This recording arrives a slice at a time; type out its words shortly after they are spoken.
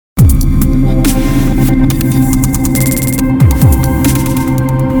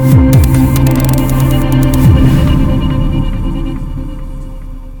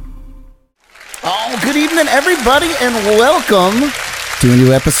everybody, and welcome to a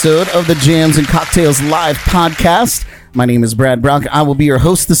new episode of the Jams and Cocktails Live podcast. My name is Brad Brown. I will be your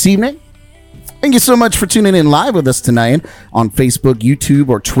host this evening. Thank you so much for tuning in live with us tonight on Facebook, YouTube,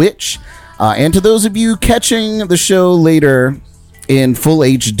 or Twitch. And to those of you catching the show later in full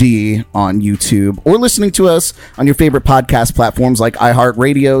HD on YouTube or listening to us on your favorite podcast platforms like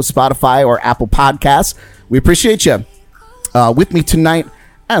iHeartRadio, Spotify, or Apple Podcasts, we appreciate you. With me tonight,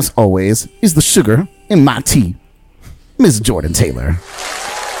 as always, is the sugar in my tea, Ms. Jordan Taylor.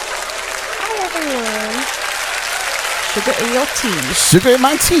 Hi, everyone. Sugar in your tea. Sugar in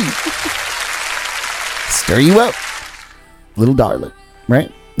my tea. Stir you up, little darling, right?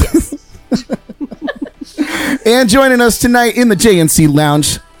 And joining us tonight in the JNC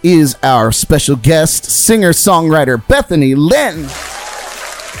Lounge is our special guest, singer-songwriter Bethany Lynn.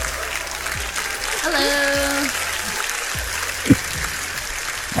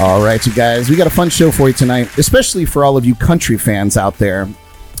 All right, you guys, we got a fun show for you tonight, especially for all of you country fans out there.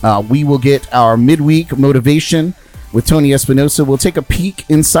 We will get our midweek motivation with Tony Espinosa. We'll take a peek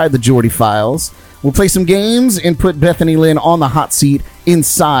inside the Geordie Files. We'll play some games and put Bethany Lynn on the hot seat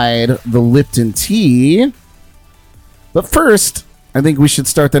inside the Lipton tea. But first, I think we should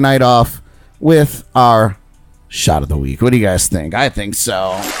start the night off with our shot of the week. What do you guys think? I think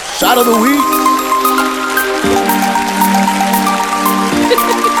so. Shot of the week.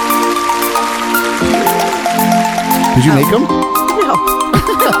 Did you make them? No.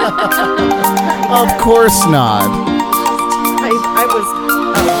 Of course not. I was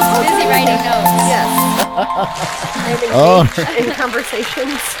busy writing notes. Yes. I'm engaged in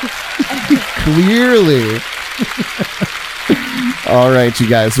conversations. Clearly. All right, you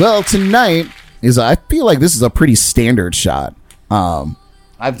guys. Well, tonight I feel like this is a pretty standard shot.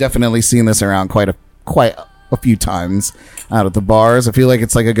 I've definitely seen this around quite a few times out at the bars. I feel like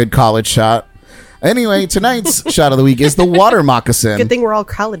it's like a good college shot. Anyway, tonight's shot of the week is the water moccasin. Good thing we're all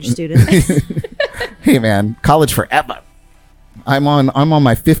college students. Hey, man, college forever. I'm on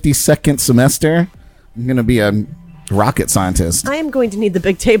my 52nd semester. I'm gonna be a rocket scientist. I am going to need the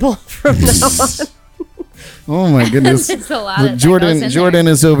big table from now on. Oh my goodness! It's a lot of Jordan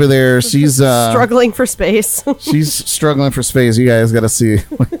is over there. She's struggling for space. She's struggling for space. You guys got to see.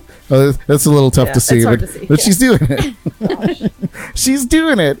 Oh, that's a little tough to see, it's hard but, to see, but yeah. she's doing it. She's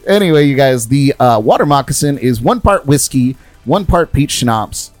doing it. Anyway, you guys, the water moccasin is 1 part whiskey, 1 part peach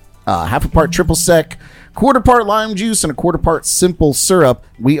schnapps, half a part triple sec, 1/4 part lime juice, and 1/4 part simple syrup.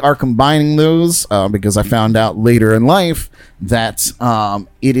 We are combining those because I found out later in life that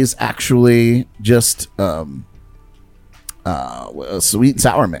it is actually just a sweet and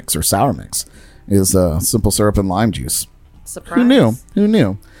sour mix, or sour mix is simple syrup and lime juice. Surprise. Who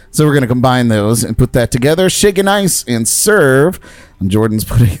knew? So we're going to combine those and put that together, shake it nice, and serve. And Jordan's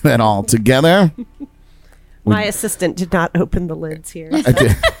putting that all together. My assistant did not open the lids here. I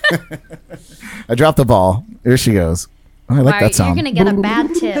did. I dropped the ball. Here she goes. Oh, I like that sound. You're going to get a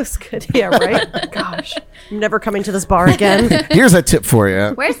bad tip. That's good. Yeah, right? Gosh. I'm never coming to this bar again. Here's a tip for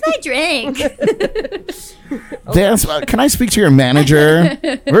you. Where's my drink? Can I speak to your manager?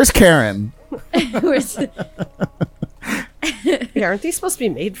 Where's Karen? Yeah, aren't these supposed to be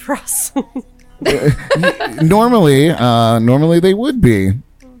made for us? Normally they would be.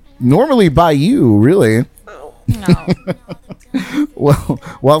 Normally by you, really. No. Well,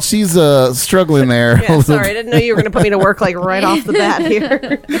 while she's struggling there. Yeah, sorry, I didn't know you were going to put me to work like right off the bat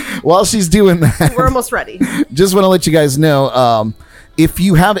here. While she's doing that, We're almost ready. just want to let you guys know, if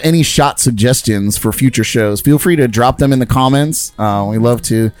you have any shot suggestions for future shows, feel free to drop them in the comments. We love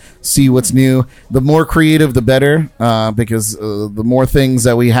to see what's new. The more creative, the better, because the more things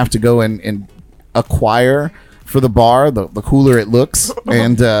that we have to go and acquire for the bar, the cooler it looks,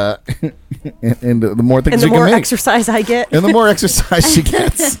 and the more things And the you more can make. exercise I get. And the more exercise she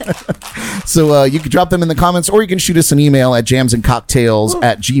gets. So you can drop them in the comments, or you can shoot us an email at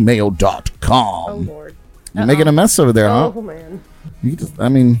jamsandcocktails@gmail.com. Oh, Lord. You're making a mess over there, huh? Oh, man. You just, I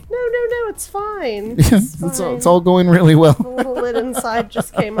mean, No, it's fine. it's all going really well. The little lid inside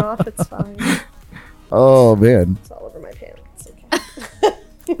just came off. It's fine. Oh, man. It's all over my pants. Okay.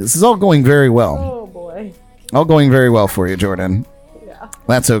 This is all going very well. Oh, boy. All going very well for you, Jordan. Yeah.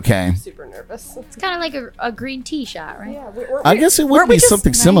 That's okay. Super nervous. It's kind of like a green tea shot, right? Yeah. I guess it would weren't we be just-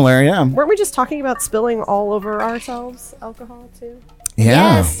 something similar, yeah. Weren't we just talking about spilling all over ourselves alcohol, too?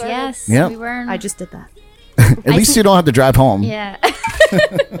 Yeah. Yes. Yep. We were. I just did that. At least you don't have to drive home. Yeah.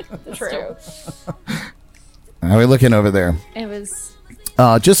 True. How are we looking over there? It was.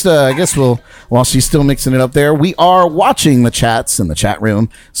 I guess while she's still mixing it up there, we are watching the chats in the chat room.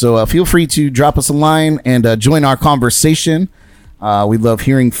 So feel free to drop us a line and join our conversation. We love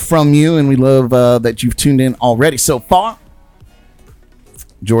hearing from you, and we love that you've tuned in already so far.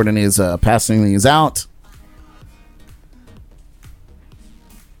 Jordan is passing these out.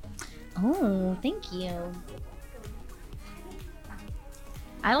 Oh, thank you.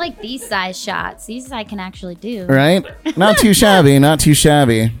 I like these size shots. These I can actually do. Right? Not too shabby, not too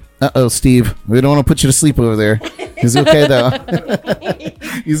shabby. Uh-oh, Steve. We don't want to put you to sleep over there. He's okay, though.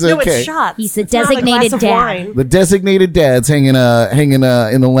 He's No, okay. it's shots. He's the It's not a glass designated of dad. wine. The designated dad's hanging in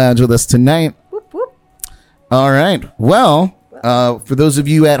the lounge with us tonight. Whoop, whoop. All right. Well, for those of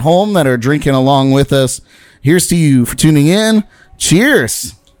you at home that are drinking along with us, here's to you for tuning in.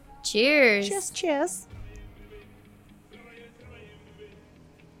 Cheers. Cheers. Cheers, cheers.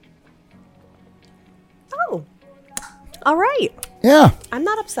 Oh, all right. Yeah. I'm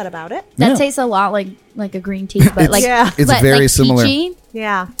not upset about it. That Yeah. tastes a lot like a green tea, but like Yeah. It's but very like similar. peachy,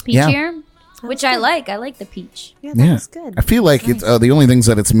 Yeah, peachier, which I like. I like the peach. yeah, that Yeah. was good. I feel like it's the only things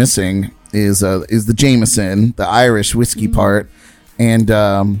that it's missing is the Jameson, the Irish whiskey part, and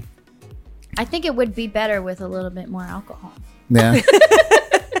I think it would be better with a little bit more alcohol. yeah.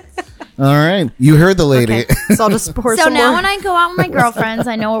 All right, you heard the lady. Okay. So I'll just pour So some now more. when I go out with my girlfriends,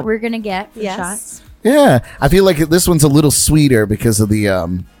 I know what we're gonna get for Yes. shots. Yeah, I feel like this one's a little sweeter because of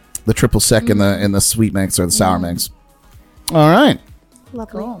the triple sec and the sweet mix or the sour mix. All right,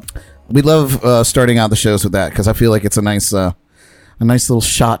 Lovely. Cool. we love starting out the shows with that because I feel like it's a nice little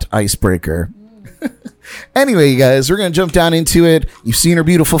shot icebreaker. Anyway, you guys, we're going to jump down into it. You've seen her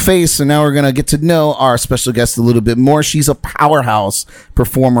beautiful face, and now we're going to get to know our special guest a little bit more. She's a powerhouse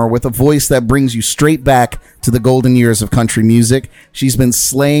performer with a voice that brings you straight back to the golden years of country music. She's been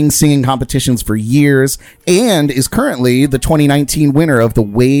slaying singing competitions for years and is currently the 2019 winner of the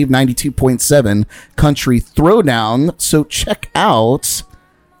Wave 92.7 Country Throwdown. So check out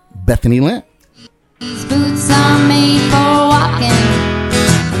Bethany Lynn. These boots are made for walking.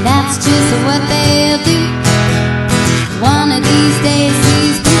 That's just what they'll do. One of these days,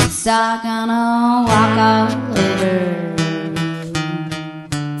 these boots are gonna walk all over.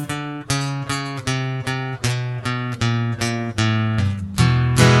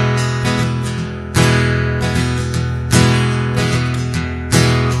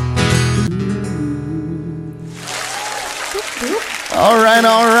 All right,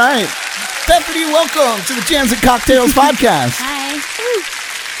 all right. Bethany, welcome to the Jams and Cocktails podcast. Hi.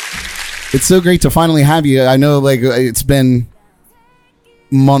 It's so great to finally have you. I know, like, it's been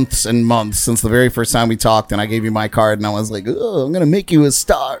months and months since the very first time we talked, and I gave you my card, and I was like, "Oh, I'm gonna make you a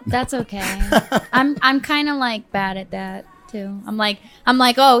star." That's okay. I'm kind of like bad at that too. I'm like,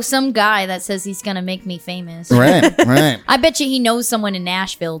 oh, some guy that says he's gonna make me famous. Right, right. I bet you he knows someone in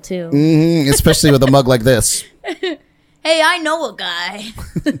Nashville too. Especially with a mug like this. Hey, I know a guy.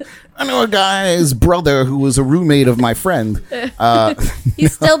 I know a guy's brother who was a roommate of my friend.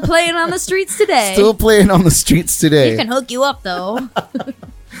 He's still playing on the streets today. Still playing on the streets He today. can hook you up though.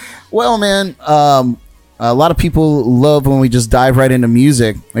 Well, man, a lot of people love when we just dive right into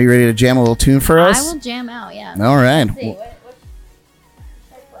music. Are you ready to jam a little tune for I us? will jam out. Yeah. All right. Let's see, what?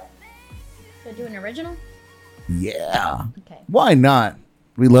 Should I do an original? Yeah. Okay. Why not?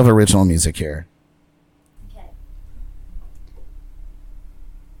 We love original music here. Okay.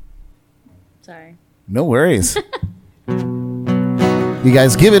 Sorry. No worries. You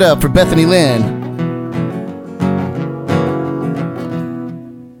guys give it up for Bethany Lynn.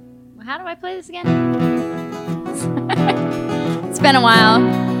 How do I play this again? It's been a while.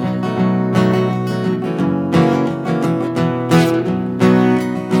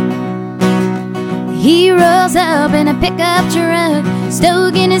 He rolls up in a pickup truck,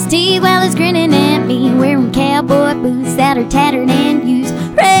 stoking his teeth while he's grinning at me, wearing cowboy boots that are tattered and used,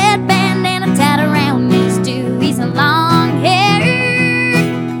 red bandana tied around his two. He's a long-haired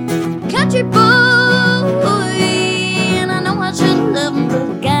country boy, and I know I should love him, but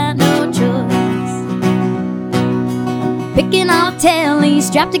I got no choice. Picking on a tail, he's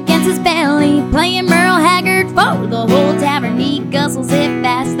strapped against his belly, playing Merle Haggard for the whole tavern. He guzzles it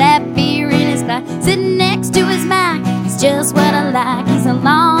fast, that beer in his glass, sitting next to his mic. He's just what I like. He's a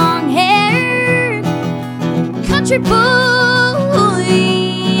long-haired country boy,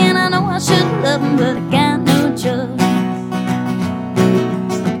 and I know I should love him, but I got no choice.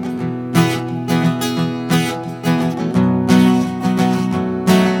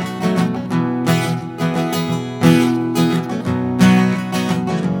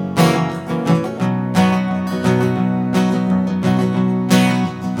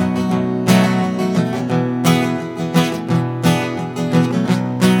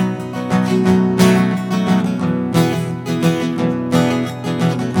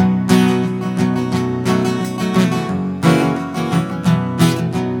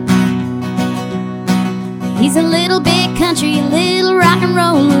 country, a little rock and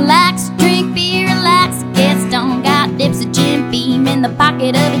roll. Likes to drink beer and likes to get stoned. Got dips of Jim Beam in the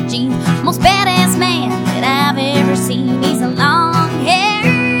pocket of his jeans. Most badass man that I've ever seen. He's a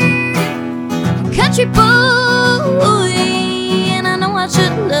long-haired country boy, and I know I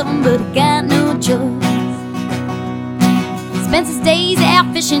should love him, but I got no choice. Spends his days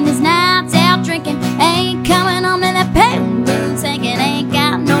out fishing, his nights out drinking. Ain't coming home to that pale moon sinking. Ain't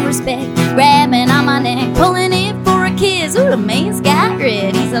got no respect, grabbing on my neck, pulling it for a kiss. Ooh, the man's got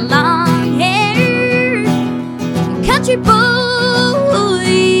grit. He's a long-haired country boy,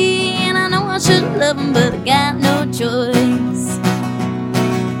 and I know I should love him, but I got no choice.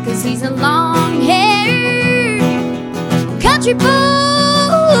 'Cause he's a long-haired country boy,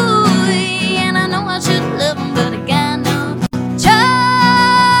 and I know I should love him, but I got no choice.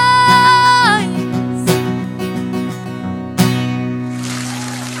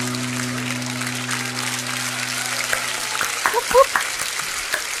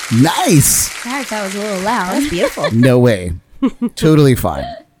 Nice. Sorry if that was a little loud. Beautiful. No way. Totally fine.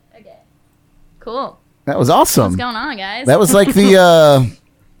 Cool. That was awesome. What's going on, guys? That was like the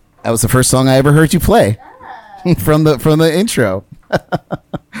that was the first song I ever heard you play from the intro.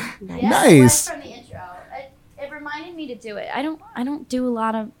 Nice. From the intro. It reminded me to do it. I don't do a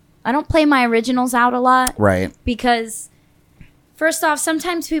lot of. I don't play my originals out a lot. Right. Because first off,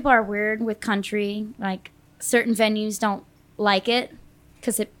 sometimes people are weird with country. Like certain venues don't like it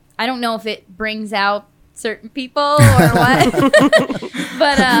because I don't know if it brings out certain people or what.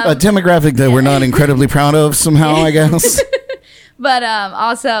 But A demographic that we're not incredibly proud of somehow, I guess. But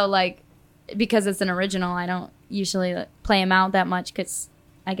also, like, because it's an original, I don't usually play them out that much because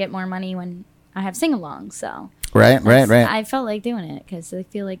I get more money when I have sing-alongs. So Right. I felt like doing it because I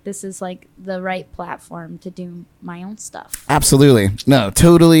feel like this is like the right platform to do my own stuff. Absolutely. No,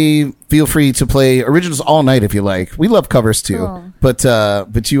 totally feel free to play originals all night if you like. We love covers too. Cool.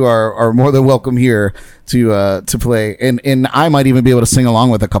 But you are more than welcome here to play. And I might even be able to sing along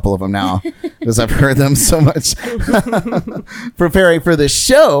with a couple of them now because I've heard them so much. Preparing for the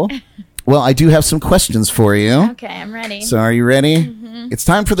show. Well, I do have some questions for you. Okay, I'm ready. So are you ready? It's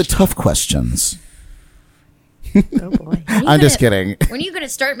time for the tough questions. Oh boy. I'm just kidding. When are you going to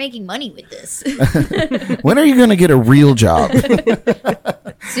start making money with this? When are you going to get a real job?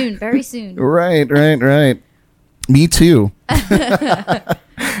 Soon, very soon. Right. Me too.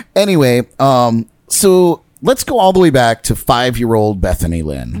 Anyway, so let's go all the way back to 5-year-old Bethany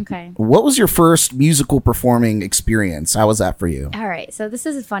Lynn. Okay. What was your first musical performing experience? How was that for you? All right, so this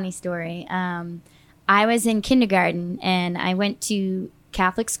is a funny story. I was in kindergarten, and I went to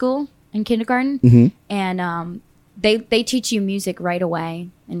Catholic school in kindergarten, and they teach you music right away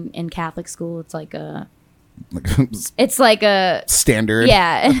in Catholic school. It's like a Standard.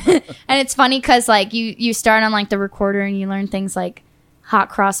 yeah, and it's funny because like you start on like the recorder and you learn things like hot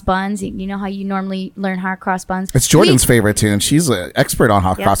cross buns. You know how you normally learn hot cross buns. It's Jordan's favorite too, and she's an expert on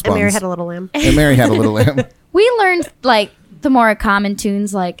hot cross And buns. Mary had a little lamb. And Mary had a little lamb. We learned like the more common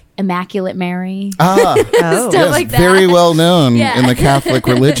tunes like Immaculate Mary. Ah, Oh. Stuff like that. very well known Yeah. in the Catholic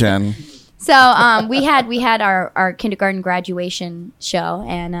religion. So we had our kindergarten graduation show,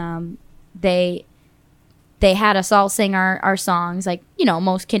 and they had us all sing our songs, like, you know,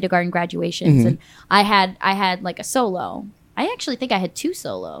 most kindergarten graduations. And I had like a solo. I actually think I had 2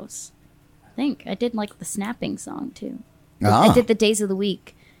 solos. I think I did like the snapping song too. I did the Days of the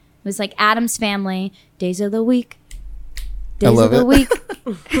Week. It was like Addams Family, Days of the Week. Days I love of the it.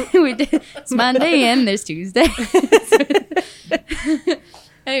 week. We did, it's Monday and there's Tuesday.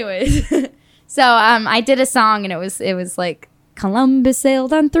 Anyways, so I did a song, and it was like Columbus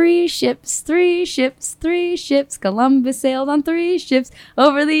sailed on 3 ships, 3 ships, 3 ships. Columbus sailed on 3 ships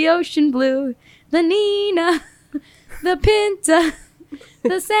over the ocean blue. The Nina, the Pinta,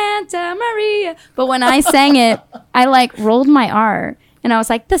 the Santa Maria. But when I sang it, I like rolled my R, and I was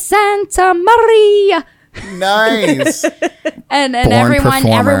like, the Santa Maria. Nice. And Born everyone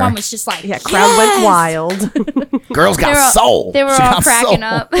performer. was just like, Yeah, crowd went wild. Girls got soul. They were She all got cracking soul.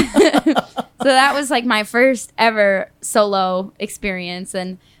 up. So that was like my first ever solo experience,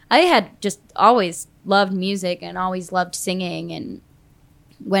 and I had just always loved music and always loved singing. And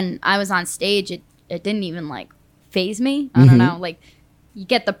when I was on stage, it didn't even like faze me. I don't know, like you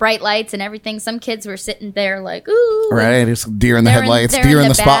get the bright lights and everything. Some kids were sitting there like, ooh, Right, it's deer in the they're headlights, they're deer in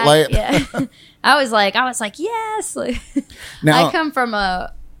the back. spotlight. Yeah. I was like, yes. Like, Now- I come from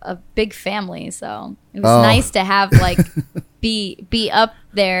a big family, so it was Oh. nice to have like be up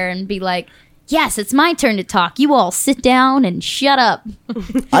there and be like, yes, it's my turn to talk. You all sit down and shut up.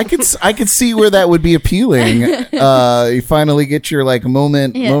 I could see where that would be appealing. You finally get your like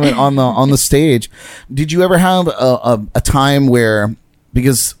moment on the stage. Did you ever have a time where,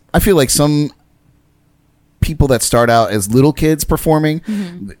 because I feel like some people that start out as little kids performing,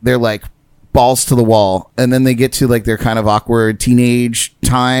 they're like balls to the wall, and then they get to like their kind of awkward teenage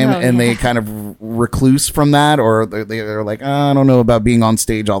time, and they kind of recluse from that, or they're like, I don't know about being on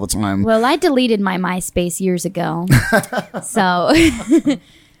stage all the time. Well, I deleted my MySpace years ago, so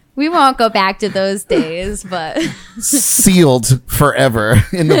we won't go back to those days, but Sealed forever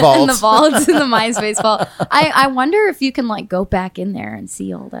in the vault. in the vault, in the MySpace vault. I wonder if you can like go back in there and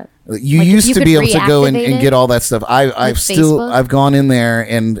seal that. You like, used you to could be able to go and reactivate get it all that stuff. Facebook? I've gone in there,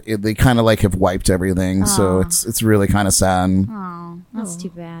 and they kind of like have wiped everything, so it's really kind of sad. Oh, that's too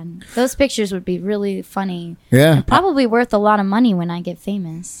bad. Those pictures would be really funny. Yeah, And probably worth a lot of money when I get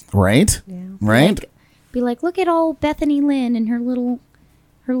famous. right, right. Like, be like, look at old Bethany Lynn and her little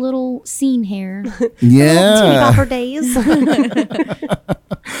scene hair. Teeny Yeah, bopper days.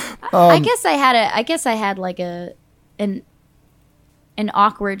 I guess I had like an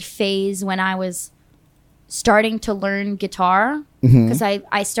awkward phase when I was starting to learn guitar, because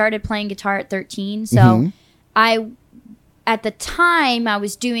I started playing guitar at 13. So at the time I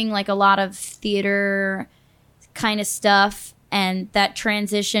was doing like a lot of theater kind of stuff, and that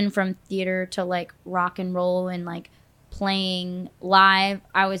transition from theater to like rock and roll and like playing live,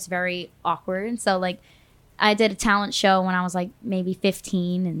 I was very awkward. So like I did a talent show when I was like maybe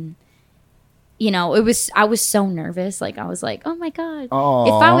 15, and I was so nervous. Like I was like, oh my God.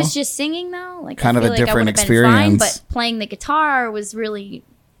 Aw. If I was just singing though, like Kind I of a feel like I different would've been fine, experience. but playing the guitar was really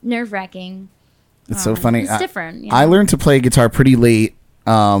nerve-wracking. it's so funny. It's different. I learned to play guitar pretty late,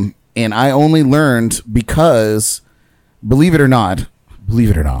 and I only learned because, believe it or not,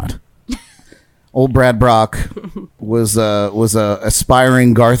 old Brad Brock was a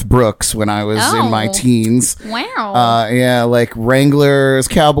aspiring Garth Brooks when I was in my Oh. teens. Wow. Yeah, like Wranglers,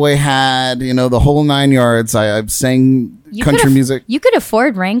 cowboy hat, the whole 9 yards. I sang country music. You could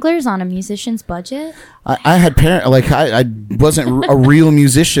afford Wranglers on a musician's budget. I had parents, like I wasn't a real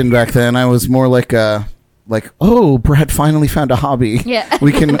musician back then. I was more like oh, Brad finally found a hobby. Yeah.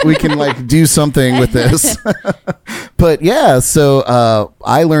 we can like do something with this. But yeah, so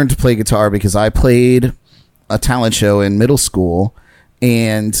I learned to play guitar because I played a talent show in middle school,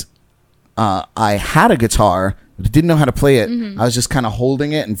 and I had a guitar, but I didn't know how to play it. I was just kind of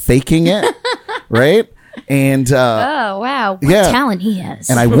holding it and faking it, right? And Oh wow! What yeah. talent he has.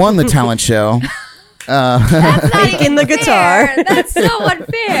 and I won the talent show. Faking the guitar. That's so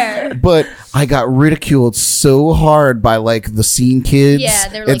unfair. But I got ridiculed so hard by like the scene kids Yeah,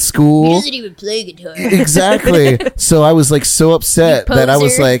 they're at like, school. He doesn't even play guitar. Exactly. So I was like so upset You that I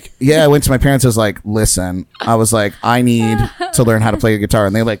was poser. like, I went to my parents. I was like, listen, I was like, I need to learn how to play the guitar.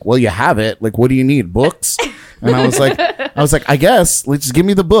 And they're like, well, you have it. Like, what do you need? Books? And I was like, I guess, let's just give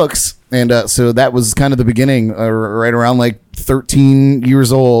me the books. And so that was kind of the beginning, right around like 13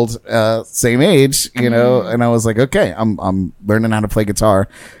 years old, same age, and I was like, okay, I'm learning how to play guitar.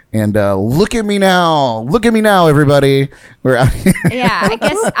 And look at me now, everybody. We're out here. Yeah,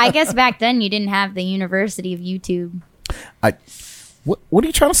 I guess back then you didn't have the University of YouTube. What are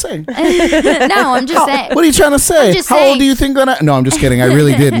you trying to say? No, I'm just saying. What are you trying to say? I'm just How old saying. do you think that No, I'm just kidding. I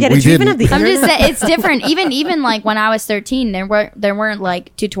really didn't. Yeah, We did you even didn't. have the I'm just internet? saying it's different. Even like when I was 13, there weren't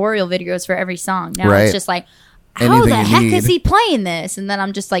like tutorial videos for every song. Now Right. it's just like, how Anything the you heck need. is he playing this? And then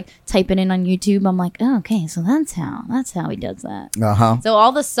I'm just like typing in on YouTube. I'm like, oh, okay, so that's how he does that. Uh-huh. So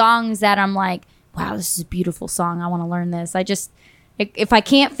all the songs that I'm like, wow, this is a beautiful song. I want to learn this. If I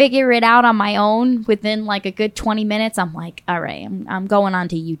can't figure it out on my own within like a good 20 minutes, I'm like, all right, I'm going on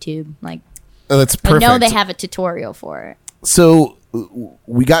to YouTube. Like, Oh, that's perfect. I know they have a tutorial for it. So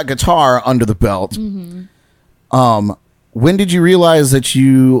we got guitar under the belt. When did you realize that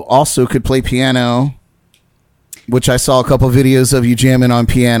you also could play piano? Which I saw a couple videos of you jamming on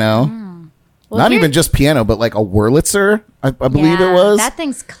piano. Well, Not here- even just piano, but like a Wurlitzer, I believe it Yeah, was. That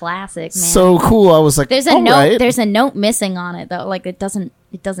thing's classic, man. So cool. I was like, There's a all note. right. There's a note missing on it though. Like it doesn't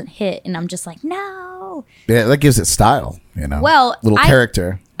hit, and I'm just like, no. Yeah, that gives it style, Well, little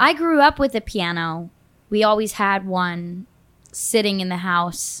character. I grew up with a piano. We always had one sitting in the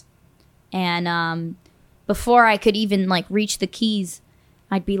house, and before I could even like reach the keys,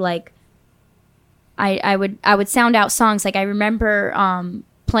 I'd be like, I would sound out songs. Like I remember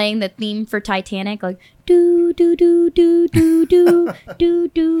playing the theme for Titanic, like do do do do do do do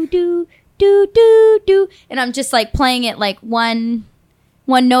do do do do do, and I'm just like playing it like one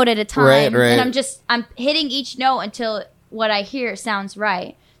note at a time, Right. and I'm hitting each note until what I hear sounds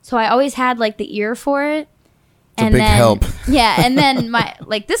right. So I always had like the ear for it. It's a big help. Yeah, and then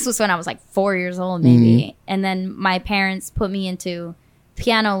this was when I was like 4 years old maybe. And then my parents put me into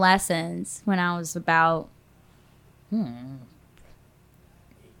piano lessons when I was about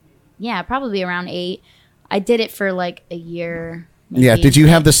probably around 8. I did it for like a year. Maybe. Yeah. Did you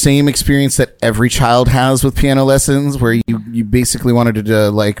have the same experience that every child has with piano lessons, where you basically wanted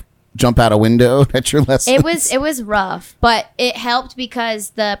to like jump out a window at your lessons? It was rough, but it helped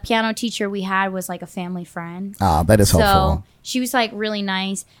because the piano teacher we had was like a family friend. Ah, that is helpful. So she was like really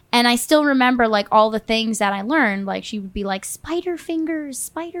nice, and I still remember like all the things that I learned. Like she would be like spider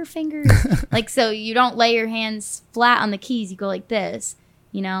fingers, like so you don't lay your hands flat on the keys. You go like this,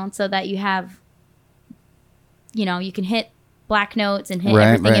 so that you have, you can hit black notes and hit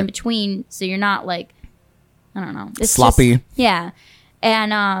everything in between, so you're not like, I don't know, it's sloppy. Yeah.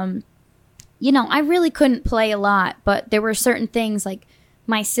 And, I really couldn't play a lot, but there were certain things like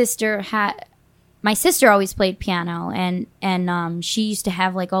my sister always played piano, and she used to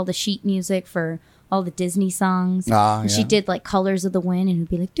have like all the sheet music for all the Disney songs. And she did like Colors of the Wind, and it would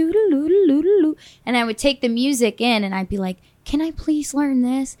be like doo doo doo doo doo doo, and I would take the music in, and I'd be like, can I please learn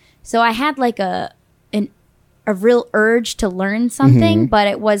this? So I had like a real urge to learn something, but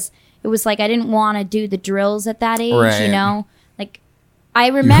it was like I didn't want to do the drills at that age, Like I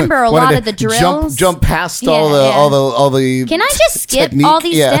remember a lot of the drills. Jump past all the. Can I just skip all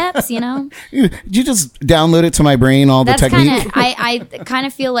these steps? You just download it to my brain. The technique. I kind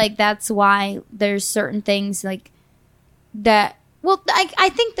of feel like that's why there's certain things like that. Well, I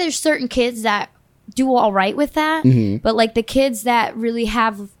think there's certain kids that do all right with that, but like the kids that really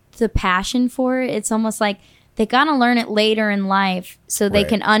have the passion for it, it's almost like they gotta learn it later in life so they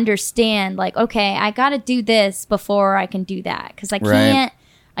can understand, like, okay, I gotta do this before I can do that, because I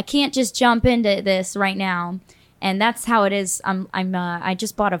can't just jump into this right now. And that's how it is. I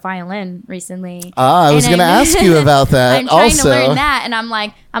just bought a violin recently. I was gonna ask you about that. I'm trying to learn that, and I'm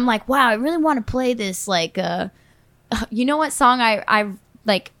like, wow, I really want to play this. Like, you know what song I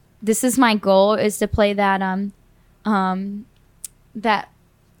like? This is my goal, is to play that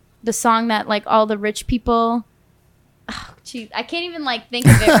the song that like all the rich people. Oh, geez, I can't even like think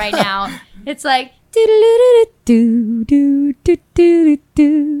of it right now. It's like.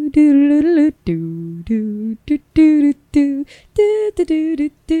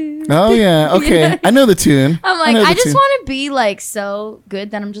 Oh yeah, okay. I know the tune. I'm like, I just want to be like so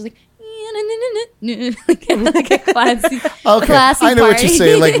good that I'm just like like a classy, classy I know party. what you're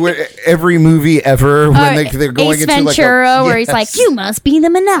saying. Like every movie ever when they're going Ace into Ventura, like where he's like, "You must be the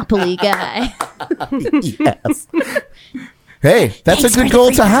Monopoly guy." Yes. Hey, that's a good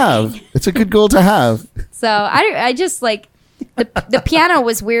goal to have. It's a good goal to have. So I just like the piano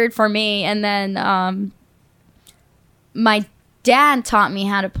was weird for me, and then my dad taught me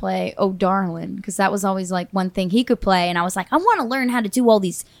how to play "Oh Darling," because that was always like one thing he could play, and I was like, I want to learn how to do all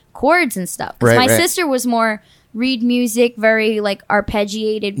these chords and stuff. Because my sister was more read music, very like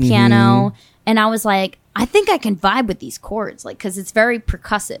arpeggiated piano, and I was like, I think I can vibe with these chords, like because it's very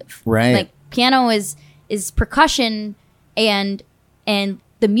percussive. Right. Like piano is percussion and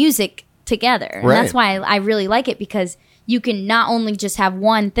the music together, and that's why I really like it, because you can not only just have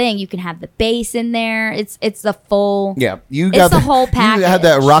one thing, you can have the bass in there. It's the full. Yeah, you got the whole package. You had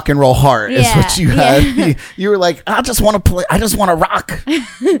that rock and roll heart. Is what you had. You were like, I just want to play. I just want to rock.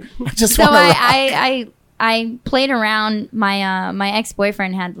 I played around. My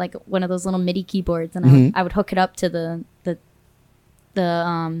ex-boyfriend had like one of those little MIDI keyboards, and I would hook it up to the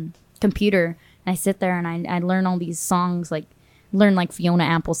computer, and I sit there and I learn all these songs, like learn like Fiona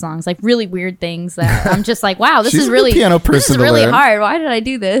Apple songs, like really weird things that I'm just like, wow, this is really piano person. This is really hard. Why did I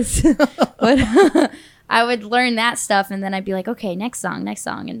do this? But I would learn that stuff, and then I'd be like, okay, next song,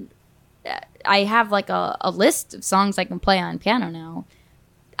 and I have like a list of songs I can play on piano now.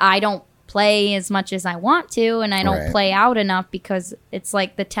 I don't play as much as I want to, and I don't play out enough, because it's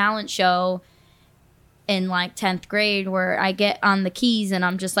like the talent show in like 10th grade where I get on the keys and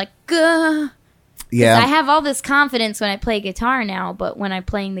I'm just like, gah. Yeah, I have all this confidence when I play guitar now, but when I'm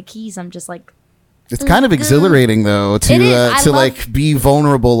playing the keys, I'm just like. It's kind of exhilarating though to like be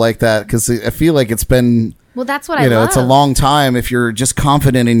vulnerable like that, because I feel like it's been. Well, that's what I love. It's a long time if you're just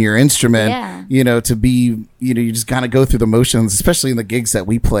confident in your instrument. Yeah. To be, you just kind of go through the motions, especially in the gigs that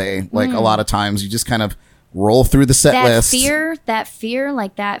we play. Like a lot of times, you just kind of roll through the set list. That fear,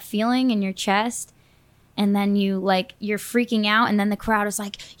 like that feeling in your chest. And then you're freaking out, and then the crowd is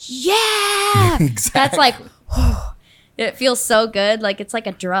like, yeah! Exactly. That's like, it feels so good. Like, it's like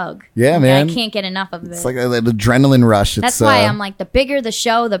a drug. Yeah, man. I can't get enough of it. It's like an adrenaline rush. That's why I'm like, the bigger the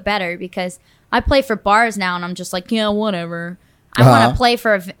show, the better, because I play for bars now, and I'm just like, yeah, whatever. I want to play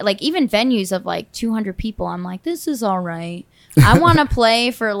for like even venues of like 200 people. I'm like, this is all right. I want to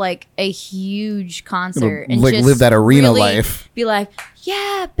play for like a huge concert and like just live that arena really life. Be like,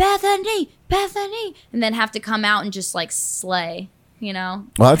 yeah, Bethany, and then have to come out and just like slay, you know?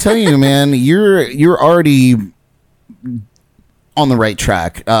 Well, I'll tell you, man, you're already on the right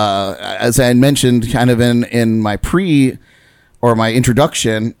track. As I had mentioned, kind of in my my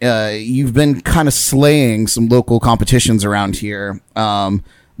introduction, you've been kind of slaying some local competitions around here.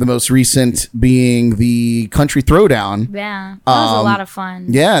 The most recent being the Country Throwdown. Yeah, that was a lot of fun.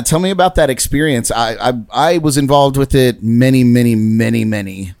 Yeah, tell me about that experience. I was involved with it many.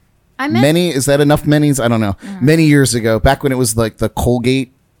 Many, is that enough many's? I don't know. Many years ago, back when it was like the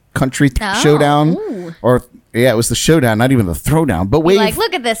Colgate Country Showdown. Ooh. Or, yeah, it was the showdown, not even the throwdown. But Wave. Like,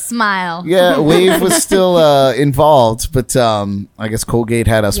 look at this smile. Yeah, Wave was still involved, but I guess Colgate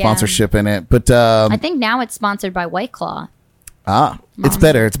had a sponsorship in it. But I think now it's sponsored by White Claw. It's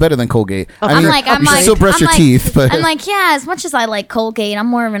better. It's better than Colgate. I mean, I'm you like, still brush your teeth, but I'm like, yeah. As much as I like Colgate, I'm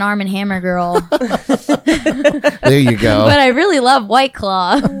more of an Arm & Hammer girl. there you go. But I really love White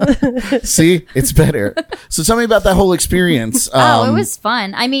Claw. See, it's better. So tell me about that whole experience. It was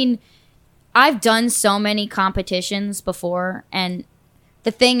fun. I mean, I've done so many competitions before, and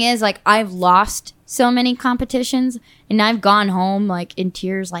the thing is, like, I've lost so many competitions, and I've gone home like in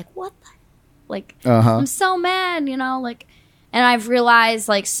tears, like, what the, like, I'm so mad, you know, like. And I've realized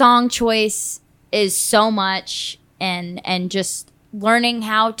like song choice is so much and just learning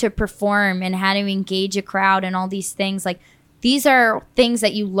how to perform and how to engage a crowd and all these things. Like these are things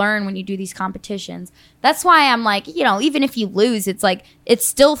that you learn when you do these competitions. That's why I'm like, you know, even if you lose, it's like, it's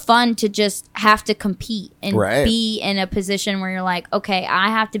still fun to just have to compete and be in a position where you're like, okay, I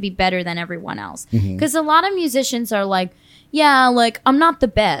have to be better than everyone else. Because a lot of musicians are like, yeah, like I'm not the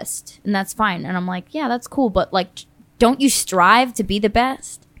best and that's fine. And I'm like, yeah, that's cool. But like, don't you strive to be the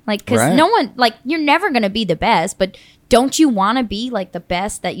best? Like, because no one, like, you're never going to be the best, but don't you want to be, like, the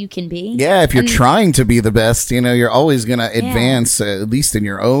best that you can be? Yeah, if you're trying to be the best, you know, you're always going to advance, at least in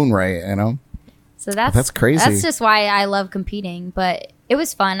your own right, you know? So that's crazy. That's just why I love competing, but it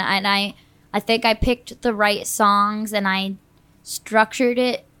was fun. And I think I picked the right songs and I structured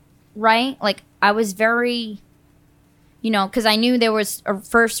it right. Like, I was very, you know, because I knew there was a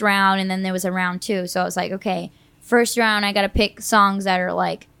first round and then there was a round 2. So I was like, okay, first round, I got to pick songs that are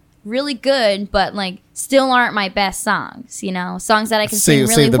like really good, but like still aren't my best songs, you know, songs that I can sing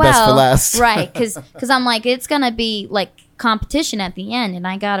really the well. Best for last. Right. Cause I'm like, it's going to be like competition at the end and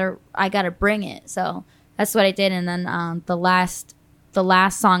I gotta bring it. So that's what I did. And then, the last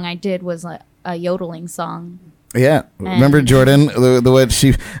song I did was a yodeling song. Yeah, remember Jordan? The way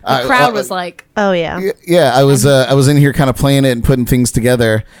the crowd was like, "Oh yeah, yeah." I was in here kind of playing it and putting things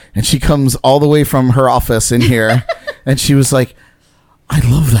together, and she comes all the way from her office in here, and she was like, "I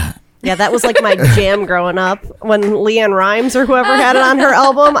love that." Yeah, that was like my jam growing up. When Leanne Rimes or whoever had it on her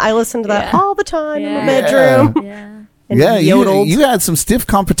album, I listened to that all the time in the bedroom. Yeah. Yeah, you had some stiff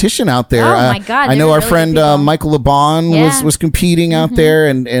competition out there. Oh my God! I know our friend Michael LeBon was competing out there,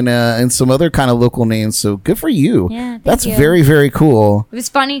 and some other kind of local names. So good for you. Yeah, that's very, very cool. It was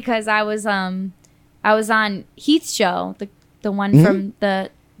funny because I was on Heath's show, the one from the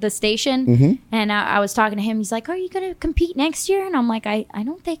station, and I was talking to him. He's like, "Are you going to compete next year?" And I'm like, "I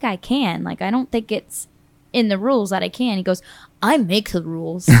don't think I can. Like, I don't think it's in the rules that I can." He goes, "I make the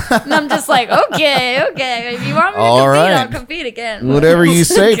rules." And I'm just like, okay. If you want me to compete, I'll compete again. Whatever you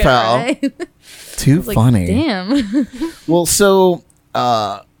say, pal. Right? Too funny. Damn. Well, so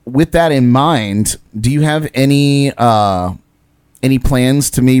with that in mind, do you have any plans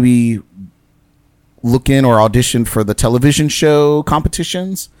to maybe look in or audition for the television show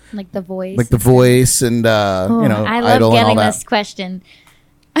competitions? Like The Voice. Like The Voice and, you know, I Idol love and all getting that. this question.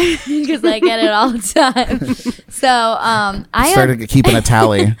 Because I get it all the time. So I started keeping a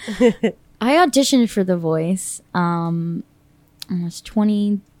tally. I auditioned for The Voice. I was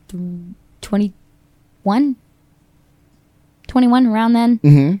 21 around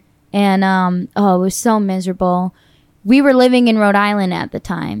then. And it was so miserable. We were living in Rhode Island at the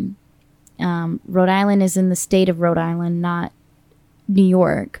time. Rhode Island is in the state of Rhode Island, not New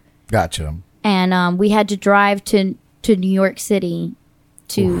York. Gotcha. And we had to drive to New York City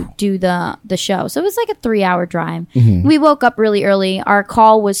to do the show. So it was like a 3-hour drive. We woke up really early. Our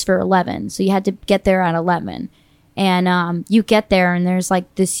call was for 11. So you had to get there at 11. And you get there and there's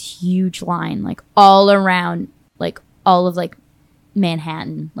like this huge line, like all around, like all of like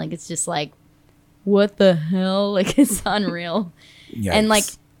Manhattan. Like it's just like, what the hell? Like it's unreal. Yikes. And like,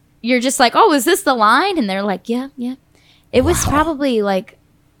 you're just like, oh, is this the line? And they're like, yeah. It was probably like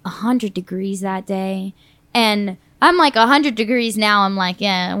 100 degrees that day. And I'm like 100 degrees now. I'm like,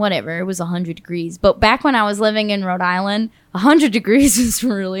 yeah, whatever. It was 100 degrees. But back when I was living in Rhode Island, 100 degrees was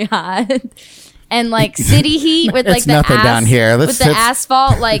really hot. And like city heat with like It's nothing down here. With the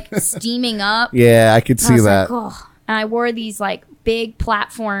asphalt like steaming up. Yeah, I could see that. Like, oh. And I wore these like big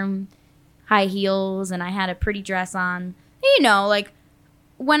platform high heels, and I had a pretty dress on. You know, like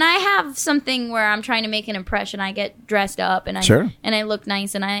when I have something where I'm trying to make an impression, I get dressed up and I look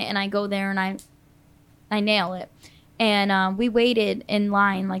nice, and I go there and I nail it. And we waited in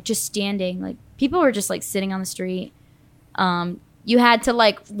line, like just standing. Like people were just like sitting on the street. You had to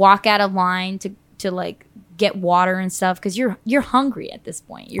like walk out of line to like get water and stuff because you're hungry at this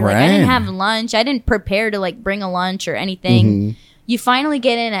point. You're like, I didn't have lunch. I didn't prepare to like bring a lunch or anything. Mm-hmm. You finally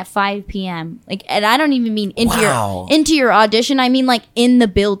get in at 5 p.m. Like, and I don't even mean into your audition. I mean like in the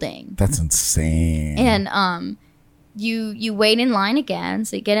building. That's insane. And you wait in line again.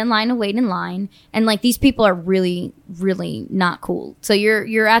 So you get in line and wait in line. And like these people are really, really not cool. So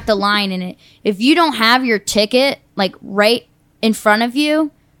you're at the line, and if you don't have your ticket like right in front of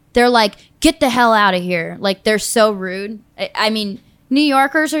you, they're like, get the hell out of here. Like they're so rude. I mean, New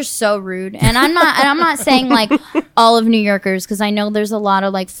Yorkers are so rude. And I'm not saying like all of New Yorkers, because I know there's a lot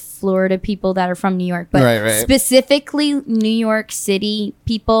of like Florida people that are from New York, but specifically New York City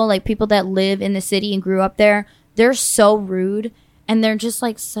people, like people that live in the city and grew up there, they're so rude, and they're just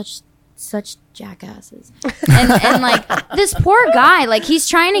like such jackasses. And like this poor guy, like he's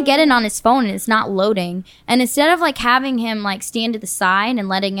trying to get it on his phone and it's not loading. And instead of like having him like stand to the side and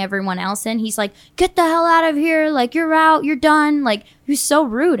letting everyone else in, he's like, get the hell out of here. Like you're out, you're done. Like he was so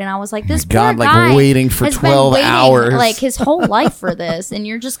rude. And I was like, this poor guy like waiting for 12 hours, like his whole life for this. And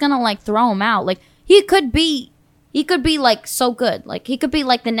you're just going to like throw him out. Like he could be like so good. Like he could be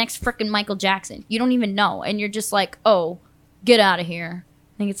like the next freaking Michael Jackson. You don't even know. And you're just like, oh, get out of here.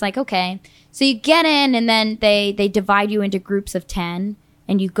 I think it's like, okay. So you get in, and then they divide you into groups of 10,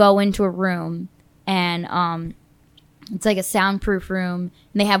 and you go into a room, and it's like a soundproof room,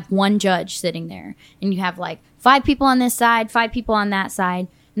 and they have one judge sitting there, and you have like 5 people on this side, 5 people on that side,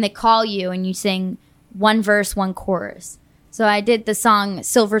 and they call you, and you sing one verse, one chorus. So I did the song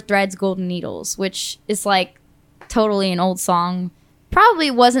Silver Threads, Golden Needles, which is like totally an old song. Probably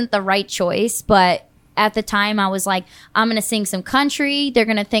wasn't the right choice, but at the time I was like, I'm going to sing some country. They're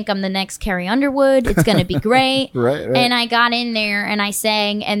going to think I'm the next Carrie Underwood. It's going to be great. Right. And I got in there and I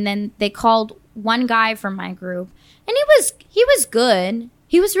sang, and then they called one guy from my group, and he was good.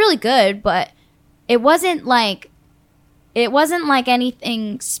 He was really good, but it wasn't like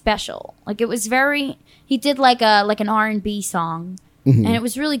anything special. Like it was he did like an R&B song, mm-hmm. and it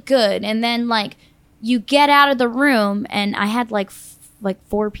was really good. And then like you get out of the room, and I had like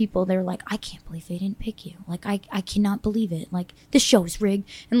 4 people. They were like, I can't believe they didn't pick you. Like, I cannot believe it. Like, this show is rigged.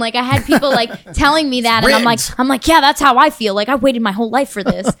 And like, I had people like telling me that, and I'm like, yeah, that's how I feel. Like, I waited my whole life for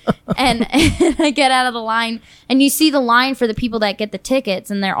this. and I get out of the line, and you see the line for the people that get the tickets,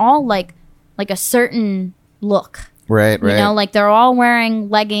 and they're all like a certain look. Right. You know, like they're all wearing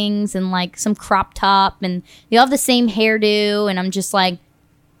leggings and like some crop top, and they all have the same hairdo, and I'm just like,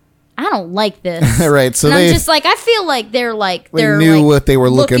 I don't like this. Right. So and I'm just like, I feel like they're knew like what they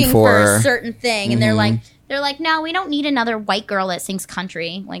were looking for a certain thing, mm-hmm. and they're like, no, we don't need another white girl that sings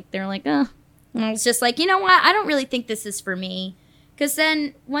country. Like they're like, oh. And I was just like, you know what? I don't really think this is for me. Because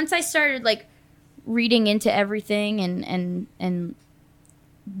then once I started like reading into everything and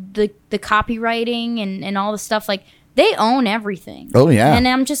the copywriting and all the stuff, like they own everything. Oh yeah. And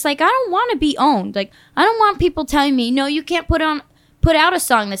I'm just like, I don't want to be owned. Like I don't want people telling me, no, you can't put out a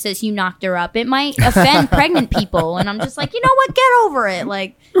song that says you knocked her up. It might offend pregnant people. And I'm just like, you know what? Get over it.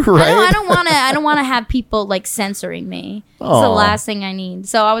 Like, right? I don't want to have people like censoring me. It's the last thing I need.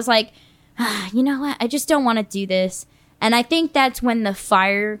 So I was like, you know what? I just don't want to do this. And I think that's when the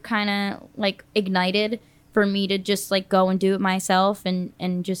fire kind of like ignited for me to just like go and do it myself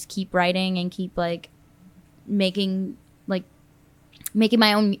and just keep writing and keep like making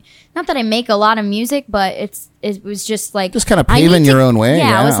my own. Not that I make a lot of music, but it was just like just kind of paving your own way.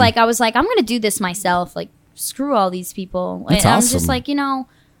 Yeah, I was like I'm gonna do this myself. Like screw all these people. That's and awesome. I'm just like, you know,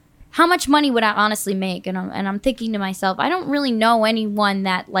 how much money would I honestly make? And I'm thinking to myself, I don't really know anyone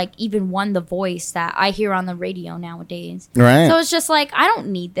that like even won The Voice that I hear on the radio nowadays. Right. So it's just like I don't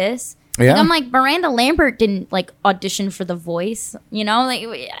need this. Yeah. Like, I'm like Miranda Lambert didn't like audition for The Voice. You know,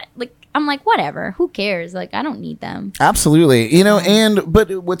 like. I'm like, whatever. Who cares? Like, I don't need them. Absolutely. You know,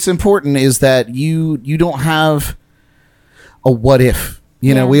 but what's important is that you don't have a what if.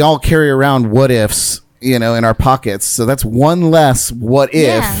 You know, we all carry around what ifs, in our pockets. So that's one less what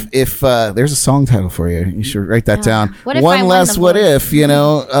if. Yeah. If there's a song title for you, you should write that down. What if I one won less the what voice?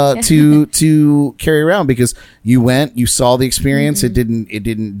 if, to carry around, because you went, you saw the experience, it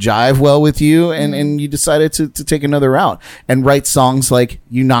didn't jive well with you, and you decided to take another route and write songs like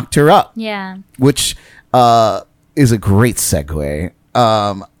You Knocked Her Up, Yeah. which is a great segue.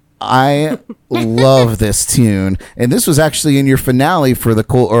 I love this tune, and this was actually in your finale for the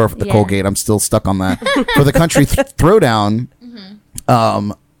Colgate. I'm still stuck on that for the Country Throwdown.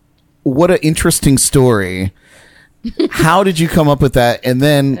 What an interesting story. How did you come up with that? And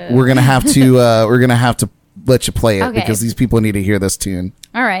then we're gonna have to let you play it Okay. because these people need to hear this tune.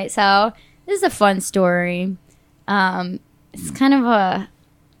 All right, so this is a fun story. It's kind of a.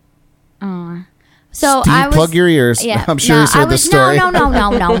 So Steve, I was, plug your ears. Yeah, I'm sure he's heard this story.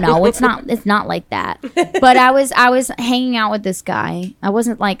 No. It's not like that. But I was hanging out with this guy. I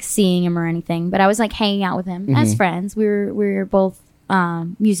wasn't like seeing him or anything, but I was like hanging out with him as friends. We were both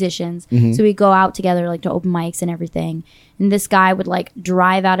musicians, so we go out together like to open mics and everything. And this guy would like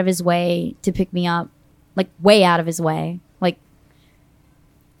drive out of his way to pick me up, like way out of his way. Like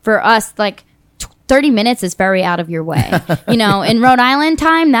for us, like 30 minutes is very out of your way. In Rhode Island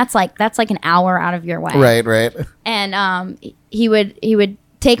time, that's like an hour out of your way. Right. And he would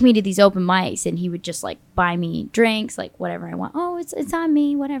take me to these open mics, and he would just like buy me drinks, like whatever I want. Oh, it's on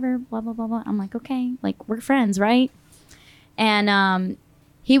me, whatever, blah blah blah blah. I'm like, okay, like we're friends, right? And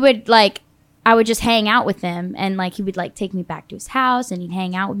he would like, I would just hang out with him, and like he would like take me back to his house, and he'd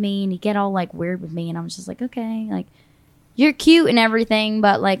hang out with me, and he'd get all like weird with me, and I was just like, okay, like you're cute and everything,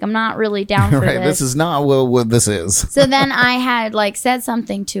 but like I'm not really down for Right. This is not what this is. So then I had like said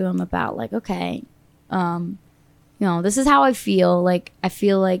something to him about like, okay, this is how I feel. Like I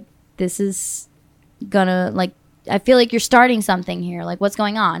feel like this is gonna like, I feel like you're starting something here. Like what's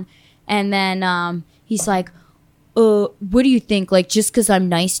going on? And then he's like, what do you think? Like just because I'm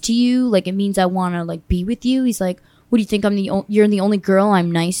nice to you, like it means I want to like be with you. He's like, what do you think? You're the only girl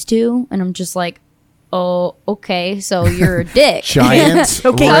I'm nice to? And I'm just like, oh, okay, so you're a dick. Giant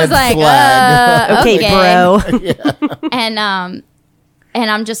Okay. red I was like, flag. Okay, bro. And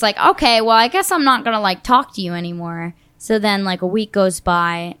I'm just like, okay, well, I guess I'm not gonna like talk to you anymore. So then like a week goes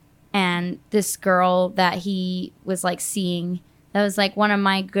by, and this girl that he was like seeing, that was like one of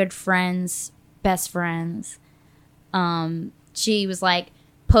my good friends, best friends, she was like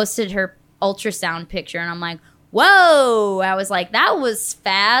posted her ultrasound picture, and I'm like, whoa. I was like, that was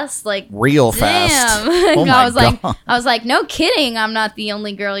fast, like Real fast. damn. Oh my I was like, no kidding, I'm not the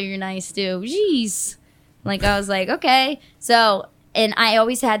only girl you're nice to. Jeez. Like I was like, okay. So, and I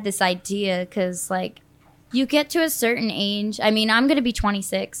always had this idea, because like you get to a certain age. I mean, I'm gonna be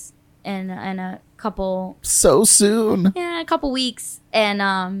 26 in a couple So soon. a couple weeks,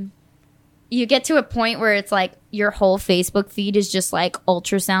 and you get to a point where it's like your whole Facebook feed is just like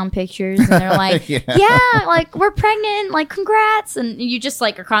ultrasound pictures, and they're like, yeah, like we're pregnant, like congrats, and you just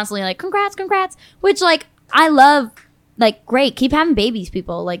like are constantly like congrats, which like I love, like great, keep having babies,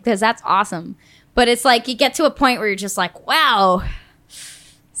 people, like because that's awesome. But it's like you get to a point where you're just like, wow,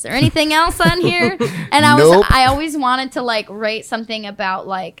 is there anything else on here? And I always wanted to like write something about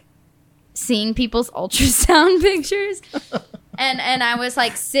like seeing people's ultrasound pictures. And I was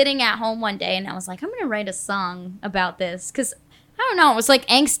like sitting at home one day, and I was like, I'm gonna write a song about this, because I don't know, it was like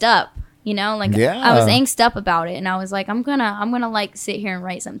angst up, like I was angst up about it, and I was like, I'm gonna like sit here and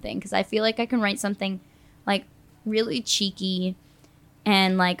write something, because I feel like I can write something like really cheeky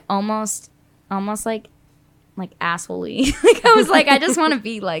and like almost like assholey. Like I was like, I just want to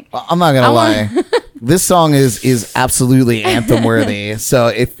be like, I'm not gonna lie. This song is absolutely anthem worthy.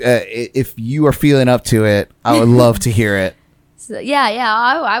 So if you are feeling up to it, I would love to hear it. so, yeah,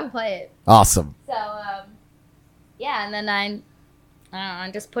 I would play it. Awesome. So, and then I don't know, I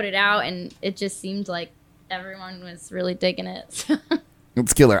just put it out, and it just seemed like everyone was really digging it.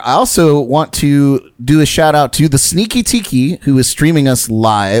 It's killer. I also want to do a shout out to the Sneaky Tiki, who is streaming us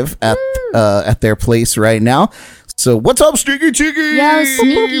live at their place right now. So what's up, Sneaky Tiki? Yo,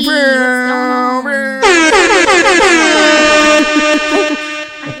 Sneaky, what's going on?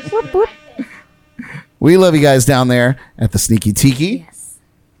 We love you guys down there at the Sneaky Tiki. Yes.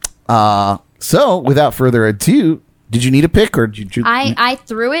 So without further ado, did you need a pick, or did you? I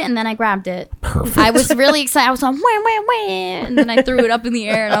threw it, and then I grabbed it. Perfect. I was really excited. I was like, wah, and then I threw it up in the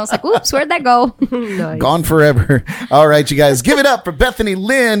air, and I was like, oops, where'd that go? Nice. Gone forever. All right, you guys, give it up for Bethany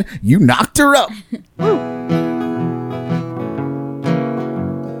Lynn. You knocked her up.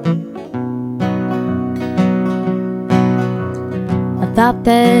 I thought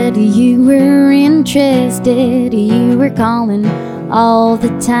that you were interested, you were calling all the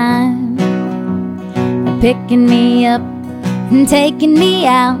time. picking me up and taking me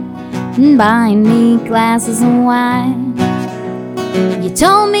out and buying me glasses of wine. You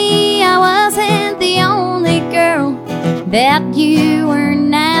told me I wasn't the only girl that you were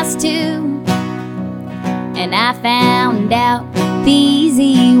nice to, and I found out the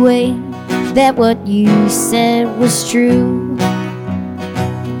easy way that what you said was true.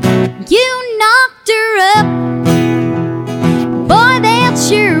 You knocked her up, boy, that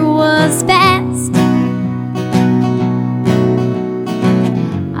sure was fast.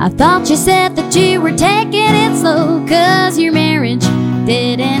 I thought you said that you were taking it slow, 'cause your marriage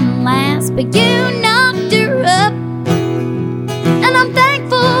didn't last. But you knocked her up, and I'm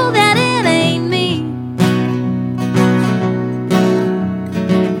thankful that it ain't me.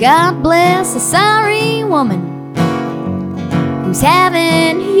 God bless a sorry woman who's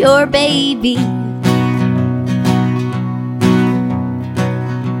having your baby.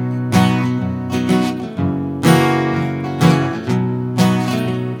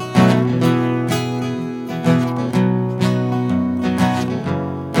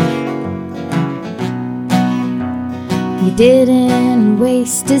 You didn't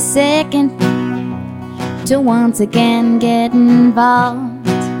waste a second to once again get involved.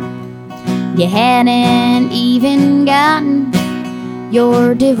 You hadn't even gotten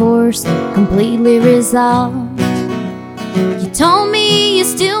your divorce completely resolved. You told me you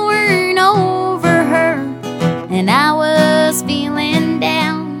still weren't over her, and I was feeling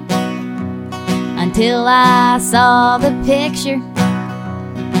down until I saw the picture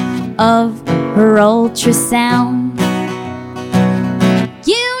of her ultrasound.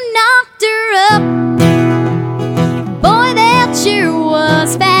 You knocked her up, boy, that sure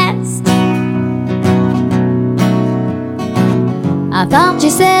was fast. I thought you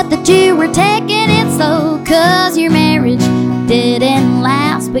said that you were taking it slow, 'cause your marriage didn't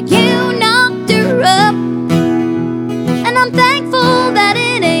last. But you knocked her up, and I'm thankful that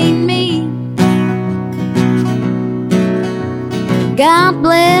it ain't me. God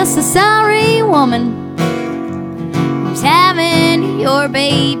bless a sorry woman who's having your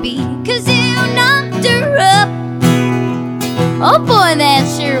baby, 'cause you knocked her up. Oh boy, that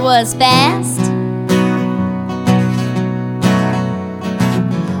sure was fast.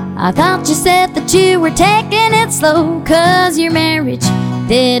 I thought you said that you were taking it slow, 'cause your marriage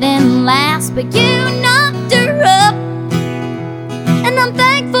didn't last. But you knocked her up, and I'm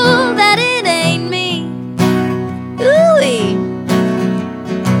thankful that it ain't me. Ooh-wee.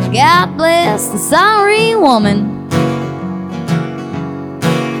 God bless the sorry woman.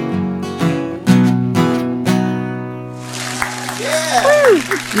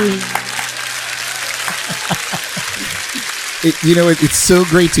 It's so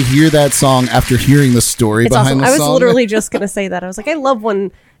great to hear that song after hearing the story It's behind awesome. the I was song. literally just going to say that. I was like, I love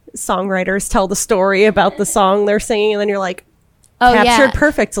when songwriters tell the story about the song they're singing, and then you're like, Oh captured yeah,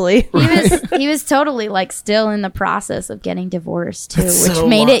 perfectly. he was totally like still in the process of getting divorced too, That's which so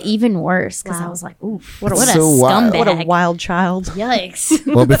made wild. it even worse because I Wow. was like, ooh, What a- what a so wild. scumbag! What a wild child. Yikes!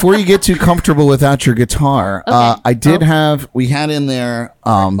 Well, before you get too comfortable without your guitar, Okay. I did have, we had in there,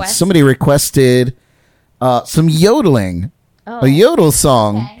 Request? somebody requested some yodeling, a yodel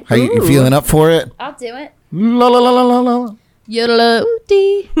song. Okay. How you feeling up for it? I'll do it. La la la la la la.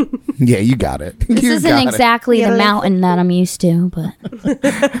 Yodeloo-dee. Yeah, you got it. This You isn't got it. exactly the mountain that I'm used to,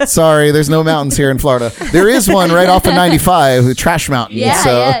 but Sorry, there's no mountains here in Florida. There is one right off of 95, the Trash Mountain. yeah,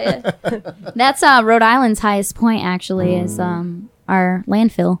 so. yeah. That's Rhode Island's highest point. Actually, is our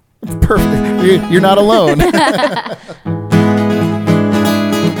landfill. Perfect. You're not alone.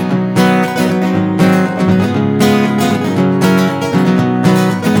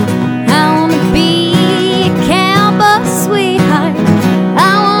 I wanna be a cowboy sweetheart.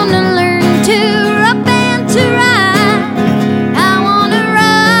 I wanna learn to rough and to ride. I wanna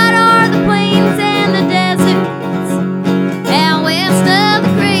ride o'er the plains and the deserts out west of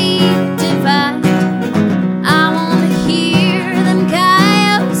the Great Divide. I wanna hear them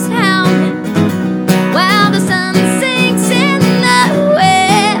coyotes howling while the sun sinks in the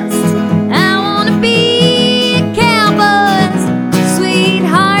west. I wanna be a cowboy's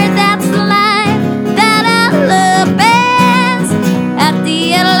sweetheart. That's the life that I love best. At the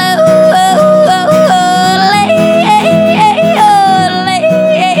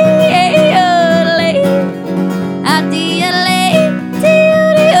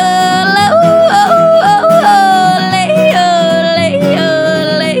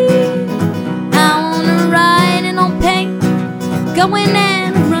I wanna ride in on pain, going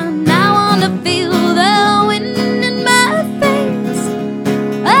and run. I wanna feel the wind in my face,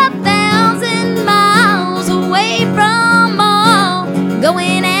 1,000 miles away from all,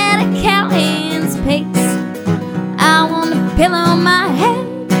 going at a cowhand's pace. pillow on my head,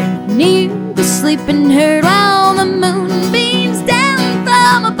 near the sleeping herd while the moon beams down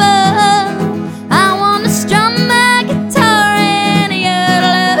from above. I wanna strum my guitar and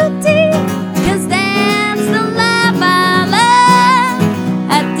yodel a tea, 'cause that's the life I love.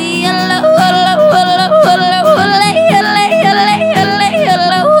 At the yellow, at the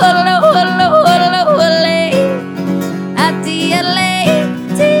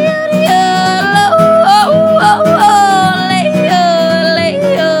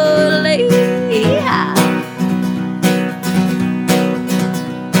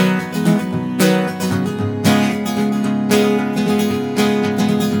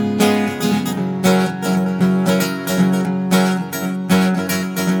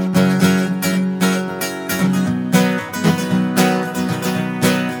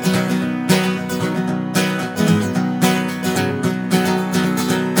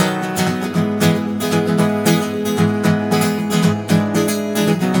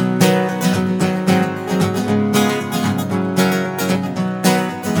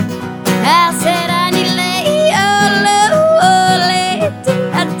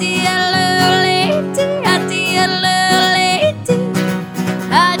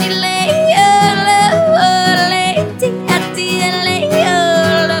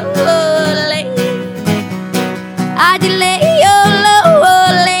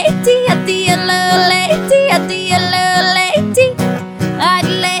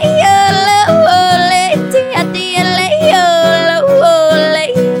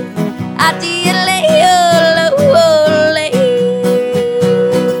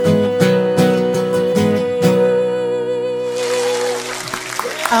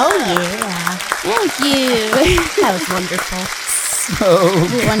That was wonderful. So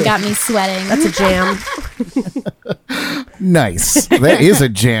One got me sweating. That's a jam. nice. That is a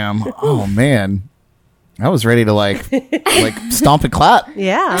jam. Oh man. I was ready to like stomp and clap.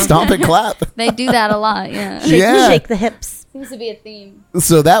 Yeah. Stomp and clap. They do that a lot. Yeah. Shake the hips. Seems to be a theme.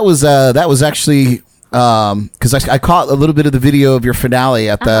 So that was actually because I caught a little bit of the video of your finale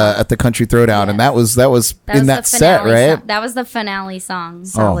at the Country Throwdown, and that was in that set, right? That was the finale song.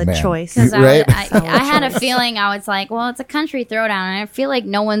 Solid man. choice. Because Right? I had a feeling, I was like, well, it's a country throwdown, and I feel like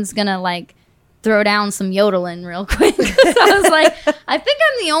no one's gonna like throw down some yodeling real quick. So I was like, I think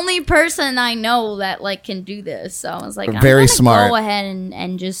I'm the only person I know that like can do this. So I was like, I'm Very gonna smart. Go ahead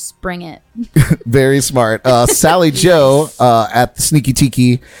and just bring it. Very smart. Sally Joe at the Sneaky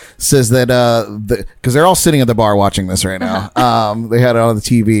Tiki says that because they're all sitting at the bar watching this right now. They had it on the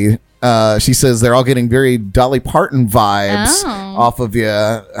TV. She says they're all getting very Dolly Parton vibes off of you.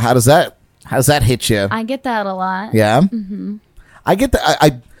 How does that hit you? I get that a lot. Yeah. Mm-hmm. I get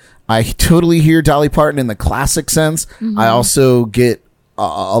that. I totally hear Dolly Parton in the classic sense. Mm-hmm. I also get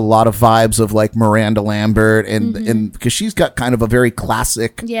a lot of vibes of like Miranda Lambert and because she's got kind of a very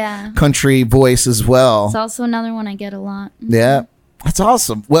classic Yeah. country voice as well. It's also another one I get a lot. Yeah, that's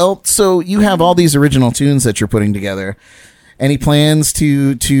awesome. Well, so you have all these original tunes that you're putting together. Any plans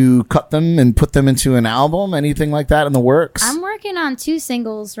to cut them and put them into an album? Anything like that in the works? I'm working on 2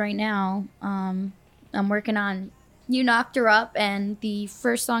 singles right now. I'm working on You Knocked Her Up and the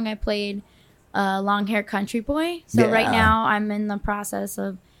first song I played, Long Hair Country Boy. So right Yeah. now I'm in the process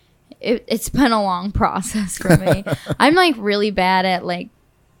of it's been a long process for me. I'm like really bad at like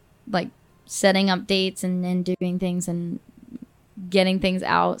setting up dates and doing things and getting things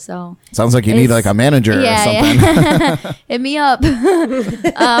out. So Sounds like you need like a manager or something. Yeah. Hit me up.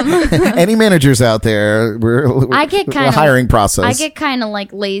 Any managers out there? I get the kind of hiring process. I get kind of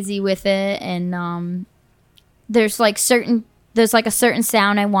like lazy with it, and there's like a certain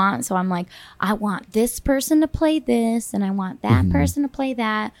sound I want, so I'm like, I want this person to play this, and I want that person to play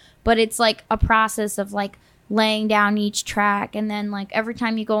that. But it's like a process of like laying down each track, and then like every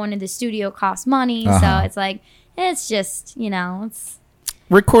time you go into the studio costs money, so it's like it's just it's.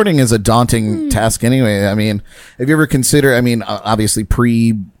 Recording is a daunting task anyway. I mean, have you ever considered, obviously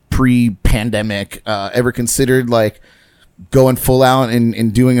pre-pandemic, ever considered like going full out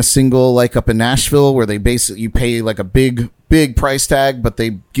and doing a single like up in Nashville where they basically, you pay like a big price tag, but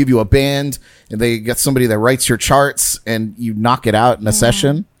they give you a band and they get somebody that writes your charts and you knock it out in a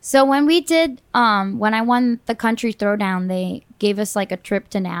session? So when we did, when I won the Country Throwdown, they gave us like a trip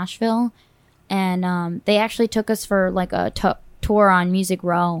to Nashville, and they actually took us for like a tour on Music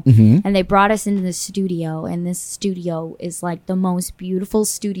Row, and they brought us into the studio, and this studio is like the most beautiful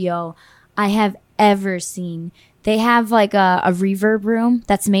studio I have ever seen. They have like a reverb room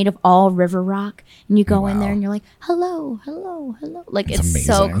that's made of all river rock, and you go in there and you're like, hello, hello, hello. Like it's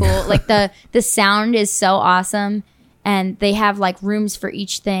so amazing. cool. Like the sound is so awesome. and they have like rooms for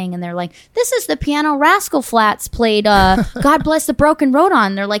each thing, and they're like, this is the piano Rascal Flatts played God Bless the Broken Road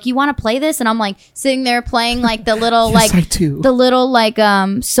on. They're like, you want to play this? And I'm like sitting there playing like the little Yes, I do. the little like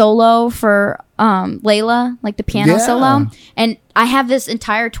solo for Layla, like the piano solo. And I have this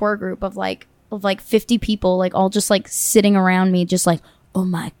entire tour group of like 50 people, like all just like sitting around me, just like, oh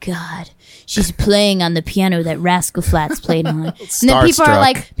my God, she's playing on the piano that Rascal Flatts played on. And then people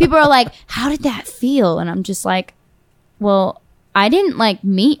are like, how did that feel? And I'm just like, well, I didn't like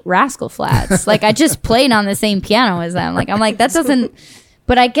meet Rascal Flatts. Like I just played on the same piano as them. Like I'm like, that doesn't,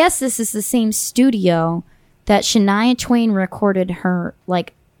 but I guess this is the same studio that Shania Twain recorded her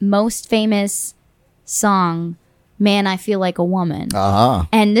like most famous song, Man, I Feel Like a Woman.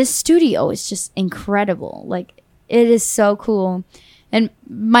 And this studio is just incredible. Like it is so cool. And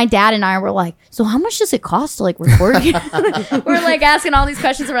my dad and I were like, so how much does it cost to like record? We're like asking all these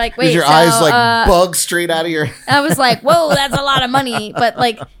questions. We're like, wait, your eyes like bug straight out of your. I was like, whoa, that's a lot of money. But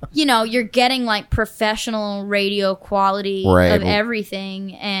like, you know, you're getting like professional radio quality of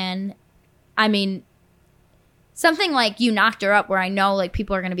everything. And I mean, something like You Knocked Her Up, where I know like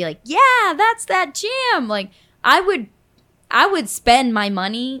people are going to be like, yeah, that's that jam. Like I would spend my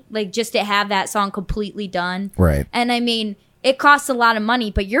money like just to have that song completely done. Right. And I mean, it costs a lot of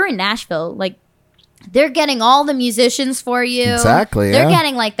money, but you're in Nashville. Like, they're getting all the musicians for you. Exactly. They're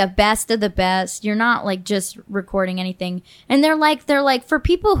getting like the best of the best. You're not like just recording anything. And they're like, for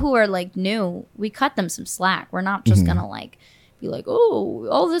people who are like new, we cut them some slack. We're not just gonna like be like, oh,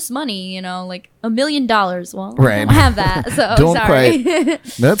 all this money, you know, like $1 million. Well, I don't have that. So Don't sorry.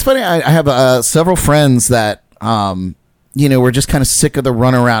 That's funny. I have several friends that you know, we're just kind of sick of the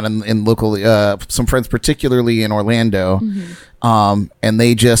runaround in local, some friends, particularly in Orlando. And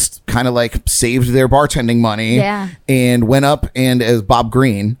they just kind of like saved their bartending money and went up, and as Bob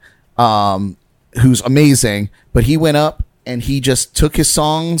Green, who's amazing, but he went up and he just took his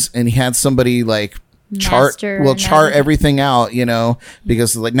songs and he had somebody like chart everything out, you know,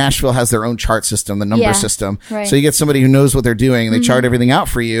 because like Nashville has their own chart system, the number system. Right. So you get somebody who knows what they're doing, and they chart everything out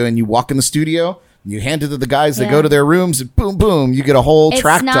for you, and you walk in the studio, you hand it to the guys that go to their rooms, and boom, boom, you get a whole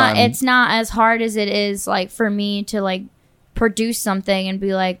track done. It's not as hard as it is like for me to like produce something and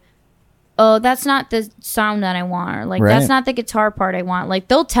be like, oh, that's not the sound that I want, or like that's not the guitar part I want. Like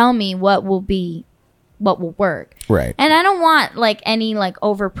they'll tell me what will work. Right. And I don't want like any like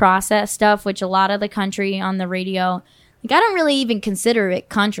over processed stuff, which a lot of the country on the radio, like I don't really even consider it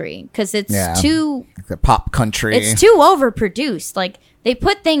country because it's too the pop country. It's too overproduced. Like they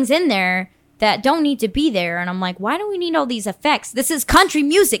put things in there that don't need to be there, and I'm like, why do we need all these effects? This is country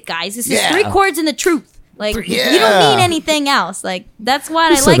music, guys. This is 3 chords and the truth. Like you don't need anything else. Like that's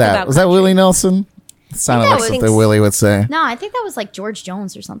what I like about. Was that Willie Nelson? It sounded like something Willie would say. No, I think that was like George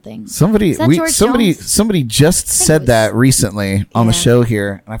Jones or something. Somebody just said that recently on the show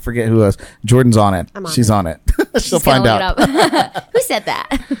here, and I forget who it was. Jordan's on it. She's on it. She'll find out. Who said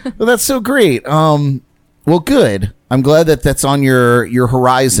that? Well, that's so great. Well, good. I'm glad that that's on your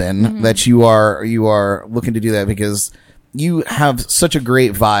horizon, that you are looking to do that, because you have such a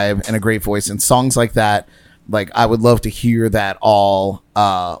great vibe and a great voice, and songs like that. Like I would love to hear that all,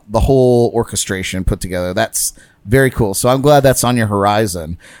 the whole orchestration put together. That's very cool. So I'm glad that's on your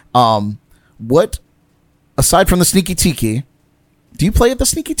horizon. What, aside from the Sneaky Tiki, do you play at the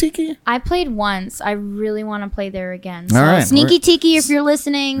Sneaky Tiki? I played once. I really want to play there again. So all right. Sneaky Tiki, if you're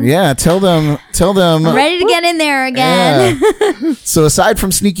listening. Yeah, tell them. I'm ready to get in there again. Yeah. So aside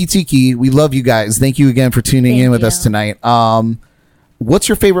from Sneaky Tiki, we love you guys. Thank you again for tuning in with us tonight. What's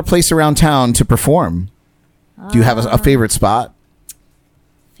your favorite place around town to perform? Do you have a favorite spot?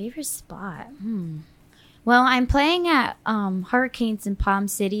 Favorite spot? Well, I'm playing at Hurricanes in Palm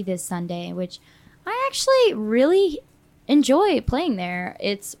City this Sunday, which I actually really enjoy playing there.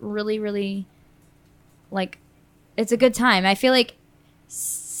 It's really, really, like, it's a good time. I feel like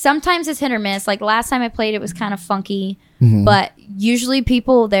sometimes it's hit or miss. Like last time I played, it was kind of funky, but usually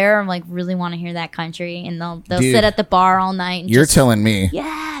people there like really want to hear that country, and they'll sit at the bar all night. And you're telling me?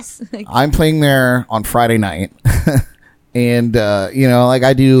 Yes. I'm playing there on Friday night. And, you know, like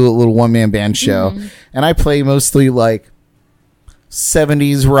I do a little one-man band show, and I play mostly like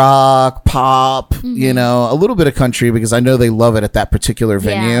 70s rock, pop, you know, a little bit of country, because I know they love it at that particular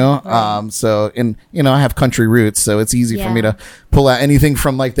venue. Right. So, and, you know, I have country roots, so it's easy for me to pull out anything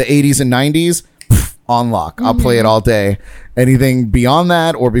from like the 80s and 90s on lock. I'll play it all day. Anything beyond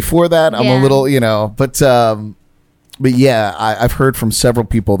that or before that, I'm a little, you know, but yeah, I've heard from several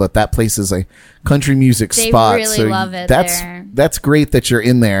people that place is a country music spot. They really love it there. That's great that you're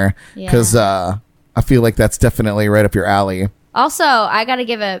in there, because I feel like that's definitely right up your alley. Also, I got to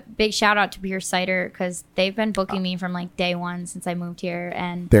give a big shout out to Beer Cider because they've been booking me from like day one since I moved here,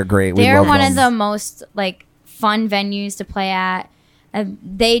 and they're great. They're one of the most like fun venues to play at.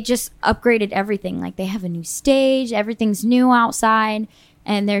 They just upgraded everything. Like they have a new stage, everything's new outside,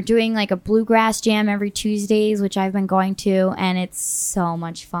 and they're doing like a bluegrass jam every Tuesdays, which I've been going to, and it's so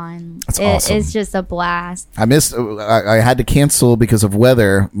much fun. That's awesome. It's just a blast. I had to cancel because of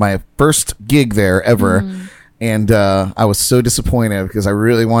weather. My first gig there ever. And I was so disappointed because I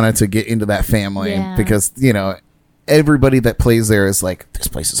really wanted to get into that family because, you know, everybody that plays there is like, this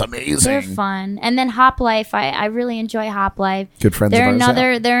place is amazing. They're fun. And then Hop Life, I really enjoy Hop Life. Good friends of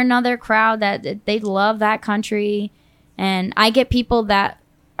ours. They're another crowd that they love that country. And I get people that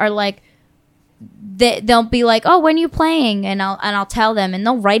are like, they'll be like, oh, when are you playing? And I'll tell them, and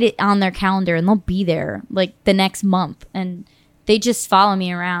they'll write it on their calendar, and they'll be there like the next month. And they just follow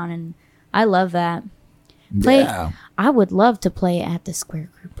me around, and I love that. I would love to play at the Square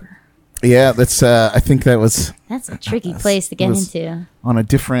Grouper. Yeah, that's. I think that's a tricky place to get into. On a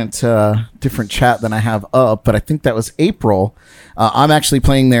different chat than I have up, but I think that was April. I'm actually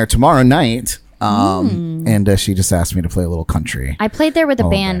playing there tomorrow night. And she just asked me to play a little country. I played there with a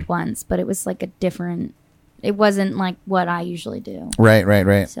band once, but it was like a different. It wasn't like what I usually do.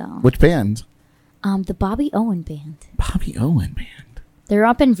 Right. So, which band? The Bobby Owen Band. Bobby Owen Band. They're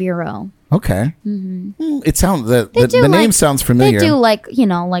up in Vero. Okay. It sounds the name sounds familiar. They do like, you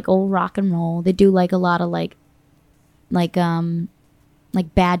know, like old rock and roll. They do like a lot of like Badfinger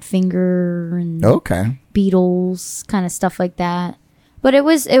and Beatles kind of stuff like that. But it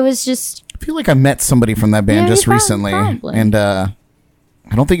was just. I feel like I met somebody from that band just recently, probably. And I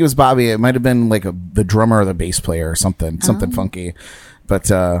don't think it was Bobby. It might have been like the drummer or the bass player or something funky, but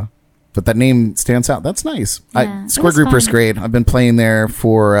that name stands out. That's nice. Yeah, Square Grouper's great. I've been playing there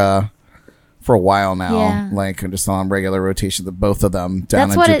for a while now. Yeah. Like just on regular rotation, the both of them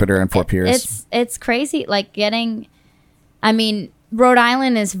down in Jupiter and Fort Pierce. It's crazy. Like Rhode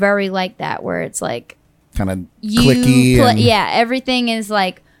Island is very like that, where it's like kind of clicky. Everything is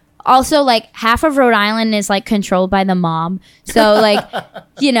like. Also, like half of Rhode Island is like controlled by the mob. So, like,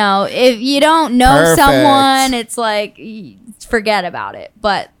 you know, if you don't know someone, it's like forget about it.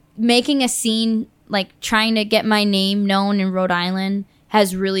 But making a scene, like trying to get my name known in Rhode Island,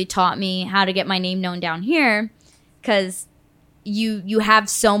 has really taught me how to get my name known down here, because you have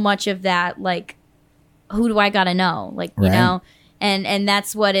so much of that. Like, who do I gotta know? Like, you know. And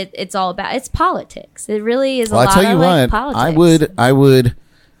that's what it's all about. It's politics. It really is a lot of politics. I would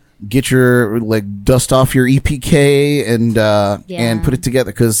get your dust off your EPK and put it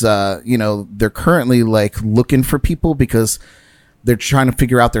together, because you know, they're currently like looking for people because they're trying to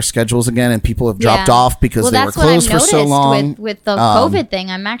figure out their schedules again, and people have dropped off because they were closed for so long. With the COVID thing,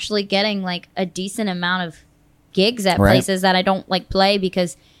 I'm actually getting like a decent amount of gigs at places that I don't like play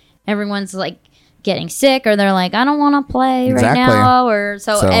because everyone's like getting sick, or they're like, I don't want to play right now, or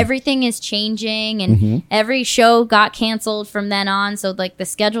so everything is changing, and every show got canceled from then on, so like the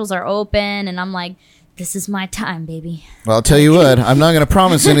schedules are open, and I'm like, this is my time, baby. Well, I'll tell you what, I'm not going to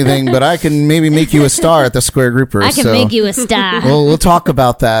promise anything, but I can maybe make you a star at the Square Grouper. I can make you a star. We'll talk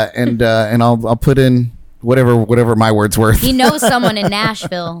about that, and I'll put in whatever my word's worth. He knows someone in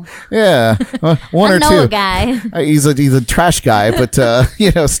Nashville. Yeah, one or two. I know a guy. He's a trash guy, but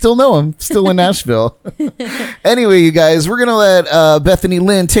you know, still know him. Still in Nashville. Anyway, you guys, we're gonna let Bethany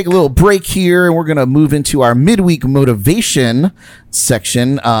Lynn take a little break here, and we're gonna move into our midweek motivation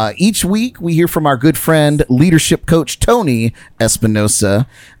section. Each week, we hear from our good friend, leadership coach Tony Espinosa,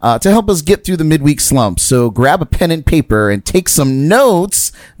 to help us get through the midweek slump. So grab a pen and paper and take some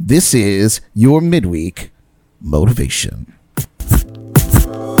notes. This is your midweek motivation.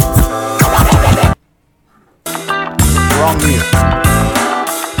 Wrong mute.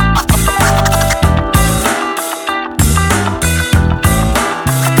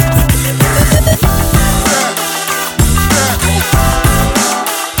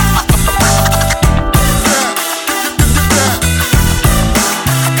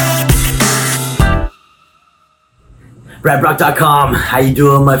 BradBrock.com. How you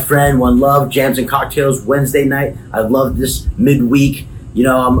doing, my friend? One love, Jams and Cocktails Wednesday night. I love this midweek. You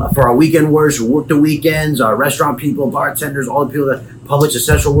know, for our weekend warriors who work the weekends, our restaurant people, bartenders, all the people that Publix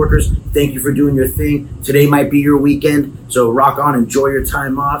essential workers, thank you for doing your thing. Today might be your weekend, so rock on, enjoy your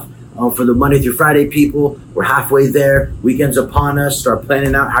time off. For the Monday through Friday people, we're halfway there. Weekend's upon us. Start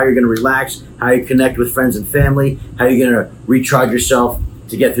planning out how you're going to relax, how you connect with friends and family, how you're going to recharge yourself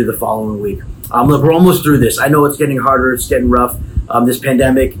to get through the following week. Look, we're almost through this. I know it's getting harder. It's getting rough. This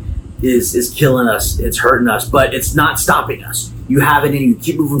pandemic is killing us. It's hurting us, but it's not stopping us. You have it in you.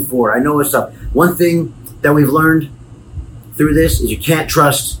 Keep moving forward. I know it's tough. One thing that we've learned through this is you can't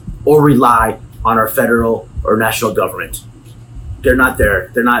trust or rely on our federal or national government. They're not there.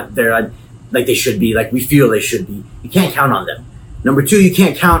 They're not there like they should be, like we feel they should be. You can't count on them. Number two, you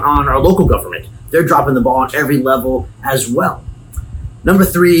can't count on our local government. They're dropping the ball on every level as well. Number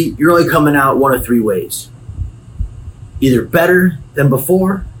three, you're only coming out one of three ways. Either better than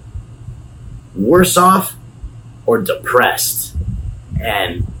before, worse off, or depressed.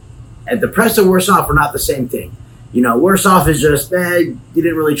 And depressed and worse off are not the same thing. You know, worse off is just, you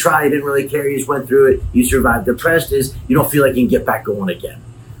didn't really try, you didn't really care, you just went through it, you survived. Depressed is you don't feel like you can get back going again.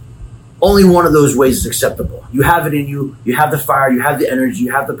 Only one of those ways is acceptable. You have it in you, you have the fire, you have the energy,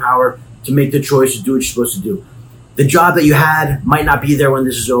 you have the power to make the choice to do what you're supposed to do. The job that you had might not be there when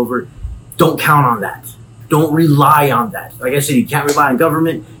this is over. Don't count on that. Don't rely on that. Like I said, you can't rely on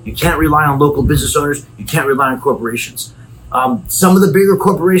government, you can't rely on local business owners, you can't rely on corporations. Some of the bigger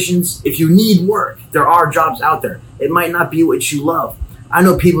corporations, if you need work, there are jobs out there. It might not be what you love. I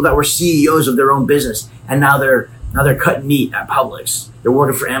know people that were CEOs of their own business, and now they're cutting meat at Publix. They're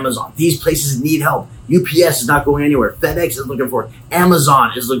working for Amazon. These places need help. UPS is not going anywhere. FedEx is looking for it.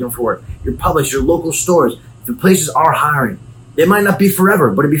 Amazon is looking for it. Your Publix, your local stores, the places are hiring. It might not be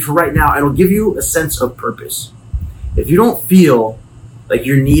forever, but it'll be for right now, and it'll give you a sense of purpose. If you don't feel like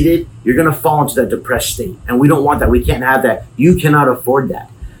you're needed, you're going to fall into that depressed state. And we don't want that. We can't have that. You cannot afford that.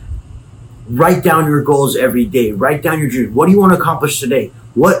 Write down your goals every day. Write down your dreams. What do you want to accomplish today?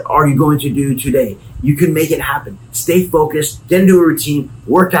 What are you going to do today? You can make it happen. Stay focused. Get into a routine.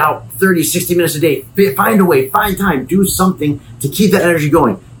 Work out 30, 60 minutes a day. Find a way. Find time. Do something to keep that energy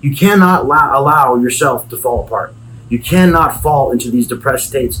going. You cannot allow yourself to fall apart. You cannot fall into these depressed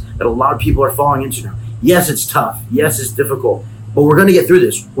states that a lot of people are falling into now. Yes, it's tough. Yes, it's difficult. But we're going to get through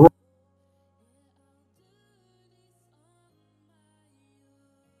this.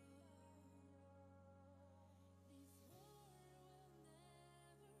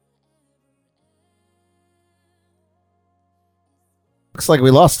 Looks like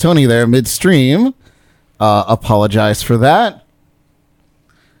we lost Tony there midstream. Apologize for that.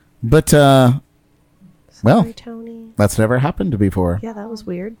 But, well, Sorry, Tony. that's never happened before. Yeah, that was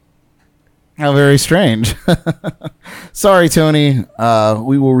weird. How very strange. Sorry, Tony.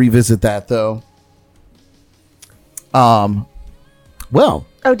 We will revisit that, though. Well.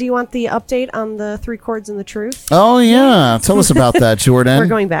 Oh, do you want the update on the 3 chords and the truth? Oh, yeah. Tell us about that, Jordan. We're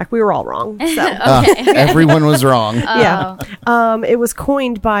going back. We were all wrong. So. Everyone was wrong. Yeah. It was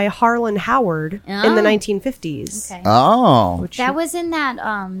coined by Harlan Howard in the 1950s. Okay. Oh. That was in that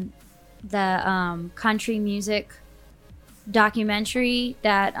the country music documentary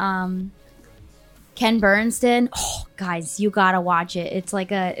that Ken Burns did. Oh, guys, you gotta watch it. It's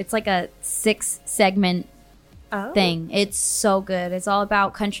like a 6-segment thing. It's so good. It's all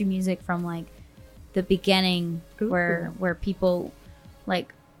about country music from like the beginning, where people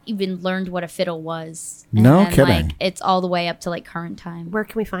like even learned what a fiddle was. No kidding. Like, it's all the way up to like current time. Where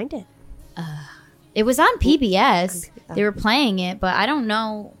can we find it? It was on PBS. They were playing it, but I don't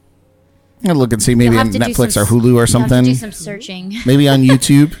know. I'll look and see maybe You'll on have to do Netflix some or Hulu or You'll have to something. do some searching. Maybe on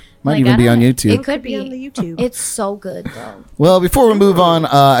YouTube. Might Like, even I be don't on know. YouTube. It could be on the YouTube. It's so good though. Well, before we move on,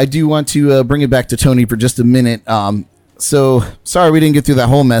 I do want to bring it back to Tony for just a minute. So sorry we didn't get through that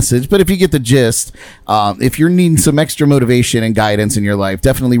whole message, but if you get the gist, if you're needing some extra motivation and guidance in your life,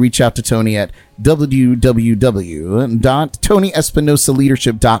 definitely reach out to Tony at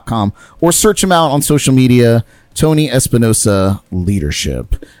www.tonyespinosa.leadership.com or search him out on social media, Tony Espinosa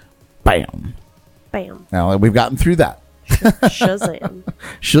Leadership. Bam. Bam. Now we've gotten through that. Shazam.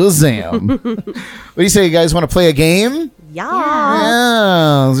 Shazam. What do you say? You guys want to play a game?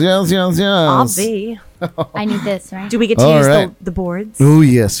 Yeah. Yes. Obvi. I need this, right? Do we get to All use right. the boards? Oh,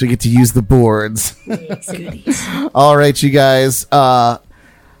 yes. We get to use the boards. All right, you guys. All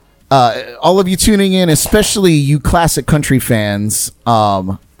of you tuning in, especially you classic country fans,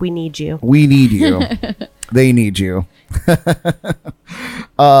 We need you. we need you. They need you. People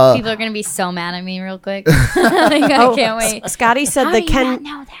are gonna be so mad at me real quick. I can't wait. Scotty said How the do you not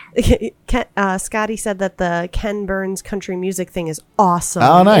know that? Scotty said that the Ken Burns country music thing is awesome.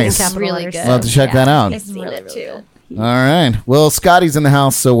 Oh, in nice. capital Really letters. good. We'll have to check that out. It's really, really good. All right. Well, Scotty's in the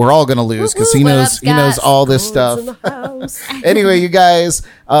house, so we're all gonna lose because he What knows up, he knows Scott? all this In stuff. the house. Anyway, you guys,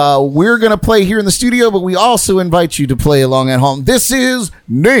 we're gonna play here in the studio, but we also invite you to play along at home. This is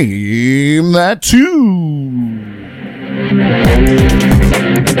Name That Tune.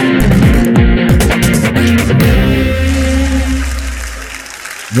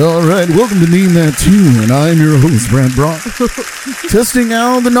 All right, welcome to Name That Tune. I'm your host, Brad Brock. Testing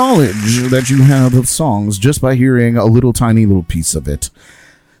out the knowledge that you have of songs just by hearing a tiny little piece of it.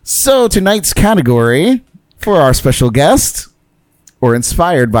 So tonight's category for our special guest or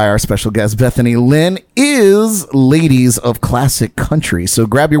inspired by our special guest, Bethany Lynn, is Ladies of Classic Country. So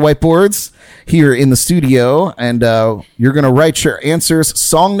grab your whiteboards here in the studio, and you're going to write your answers,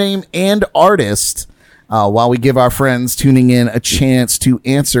 song name, and artist, while we give our friends tuning in a chance to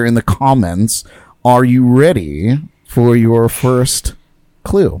answer in the comments. Are you ready for your first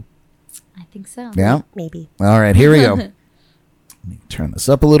clue? I think so. Yeah? Maybe. All right, here we go. Let me turn this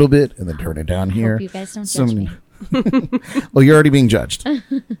up a little bit and then turn it down here. Hope you guys don't judge me. Well, you're already being judged.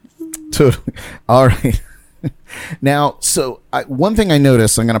 Totally. All right. Now, so one thing I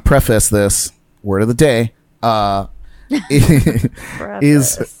noticed, I'm going to preface this word of the day,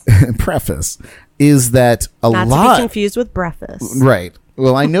 is that Not lot. to be confused with breakfast. Right.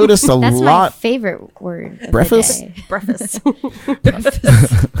 Well, I noticed a That's my lot. favorite word. of the Breakfast? day. Breakfast.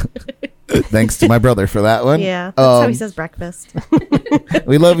 Thanks to my brother for that one. Yeah, that's how he says breakfast.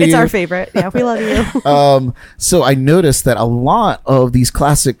 We love you. It's our favorite. Yeah, we love you. So I noticed that a lot of these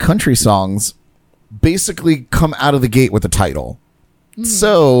classic country songs basically come out of the gate with a title.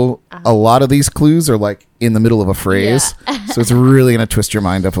 So a lot of these clues are like in the middle of a phrase. So it's really going to twist your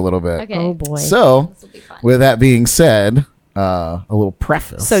mind up a little bit. Okay. Oh boy. So This will be fun. with that being said, a little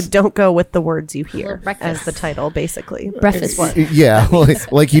preface. So don't go with the words you hear Little breakfast. as the title, basically. Breakfast. Is what- Yeah,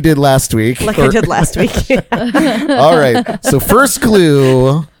 like you did last week. like I did last week. All right. So first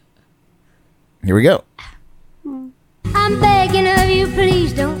clue. Here we go. I'm begging of you,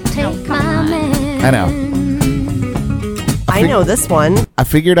 please don't take my man. I know. I know this one. I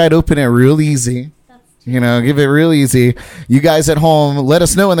figured I'd open it real easy. You know, give it real easy. You guys at home, let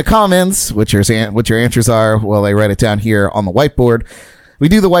us know in the comments what your answers are while I write it down here on the whiteboard. We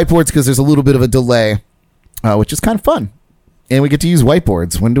do the whiteboards because there's a little bit of a delay, which is kind of fun. And we get to use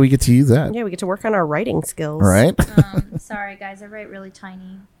whiteboards. When do we get to use that? Yeah, we get to work on our writing skills. All right. Sorry, guys. I write really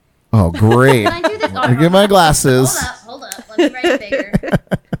tiny. Oh, great. Can I do this? I get my glasses. Hold up. Let me write it bigger.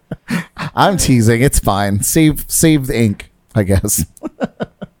 I'm teasing. It's fine. Save the ink, I guess.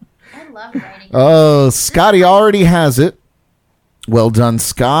 I love writing. Oh, Scotty already has it. Well done,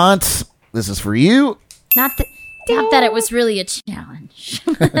 Scott. This is for you. Not that it was really a challenge.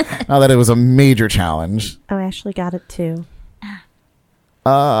 Not that it was a major challenge. Oh, Ashley got it too.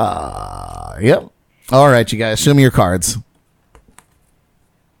 Yep. All right, you guys, show me your cards.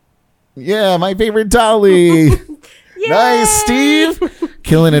 Yeah, my favorite Dolly. Nice, Steve.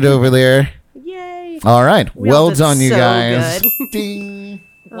 Killing it over there. Yay. All right. We all Well did done, you so guys. good. Ding.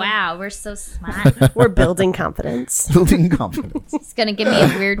 Wow, we're so smart. We're building confidence. Building confidence. It's gonna give me a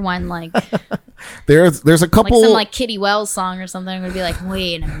weird one, like There's a couple. some like Kitty Wells song or something. I'm gonna be like,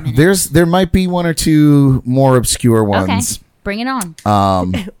 wait a minute. There might be one or two more obscure Okay, ones. bring it on.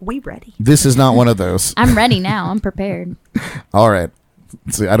 We ready. This is not one of those. I'm ready now. I'm prepared. All right.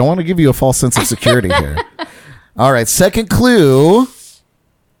 See, I don't want to give you a false sense of security here. All right. Second clue.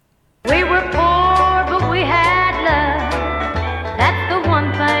 We were poor, but we had love. That's the one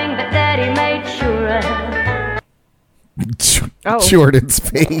thing that Daddy made sure of. Oh. Jordan's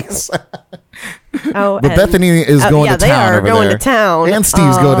face. Oh, But Bethany is going yeah, to town they are over going there. to town. And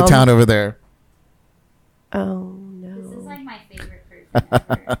Steve's going to town over there. Oh no. This is like my favorite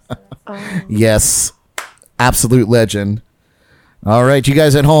person ever. Yes. Absolute legend. All right, you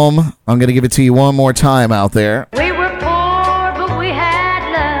guys at home, I'm going to give it to you one more time out there. We were poor, but we had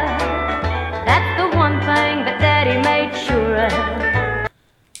love. That's the one thing that Daddy made sure of.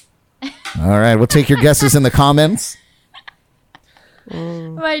 All right, we'll take your guesses in the comments.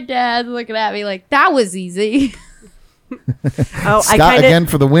 My dad's looking at me like that was easy. Oh, Scott I kind again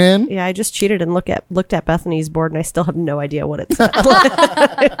for the win. Yeah, I just cheated and looked at Bethany's board, and I still have no idea what it said. All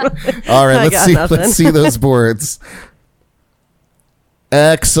right, I got nothing. let's see those boards.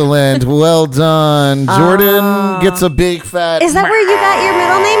 Excellent. Well done. Jordan gets a big fat. Is that where you got your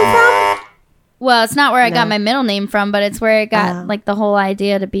middle name from? Well, it's not where I got No. my middle name from, but it's where I got like the whole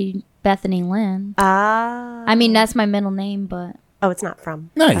idea to be Bethany Lynn. I mean, that's my middle name, but it's not from.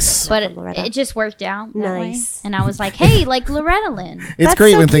 Nice. but Loretta. it just worked out. That way. Nice. And I was like, hey, like Loretta Lynn. It's That's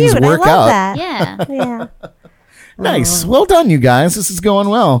great so when things cute. I work love out. that. Yeah. Yeah. Nice. Well done, you guys. This is going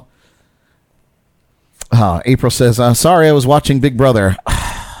well. April says, sorry, I was watching Big Brother.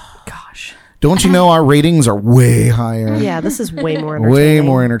 Gosh. Don't you know our ratings are way higher? Yeah, this is way more entertaining. Way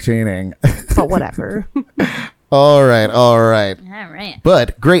more entertaining. But whatever. All right. All right.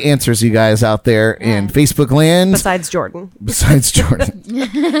 But great answers, you guys out there in Facebook land. Besides Jordan. Besides Jordan.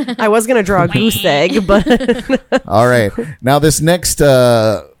 I was going to draw a goose egg, but All right. Now this next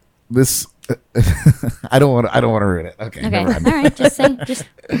this I don't want to ruin it. Okay. Okay. Never All mind. right. Just say. Just.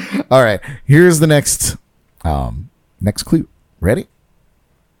 All right. Here's the next clue. Ready?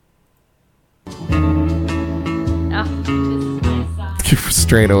 Oh, this is my song.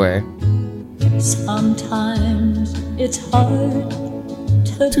 Straight away. Sometimes it's hard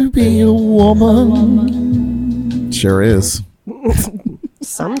To be a woman. Sure is.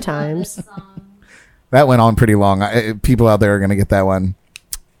 Sometimes. That went on pretty long. People out there are going to get that one.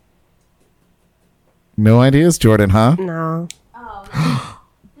 No ideas, Jordan, huh? No. Oh,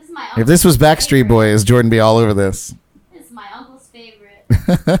 this is my If this was Backstreet Boys, Jordan be all over this. This is my uncle's favorite.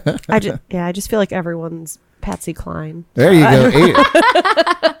 I just feel like everyone's Patsy Cline. There you go.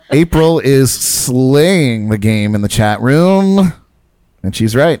 April is slaying the game in the chat room, and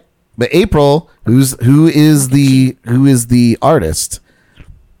she's right. But April, who is the artist? Let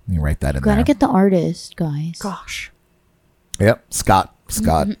me write that in Gotta there. get the artist, guys. Gosh. Yep, Scott.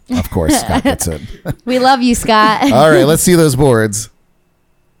 Of course, Scott gets it. We love you, Scott. All right, let's see those boards.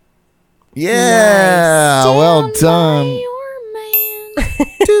 Yeah, well done.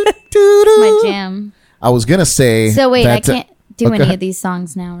 My jam. I was gonna say. So wait, I that, can't do okay. any of these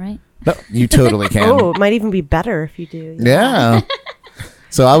songs now, right? No, you totally can. Oh, it might even be better if you do. Yeah.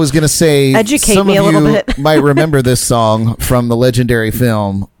 So I was gonna say, Educate some me of a little you bit. might remember this song from the legendary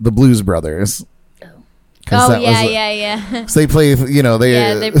film The Blues Brothers. Oh yeah. So they play,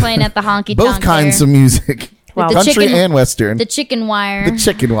 They're playing at the honky both tonk kinds there. of music, Wow. The country chicken- and western. The chicken wire. The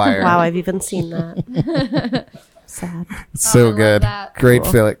chicken wire. Wow, I've even seen that. Sad. It's so I love good. that. Great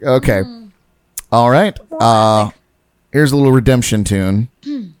Cool. feeling. Okay. All right. Here's a little redemption tune.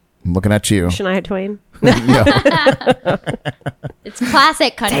 I'm looking at you. Shania Twain. Yeah. It's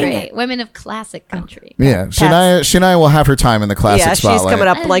classic country. Women of classic country. Yeah. Shania will have her time in the classic Yeah, spotlight. she's coming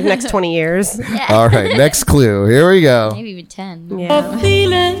up like next 20 years. All right. Next clue. Here we go. Maybe even 10. Yeah.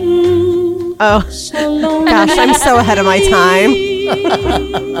 feeling Oh, so lonely. gosh, I'm so ahead of my time.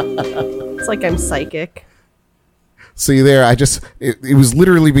 It's like I'm psychic. See there, it was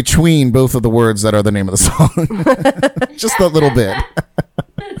literally between both of the words that are the name of the song. Just a little bit.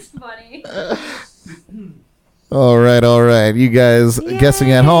 That's funny. All right. You guys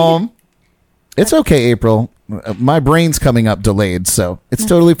guessing at home? It's okay, April. My brain's coming up delayed, so it's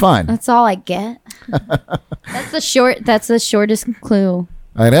totally fine. That's all I get. That's the shortest clue.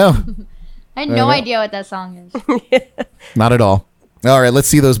 I know. I had no idea what that song is. Not at all. All right, let's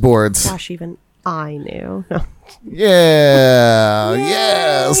see those boards. Gosh, even I knew. No.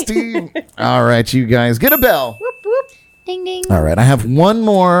 Yeah, Steve. All right, you guys, get a bell. Ding ding. All right, I have one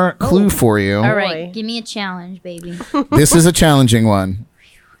more clue for you. All right, Boy. give me a challenge, baby. This is a challenging one.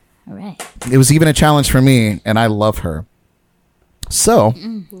 All right. It was even a challenge for me, and I love her. So,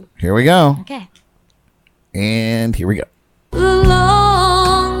 here we go. Okay. And here we go. The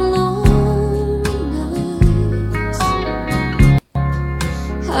long, long nights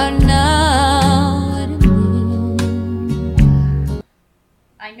are now at an end.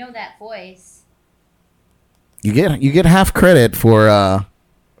 I know that voice. You get half credit for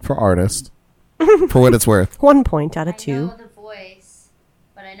artist for what it's worth. 1 point out of I 2. know the voice,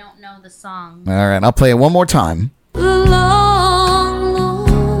 but I don't know the song. All right, I'll play it one more time. The long,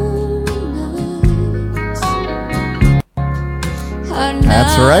 long nights are now.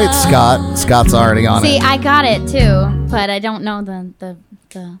 That's right, Scott. Scott's already on See, it. I got it too, but I don't know the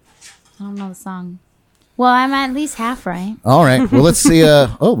I don't know the song. Well, I'm at least half right. All right. Well, let's see.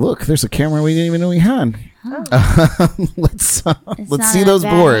 Oh, look, there's a camera we didn't even know we had. Let's It's not see a those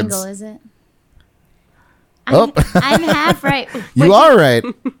bad boards. angle, is it? Oh. I'm half right. You are right.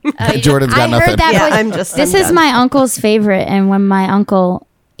 Oh, you Jordan's got I nothing. heard that Yeah, voice. I'm just. This I'm is done. my uncle's favorite, and when my uncle,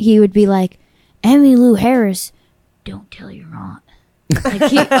 he would be like, "Emmylou Harris, don't tell your aunt." Like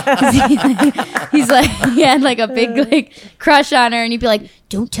he's like he had like a big like crush on her, and he'd be like,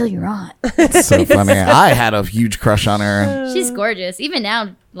 "Don't tell your aunt." It's so funny. I had a huge crush on her. She's gorgeous. Even now,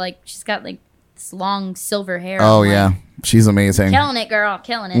 like she's got like this long silver hair. Oh I'm like, yeah, she's amazing. killing it, girl,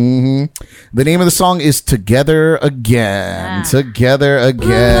 killing it. The name of the song is "Together Again." Ah. Together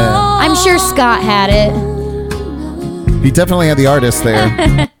Again. I'm sure Scott had it. He definitely had the artist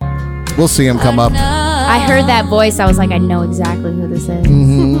there. We'll see him come up. I heard that voice. I was like, I know exactly who this is. I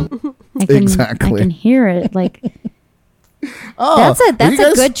can, Exactly. I can hear it. Like Oh, that's you a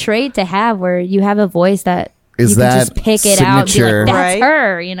guys- good trait to have, where you have a voice that Is you can just that pick it out and be signature? like, that's Right.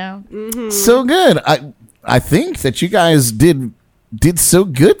 her. You know. So good. I think that you guys did so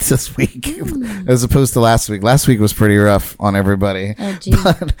good this week as opposed to last week. Last week was pretty rough on everybody. Oh, gee.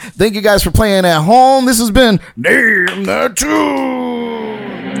 But thank you guys for playing at home. This has been Name That Tune.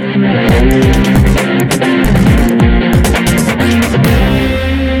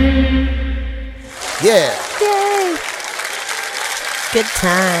 Yeah. Yay. Good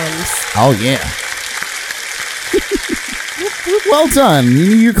times. Oh yeah. Well done. You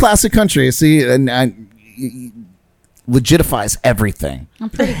knew your classic country. See, and legitifies everything. I'm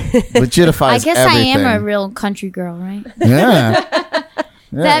pretty. Legitifies I guess everything. I am a real country girl, right? Yeah.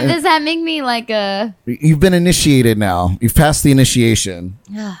 Yeah. Does that make me like a? You've been initiated now. You've passed the initiation.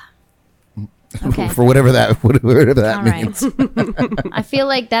 Okay. For whatever that All means. right. I feel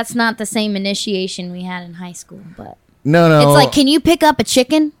like that's not the same initiation we had in high school, but No. it's like, can you pick up a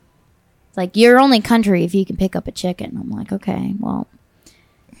chicken? It's like, you're only country if you can pick up a chicken. I'm like, okay, well.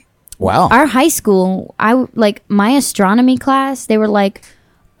 Wow. Our high school, my astronomy class, they were like,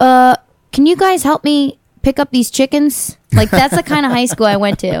 can you guys help me pick up these chickens? Like, that's the kind of high school I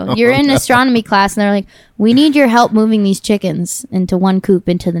went to. You're in astronomy class, and they're like, we need your help moving these chickens into one coop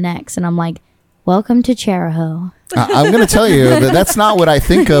into the next. And I'm like, welcome to Charahoe. I'm going to tell you that that's not what I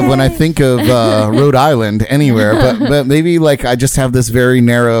think of when I think of Rhode Island anywhere, but maybe like I just have this very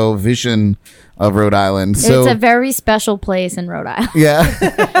narrow vision of Rhode Island. So It's a very special place in Rhode Island. yeah.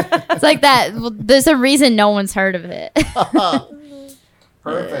 It's like that. Well, there's a reason no one's heard of it. It's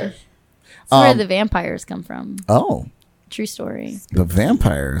Perfect. where the vampires come from. Oh, True story. the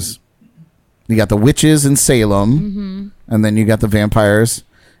vampires. You got the witches in Salem, and then you got the vampires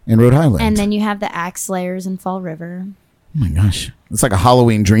in Rhode Island. And then you have the axe slayers in Fall River. oh my gosh, it's like a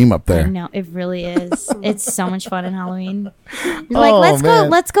Halloween dream up I there. know, it really is. It's so much fun in Halloween. You're like, Oh, let's man.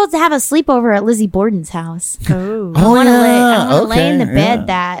 go to have a sleepover at Lizzie Borden's house. Oh. Oh, I want to yeah. lay in the Okay, bed yeah.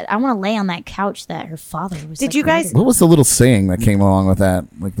 that I want to lay on that couch that her father was. Did like, you guys- murdered. What was the little saying that came along with that?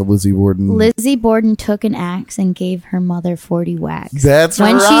 Like the Lizzie Borden. Lizzie Borden took an axe and gave her mother 40 whacks. That's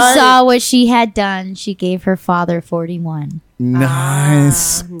when right. she saw what she had done, she gave her father 41.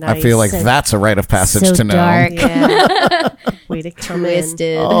 Nice. I feel like nice. that's a rite of passage So to know. dark. Yeah. Way to come in.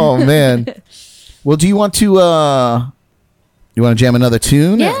 Twisted. Oh man. Well, do you want to jam another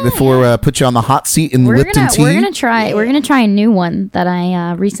tune Yeah, before put you on the hot seat in We're Lipton tea? gonna try a new one that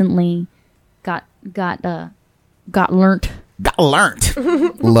I recently got learnt. Got learnt.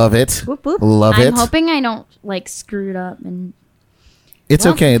 Love it. Whoop, whoop. Love I'm it. hoping I don't like screw it up. And It's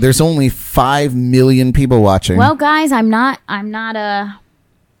well- okay. There's only 5 million people watching. well, guys, I'm not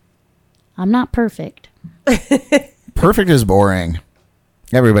perfect. Perfect is boring.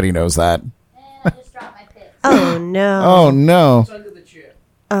 Everybody knows that. Oh, no. Oh no.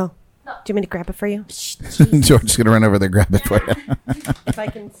 Oh. Do you want me to grab it for you? George's gonna run over there, grab it for you. If I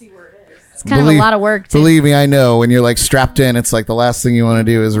can see where it is. It's kind of a lot of work. To, Believe me, I know. When you're like strapped in, it's like the last thing you want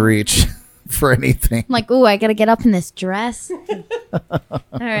to do is reach for anything. I'm like, ooh, I gotta get up in this dress. All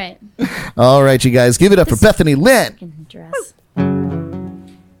right, All right, you guys, give it up for Bethany Lynn. fucking dress.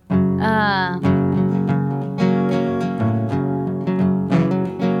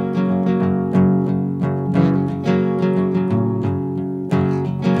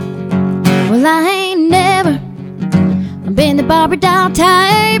 Well, I ain't never been the Barbara doll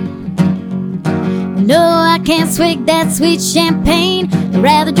type. No, I can't swig that sweet champagne. I'd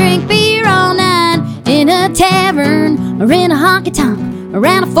rather drink beer all night in a tavern or in a honky tonk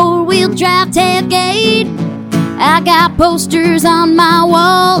around a four-wheel drive tailgate. I got posters on my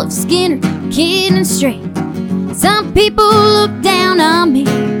wall of Skinner, Kid, and Strait. Some people look down on me,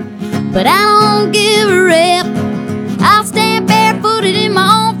 but I don't give a rip. I'll stand barefooted in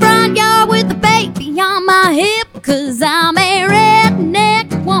my own front yard with a baby on my hip, 'cause I'm a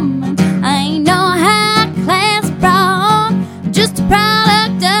redneck woman. I ain't no high-class broad, just a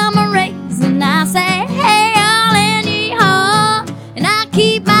product of my raising. I say, hey, y'all, and yee-haw, and I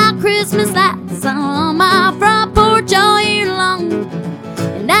keep my Christmas lights on my front porch all year long.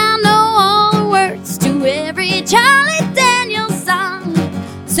 And I know all the words to every Charlie Daniels song.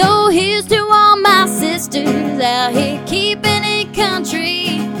 So here's to all my sisters out here keeping it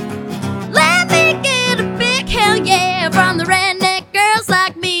country. Let me get a big hell yeah from the redneck girls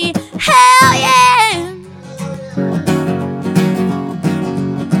like me. Hell yeah!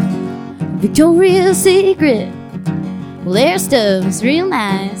 Victoria's Secret, well, their stuff's real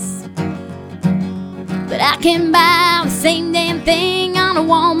nice, but I can buy the same damn thing on a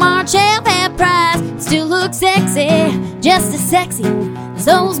Walmart shelf at price. Still looks sexy, just as sexy as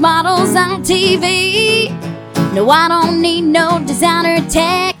those models on TV. No, I don't need no designer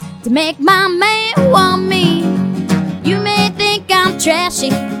tech to make my man want me. You may think I'm trashy,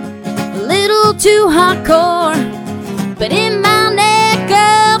 a little too hardcore, but in my neck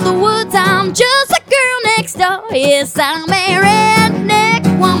of the woods, I'm just a girl next door. Yes, I'm a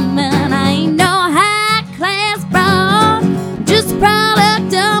redneck woman. I ain't no high-class broad, just a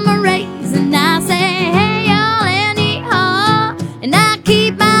product of my raising. I say, hey, y'all, and yee-haw, and I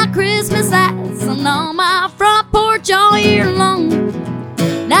keep my Christmas lights on my front porch all year long.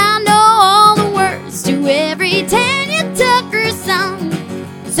 And I know all the words to every Tanya Tucker song.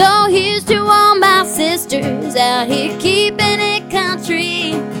 So here's to all my sisters out here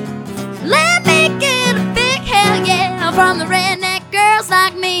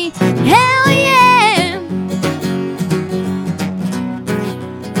me. Hell yeah.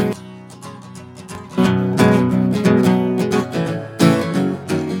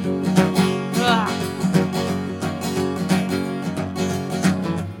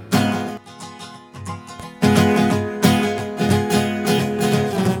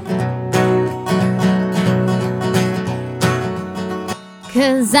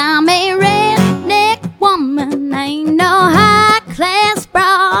 Cause I'm a redneck woman, ain't no high class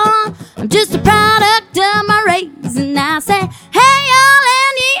broad. I'm just a product of my race, and I say, hey y'all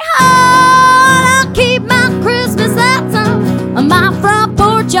and yeehaw. I'll keep my Christmas lights on my front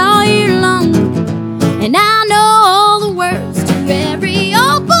porch all year long, and I know all the words to every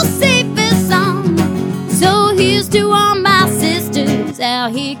old Pacific song. So here's to all my sisters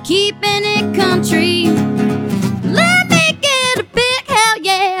out here keeping it country. Let me get a big hell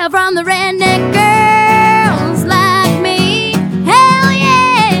yeah from the redneck girls like me. Hell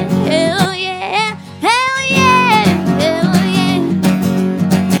yeah, hell yeah, hell yeah, hell yeah.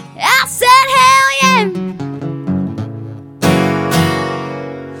 I said hell yeah.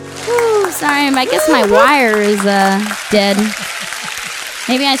 Whew, sorry, I guess my wire is dead.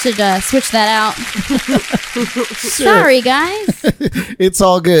 Maybe I should switch that out. Sorry, guys. It's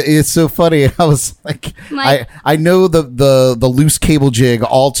all good. It's so funny. I was like, I know the loose cable jig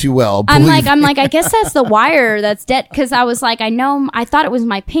all too well. I'm Believe like, I guess that's the wire that's dead. Because I was like, I thought it was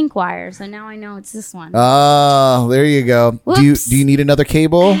my pink wire, so now I know it's this one. Oh, there you go. Whoops. Do you need another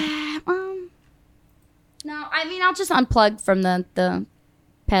cable? No, I mean I'll just unplug from the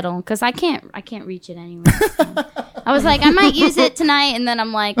pedal because I can't reach it anyway. So. I was like, I might use it tonight, and then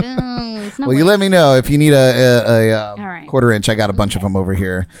I'm like, it's not. Well, you let me know if you need a All right. quarter inch. I got a bunch of them over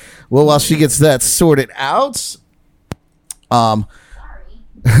here. Well, while she gets that sorted out, no,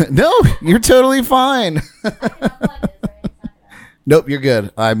 you're totally fine. Nope, you're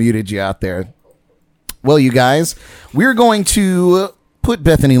good. I muted you out there. Well, you guys, we're going to put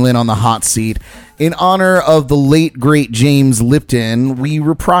Bethany Lynn on the hot seat. In honor of the late, great James Lipton, we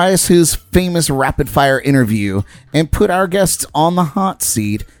reprise his famous rapid-fire interview and put our guests on the hot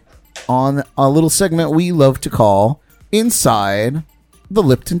seat on a little segment we love to call Inside the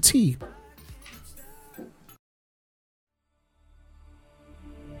Lipton Tea.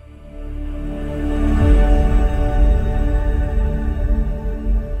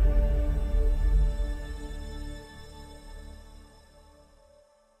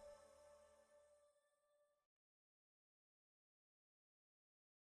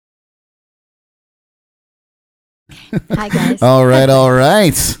 Hi guys. All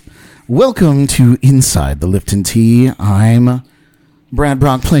right. Welcome to Inside the Lipton Tea. I'm Brad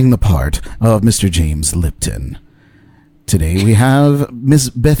Brock playing the part of Mr. James Lipton. Today we have Miss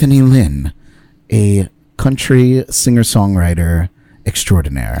Bethany Lynn, a country singer-songwriter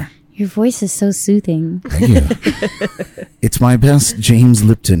extraordinaire. Your voice is so soothing. Thank you. It's my best James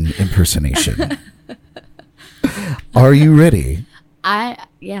Lipton impersonation. Are you ready? Yeah.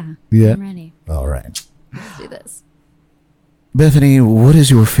 Yeah. I'm ready. All right. Let's do this. Bethany, what is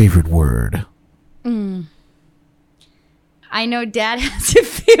your favorite word? I know Dad has a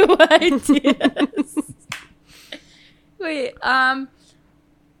few ideas. Wait,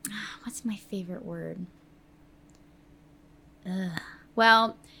 what's my favorite word?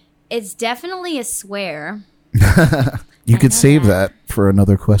 Well, it's definitely a swear. You could know save that. that for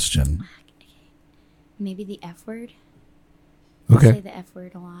another question. Maybe the F word. Okay. I say the F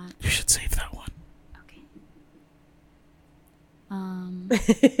word a lot. You should save that one. Okay.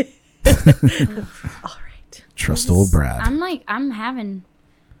 All right. Trust old Brad. I'm having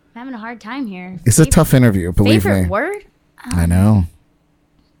a hard time here. It's a tough interview, believe favorite me. word? I know.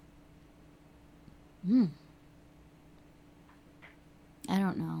 I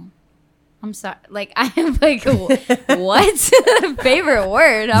don't know. I'm sorry. Like I'm like, what favorite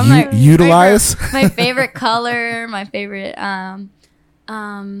word? I'm like Utilize? my favorite color. My favorite. How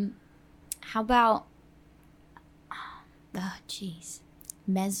about? Oh, jeez,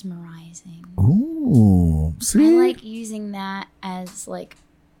 mesmerizing. Ooh, see? I like using that as like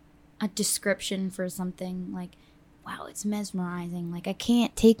a description for something. Like, wow, it's mesmerizing. Like I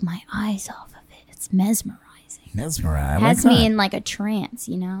can't take my eyes off of it. It's mesmerizing. Mesmerize. Has me in like a trance,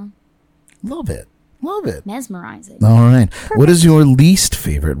 you know. Love it. Love it. Mesmerizing. All right. What is your least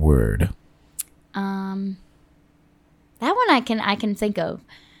favorite word? That one I can think of.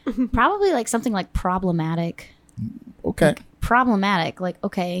 Probably like something like problematic. Okay. Problematic. Like,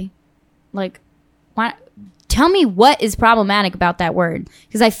 okay. Like, why? Tell me what is problematic about that word.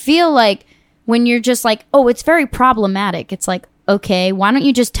 Because I feel like when you're just like, oh, it's very problematic. It's like, okay, why don't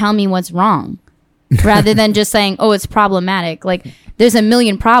you just tell me what's wrong? Rather than just saying, oh, it's problematic. Like, there's a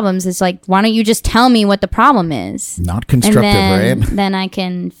million problems. It's like, why don't you just tell me what the problem is? Not constructive, and right? then I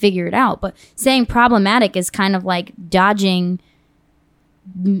can figure it out. But saying problematic is kind of like dodging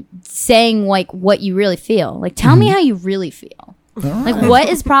saying like what you really feel. Like, tell me how you really feel. Like, what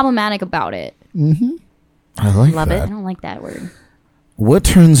is problematic about it? I like Love that. I don't like that word. What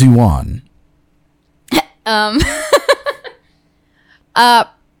turns you on?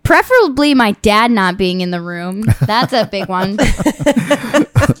 Preferably my dad not being in the room. That's a big one.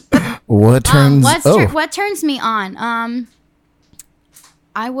 What turns? What turns me on?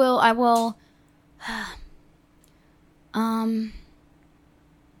 I will.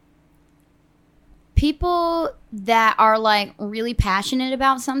 People that are like really passionate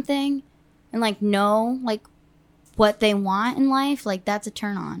about something and like know like what they want in life, like that's a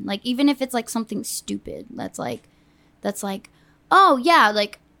turn on. Like even if it's like something stupid, that's like, oh yeah,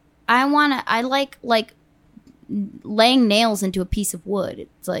 like I like laying nails into a piece of wood.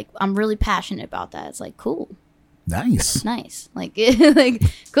 It's like I'm really passionate about that. It's like cool. Nice. Like like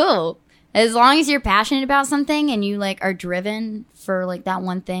cool. As long as you're passionate about something and you like are driven for like that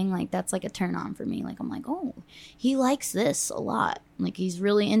one thing, like that's like a turn on for me. Like I'm like, oh, he likes this a lot. Like he's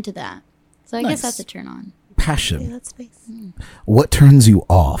really into that. So I guess Nice. that's a turn on. Passion. Yeah, that's nice. What turns you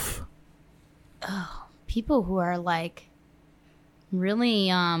off? People who are like really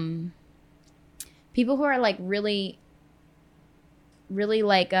people who are like really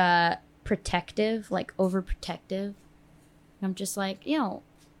like protective, like overprotective. I'm just like,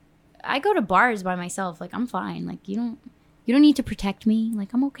 I go to bars by myself. Like I'm fine. Like you don't need to protect me.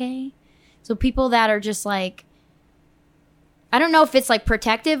 Like I'm okay. So people that are just like, I don't know if it's like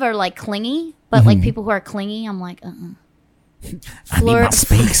protective or like clingy, but like people who are clingy, I'm like, I need my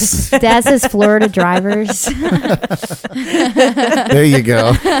space. Dad says Florida drivers. There you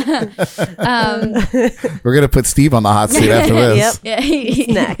go. We're gonna put Steve on the hot seat after this. Yep.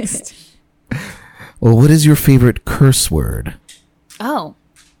 Yeah. Next. Well, what is your favorite curse word? Oh,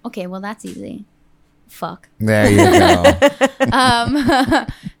 okay. Well, that's easy. Fuck. There you go.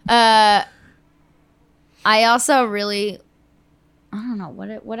 I also really, I don't know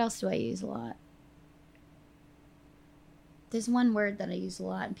what else do I use a lot. There's one word that I use a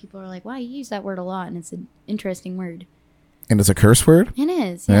lot, and people are like, "Wow, you use that word a lot," and it's an interesting word. And it's a curse word? It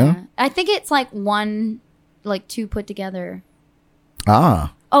is. Yeah? Yeah. I think it's like two put together.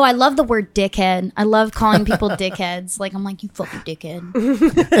 Ah. Oh, I love the word dickhead. I love calling people dickheads. Like, I'm like, you fucking dickhead.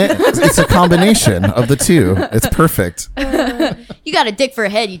 It's a combination of the two. It's perfect. You got a dick for a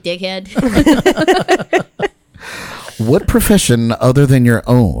head, you dickhead. What profession other than your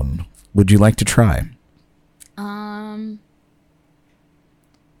own would you like to try?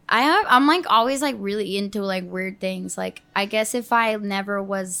 I'm like always like really into like weird things. Like, I guess if I never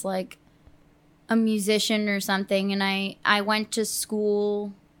was like a musician or something and I went to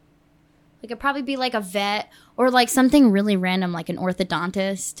school, like I'd probably be like a vet or like something really random like an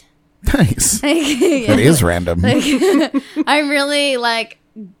orthodontist. Nice. Like, That is random. I really like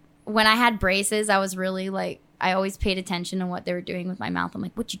when I had braces, I was really like, I always paid attention to what they were doing with my mouth. I'm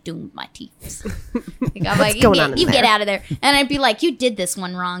like, what you doing with my teeth? Like, I'm like, going on in you get there?" out of there. And I'd be like, you did this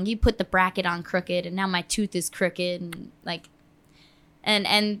one wrong. You put the bracket on crooked and now my tooth is crooked. And like,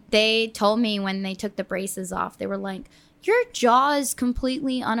 and they told me when they took the braces off, they were like, your jaw is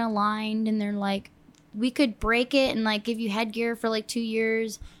completely unaligned. And they're like, we could break it and like give you headgear for like 2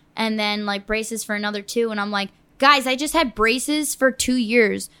 years and then like braces for another 2. And I'm like, guys, I just had braces for 2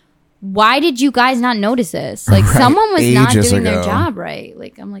 years. Why did you guys not notice this? Like, Right. someone was not Ages doing their ago. job right.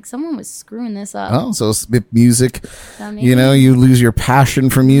 Like, I'm like, someone was screwing this up. Oh, so it's music, So maybe- you know, you lose your passion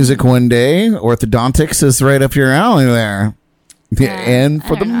for music one day. Orthodontics is right up your alley there. And I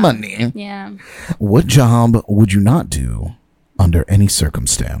for the don't know. money. Yeah. What job would you not do under any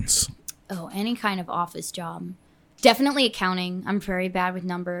circumstance? Oh, any kind of office job. Definitely accounting. I'm very bad with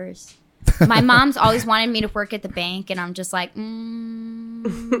numbers. My mom's always wanted me to work at the bank, and I'm just like,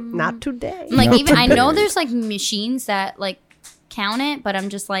 Not today. I'm like, Not even I know today. there's like machines that like count it, but I'm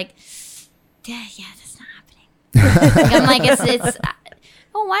just like, yeah, that's not happening. Like, I'm like, it's.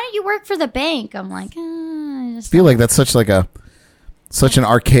 Oh, why don't you work for the bank? I'm like, I just I feel like that's such an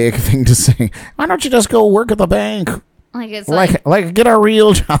archaic thing to say. Why don't you just go work at the bank? like it's like Like get a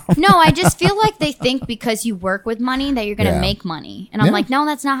real job. no, I just feel like they think because you work with money that you're going to Yeah. make money. And I'm Yeah. like, no,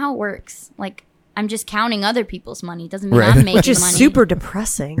 that's not how it works. Like, I'm just counting other people's money. Doesn't mean Right. I'm making Which is money. super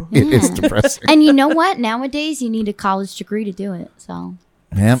depressing. It is depressing. And you know what? Nowadays, you need a college degree to do it. So,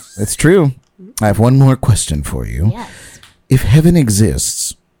 Yeah, it's true. I have one more question for you. yes. If heaven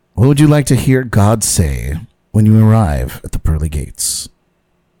exists, what would you like to hear God say when you arrive at the pearly gates?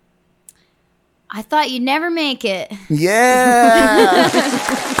 I thought you'd never make it. Yeah.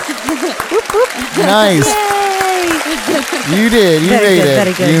 Nice. You did. You Very made good, it.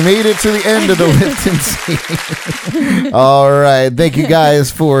 very good. You made it to the end of the Lipton scene. All right. Thank you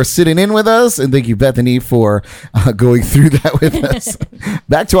guys for sitting in with us. And thank you, Bethany, for going through that with us.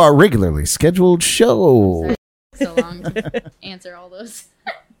 Back to our regularly scheduled show. So long to answer all those.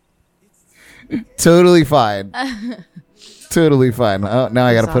 Totally fine. Totally fine. Oh, now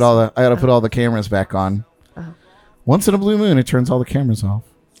I got to put all the cameras back on. Once in a blue moon, it turns all the cameras off.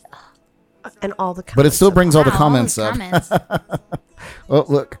 And all the But it still brings all the Wow, comments all up. the comments. Oh,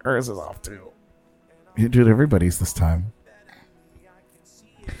 look, hers is off too. You did everybody's this time.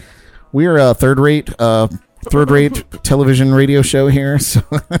 We're a third-rate television radio show here. So,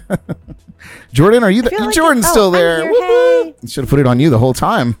 Jordan, are you? Jordan's still there. I'm here, hey. Should have put it on you the whole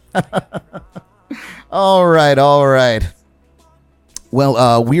time. All right.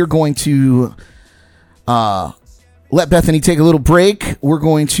 Well, we are going to let Bethany take a little break. We're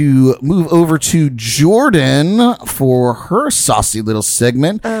going to move over to Jordan for her saucy little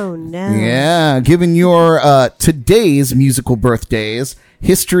segment. Oh, no. Yeah, given your today's musical birthdays,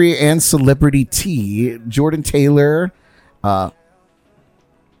 history and celebrity tea, Jordan Taylor.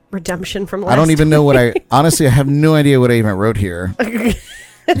 Redemption from last I don't even know what I honestly. I have no idea what I even wrote here.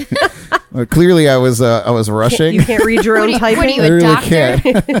 Well, clearly, I was rushing. You can't read your own What are typing? you, I a really doctor?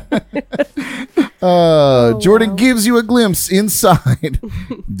 can't. Jordan gives you a glimpse inside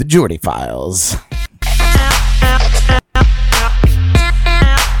the Jordy Files.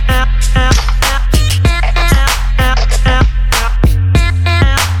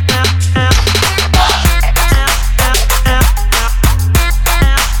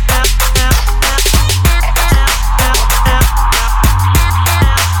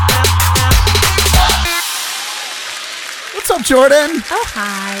 What's up, Jordan? Oh,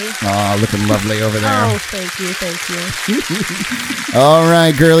 hi. Oh, looking lovely over there. Oh, thank you. All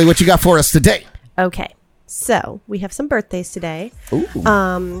right, girly, what you got for us today? Okay. So, we have some birthdays today.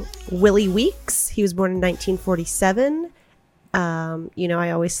 Ooh. Willie Weeks. He was born in 1947. I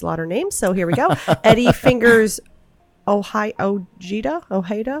always slaughter names, so here we go. Eddie Fingers Ojeda?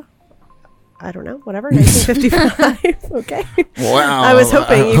 I don't know, whatever. 1955. Okay. Wow. I was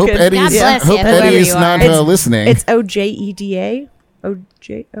hoping you hope could. Eddie's, God bless hope you, whoever Eddie's you not are. listening. It's Ojeda.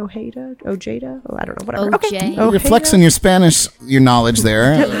 Ojeda? Oh, I don't know, whatever. OJ. Okay. You're flexing your Spanish, your knowledge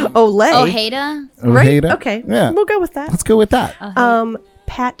there. Olay. Ojeda? Right? Ojeda? Okay. Yeah. We'll go with that. Let's go with that.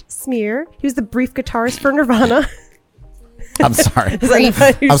 Pat Smear. He was the brief guitarist for Nirvana. I'm sorry. Is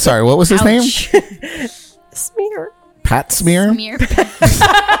that not I'm sorry. What was his name? Smear. Pat Smear? Smear.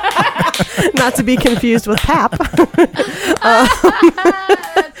 Not to be confused with Pap. That's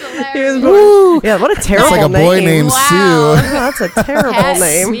He was hilarious. born- yeah, what a terrible It's like a name. boy named Wow. Sue. Oh, that's a terrible Pat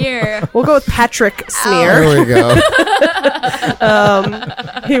name. Smear. We'll go with Patrick Smear. There we go.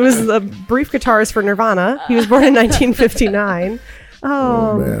 He was the brief guitarist for Nirvana. He was born in 1959.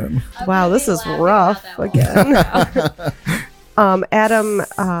 Oh, Man. wow, this is rough again. Adam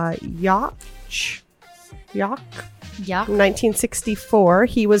Yauch, Yuck. 1964.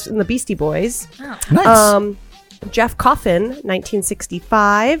 He was in the Beastie Boys. Nice. Jeff Coffin,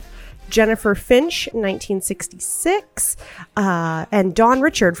 1965. Jennifer Finch, 1966. And Dawn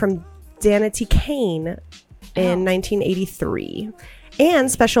Richard from Danity Kane in 1983.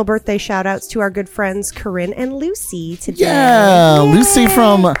 And special birthday shout outs to our good friends Corinne and Lucy today. Yeah, Lucy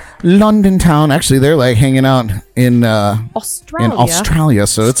from London Town. Actually, they're like hanging out in Australia.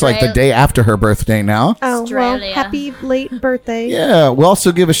 So it's like the Australia. day after her birthday now. Oh, well, Australia. happy late birthday. Yeah, we'll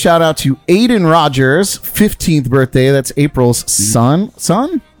also give a shout out to Aiden Rogers, 15th birthday. That's April's son?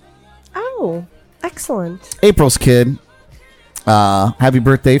 Oh, excellent. April's kid. Happy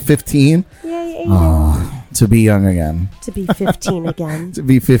birthday, 15. Yay, Aiden. To be young again. To be 15 again. To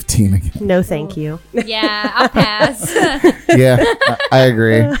be 15 again. No, thank you. Yeah, I'll pass. Yeah, I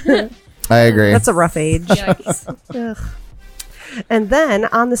agree. I agree. That's a rough age. Yikes. Ugh. And then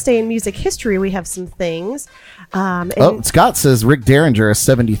on the Stay in Music history, we have some things. Scott says Rick Derringer is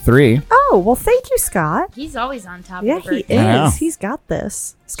 73. Oh, well, thank you, Scott. He's always on top Yeah, of the he birthday. is. Wow. He's got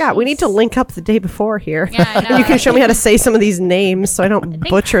this. Scott, we need to link up the day before here. Yeah, I know. And you can show me how to say some of these names so I don't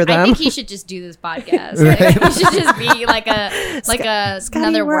butcher them. I think he should just do this podcast. Like, he should just be like Scotty,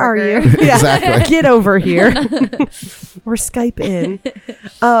 another where are worker. you? Yeah, Exactly. get over here. Or Skype in.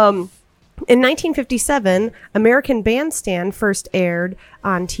 In 1957, American Bandstand first aired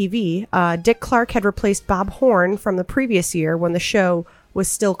on TV. Dick Clark had replaced Bob Horn from the previous year when the show was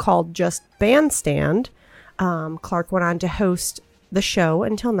still called just Bandstand. Clark went on to host the show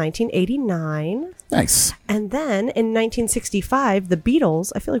until 1989. Nice. And then in 1965, the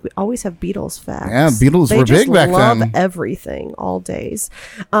Beatles, I feel like we always have Beatles facts. Yeah, Beatles They were just big back love then. everything, all days.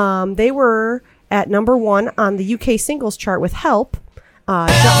 They were at number 1 on the UK singles chart with Help.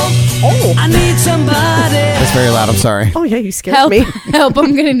 I need somebody. That's very loud. I'm sorry. Oh, yeah, you scared Help! me. Help!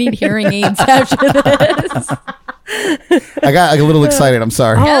 I'm gonna need hearing aids after this. I got a little excited. I'm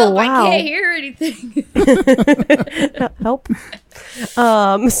sorry. Oh, Help! wow. I can't hear anything. Help.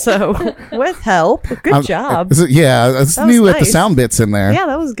 So with Help, good job. Yeah, it's That was new with the nice. sound bits in there. Yeah,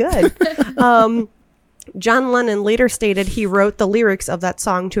 that was good. John Lennon later stated he wrote the lyrics of that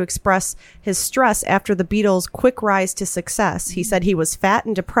song to express his stress after the Beatles' quick rise to success. He said he was fat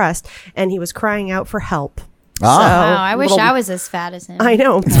and depressed, and he was crying out for help. Ah. Wow, I wish little- I was as fat as him. I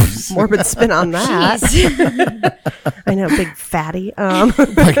know. Morbid spin on that. Jeez. I know, big fatty. I'm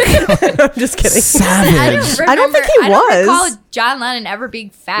just kidding. Savage. I don't think he I don't was. recall John Lennon ever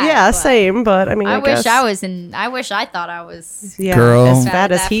being fat. Yeah, but same, but I mean, I wish guess, I was in. I wish I thought I was. yeah, Girl. as Fat,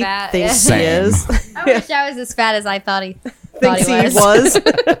 fat as that he fat. thinks Same. he is. I wish I was as fat as I thought he Thinks he was.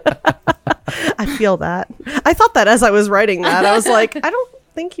 I feel that. I thought that as I was writing that. I was like, I don't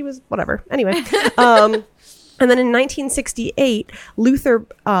think he was. Whatever. Anyway. And then in 1968, Luther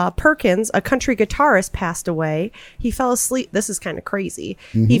Perkins, a country guitarist, passed away. He fell asleep. This is kind of crazy.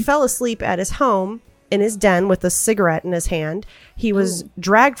 He fell asleep at his home in his den with a cigarette in his hand. He was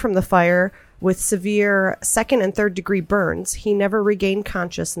dragged from the fire with severe 2nd and 3rd degree burns. He never regained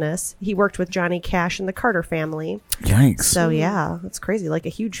consciousness. He worked with Johnny Cash and the Carter family. Yikes. So yeah, that's crazy. Like a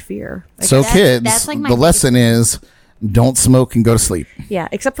huge fear. So That's- kids, that's like my the lesson is don't smoke and go to sleep. Yeah,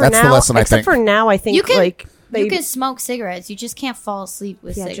 except for That's the now. lesson, I except think. for now, I think You can like they you can smoke cigarettes. You just can't fall asleep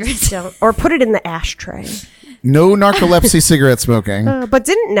with yeah, cigarettes. just don't or put it in the ashtray. No narcolepsy cigarette smoking. But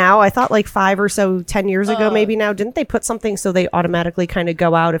didn't now? I thought like 5 or so, 10 years ago, maybe now. Didn't they put something so they automatically kind of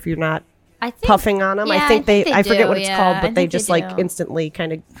go out if you're not I think, puffing on them? yeah, I think they. I forget do, what it's yeah. called, I but they think just do. like instantly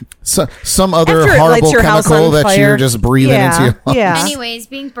kind of So, some other After it lights horrible your house chemical on that fire. you're just breathing Yeah, into your lungs. yeah. Anyways,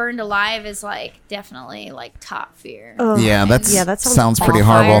 being burned alive is like definitely like top fear. Yeah, that that sounds pretty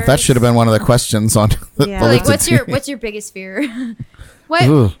awful. horrible. That Fires. should have been one of the questions on the Yeah. bulletin. Like, what's your biggest fear? What?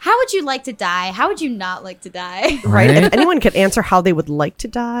 Ooh. How would you like to die? How would you not like to die? right. If Right? anyone could answer how they would like to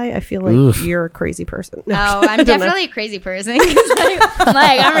die, I feel like Oof. you're a crazy person. No, Oh, I'm definitely a crazy person. 'Cause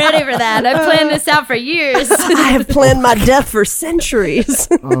I'm ready for that. I've planned this out for years. I have planned my death for centuries.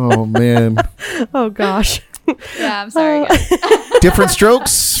 Oh man, Oh gosh. Yeah, I'm sorry. Guys. different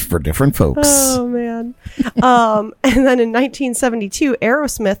strokes for different folks. Oh man. And then in 1972,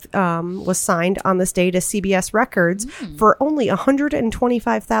 Aerosmith was signed on this day to CBS Records for only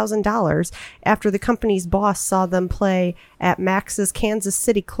 $125,000 after the company's boss saw them play at Max's Kansas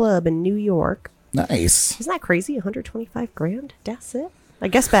City Club in New York. Nice. Isn't that crazy? 125 grand? That's it. I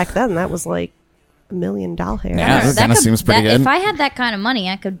guess back then that was like $1 million. Yeah, Sure, that kinda could- seems pretty good. If I had that kind of money,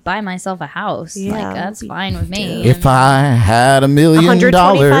 I could buy myself a house. Yeah, Like, that's that'd be fine with me. If I had $1 million,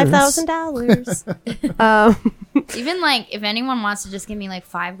 $125,000. Even like if anyone wants to just give me like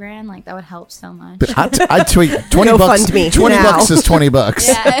 $5,000, like that would help so much. I'd tweet 20 bucks. GoFundMe 20 now. bucks is 20 bucks.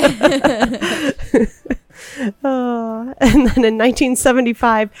 And then in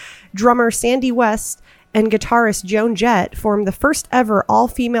 1975, drummer Sandy West and guitarist Joan Jett formed the first ever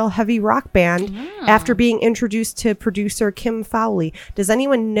all-female heavy rock band after being introduced to producer Kim Fowley. Does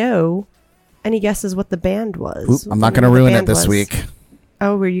anyone know any guesses what the band was? Oop, I'm not What the going to name of the ruin it band this was? week.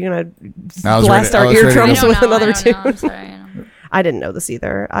 Oh, were you going to I was blast ready- I our was ready to eardrums go. with another I'm tune? sorry. I don't know. I didn't know this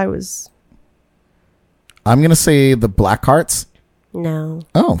either. I'm going to say the Blackhearts. No.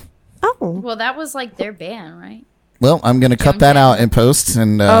 Oh. Oh. Well, that was like their band, right? Well, I'm going to cut that out in post.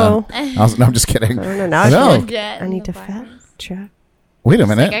 And no, I'm just kidding. I don't know. Now I No. feel like I need to fact check. Wait a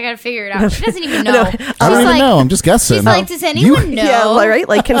minute. Like, I gotta figure it out. She doesn't even know. I don't even know. I'm just guessing. She's like, does anyone know? Yeah, right?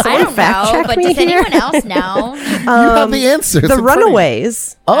 Like, can I someone don't fact know, check but me does here? anyone else know? You have the answers. The in front of you.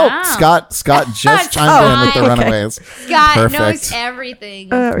 Runaways. Oh, Wow. Scott just chimed in with the okay. Runaways. Scott knows Perfect. everything.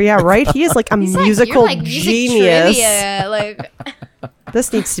 Yeah, right? He is like a He's musical like, you're like music genius. trivia. Like,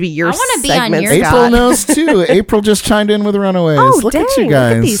 This needs to be your I wanna be on segment, your Scott. April knows too. April just chimed in with the Runaways. Oh, look dang. at you Look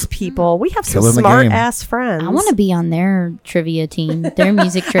guys. at these people. We have some Killing the smart game. ass friends. I want to be on their trivia team, their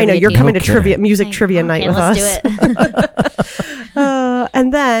music I trivia know you're team. coming to Okay. music trivia night Okay, with let's us. do it. And I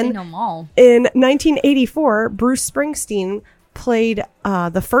then know 'em all. in 1984, Bruce Springsteen played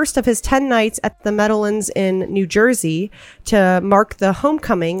the first of his 10 nights at the Meadowlands in New Jersey to mark the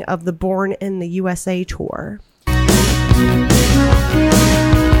homecoming of the Born in the USA tour.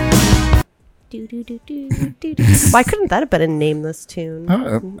 Why couldn't that have been a name this tune?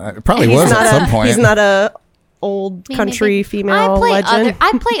 It probably was at some point. He's not a old Maybe country female I play legend.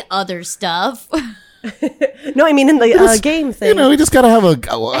 I play other stuff. No, I mean in the game thing. You know, we just got to have a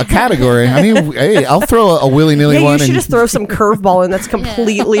category. I mean, hey, I'll throw a willy-nilly yeah, one. you should and just throw some curveball in that's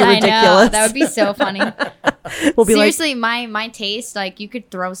completely I know, ridiculous. that would be so funny. We'll be like, Seriously, my taste, like you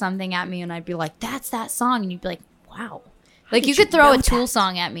could throw something at me and I'd be like, that's that song, and you'd be like, wow. Like you could throw a Tool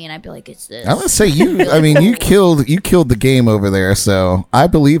song at me and I'd be like, it's this. I would say I mean, you killed the game over there. So I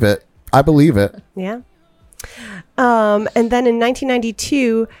believe it. yeah. And then in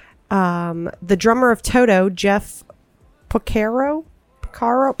 1992, the drummer of Toto, Jeff Porcaro.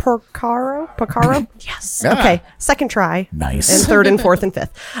 Yes. Yeah. Okay. Second try. Nice. And third and fourth and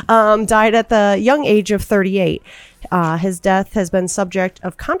fifth. Died at the young age of 38. His death has been subject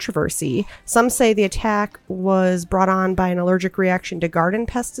of controversy. Some say the attack was brought on by an allergic reaction to garden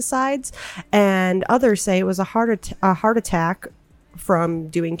pesticides, and others say it was a heart attack from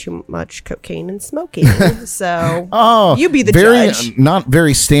doing too much cocaine and smoking. So you be the judge. Not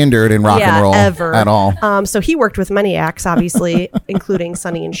very standard in rock and roll ever. at all. So he worked with many acts, obviously, including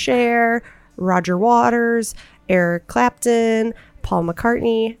Sonny and Cher, Roger Waters, Eric Clapton, Paul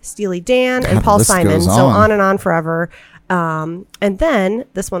McCartney, Steely Dan, and God, Paul the list Simon. goes So on. on and on forever. And then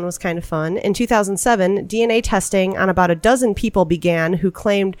this one was kind of fun. In 2007, DNA testing on about a dozen people began who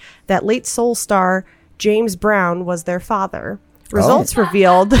claimed that late soul star James Brown was their father. Results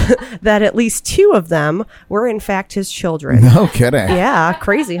revealed that at least 2 of them were in fact his children. No kidding. Yeah,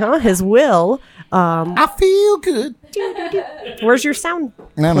 crazy, huh? His will. I feel good. Where's your sound?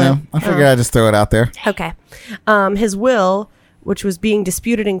 No. I figured I'd just throw it out there. Okay. His will, which was being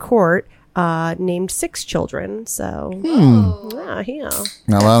disputed in court, named 6 children. So, yeah.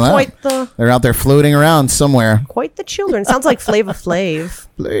 I love that. They're out there floating around somewhere. Quite the children. Sounds like Flava Flav.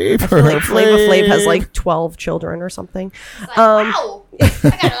 Flavor Like Flava Flav has like 12 children or something. Wow. I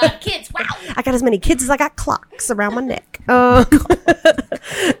got a lot of kids. Wow. I got as many kids as I got clocks around my neck.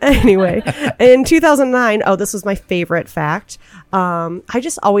 Anyway, in 2009, this was my favorite fact. I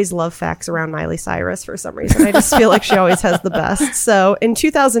just always love facts around Miley Cyrus for some reason. I just feel like she always has the best. So in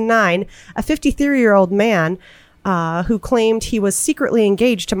 2009, a 53-year-old man who claimed he was secretly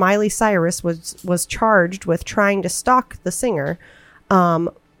engaged to Miley Cyrus was charged with trying to stalk the singer.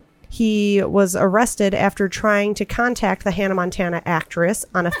 He was arrested after trying to contact the Hannah Montana actress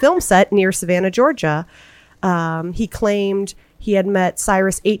on a film set near Savannah, Georgia. He claimed he had met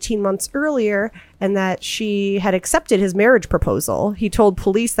Cyrus 18 months earlier and that she had accepted his marriage proposal. He told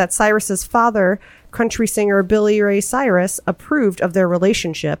police that Cyrus's father, country singer Billy Ray Cyrus, approved of their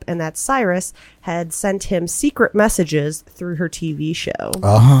relationship and that Cyrus had sent him secret messages through her TV show.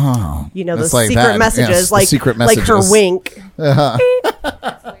 Oh. You know, those It's like secret that. messages, Yes, the like secret like her messages. wink.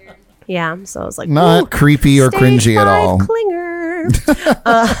 Yeah, so I was like, Not ooh, creepy or Stage cringy at 5 all. clinger.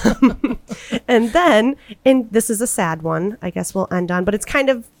 And then, and this is a sad one, I guess we'll end on, but it's kind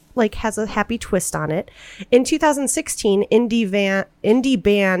of like has a happy twist on it. In 2016, indie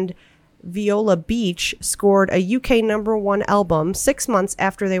band Viola Beach scored a UK #1 album 6 months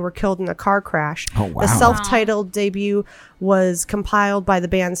after they were killed in a car crash. Oh, wow. The self-titled debut was compiled by the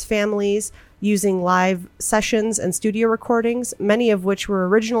band's families using live sessions and studio recordings, many of which were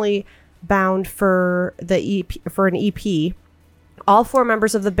originally bound for an EP. All 4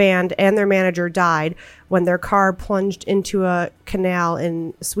 members of the band and their manager died when their car plunged into a canal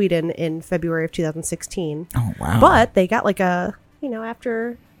in Sweden in February of 2016. Oh, wow. But they got like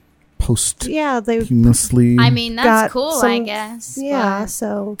after... Posthumously. I mean, got that's cool, I some- guess. Yeah, but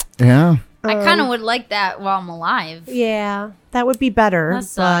so... Yeah. I kind of would like that while I'm alive. Yeah, that would be better. That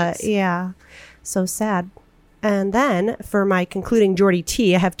sucks. But yeah, so sad. And then for my concluding Geordie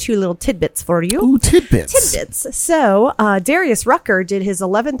T, I have 2 little tidbits for you. Ooh, tidbits. So Darius Rucker did his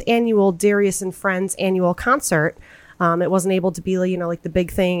 11th annual Darius and Friends annual concert. It wasn't able to be, like the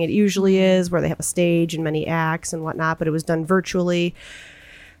big thing it usually is, where they have a stage and many acts and whatnot, but it was done virtually.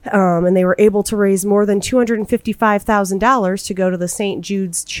 And they were able to raise more than $255,000 to go to the St.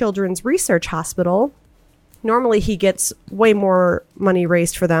 Jude's Children's Research Hospital. Normally he gets way more money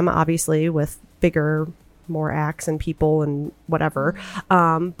raised for them, obviously, with bigger, more acts and people and whatever.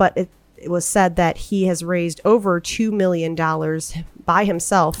 But it was said that he has raised over $2 million by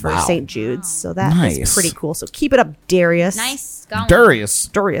himself for St. Jude's. So that is Nice. pretty cool. So keep it up, Darius. Nice going.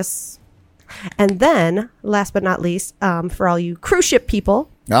 Darius. And then, last but not least, for all you cruise ship people,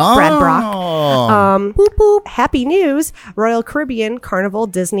 Oh. Brad Brock. Happy news. Royal Caribbean, Carnival,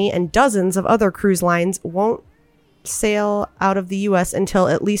 Disney, and dozens of other cruise lines won't sail out of the U.S. until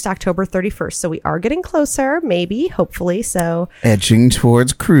at least October 31st. So we are getting closer, maybe, hopefully. So Edging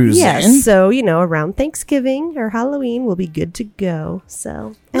towards cruising. yes, so around Thanksgiving or Halloween, we'll be good to go.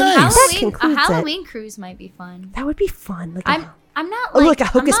 So and Nice. that A concludes it. Halloween cruise might be fun. That would be fun. Like I'm not Oh, like, like a I'm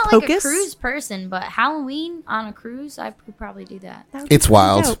Hocus not like a Pocus? cruise person, but Halloween on a cruise, I could probably do that. that would be It's pretty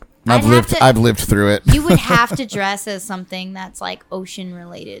wild. dope. I've lived through it. You would have to dress as something that's like ocean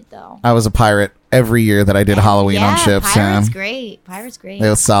related, though. I was a pirate every year that I did Halloween on ships. Pirate's Yeah. great. Pirate's great. It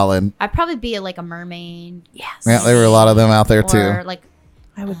was solid. I'd probably be like a mermaid. Yes. Yeah, there were a lot of them out there Or too. like,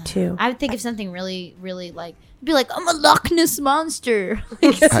 I would too. I would think of something really, really like, be like, I'm a Loch Ness monster.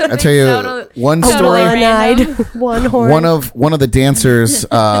 I tell you one story. One-eyed, one horn. One of the dancers,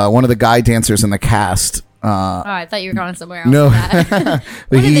 one of the guy dancers in the cast. Oh, I thought you were going somewhere else. No, with that.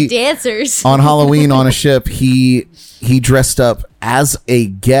 but One of the dancers. on Halloween on a ship, he dressed up as a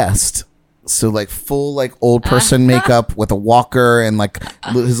guest. So like full like old person makeup with a walker and like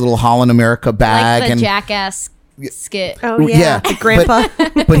his little Holland America bag Like the and Jackass skit. Oh yeah, the grandpa.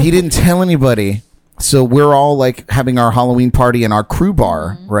 but he didn't tell anybody. So we're all like having our Halloween party in our crew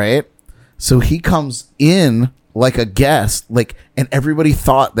bar, right? So he comes in like a guest, like, and everybody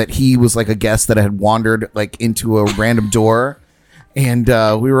thought that he was like a guest that had wandered like into a random door. And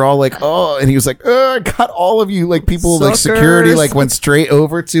we were all like, oh, and he was like, I got all of you. Like people like security Suckers. like went straight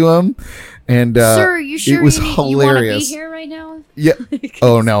over to him. And Sir, you sure it was you want to be hilarious. here right now? Yeah.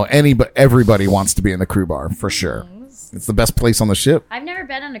 Oh no, everybody wants to be in the crew bar for sure. It's the best place on the ship. I've never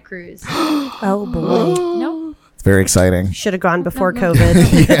been on a cruise. Oh boy, Nope. It's very exciting. should have gone before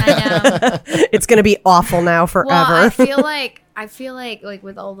COVID. I know. It's gonna be awful now forever. Well, I feel like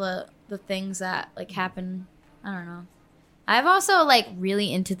with all the things that like happen, I don't know. I've also like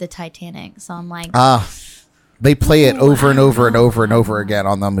really into the Titanic, so I'm like, They play it over and over and over and over again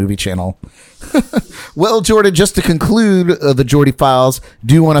on the movie channel. Well, Jordan, just to conclude the Jordy Files,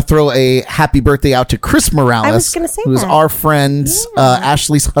 do want to throw a happy birthday out to Chris Morales. I was gonna say who is that. our friend,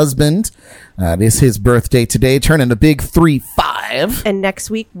 Ashley's husband. It is his birthday today, turning a big 3-5. And next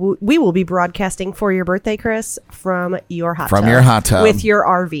week we will be broadcasting for your birthday, Chris, from your hot From tub. your hot tub. with your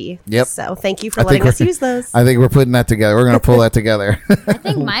RV. Yep. So thank you for letting us use those. I think we're putting that together. We're going to pull that together. I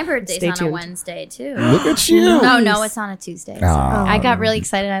think my birthday's Stay on a tuned. Wednesday too. Look at you. No, it's on a Tuesday. So I got really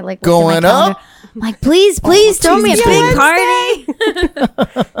excited. I like looked at my Going calendar. up? I'm like, please throw me a big party.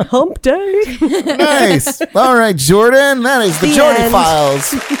 Hump day. Nice. All right, Jordan. That is the The Jordy end.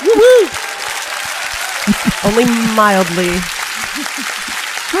 Files. Only mildly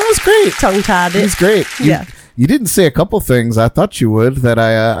That was great. tongue-tied. It was great. Yeah. You didn't say a couple things I thought you would that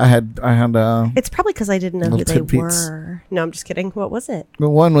I had It's probably because I didn't know who Little they tidbits. were. No, I'm just kidding. What was it?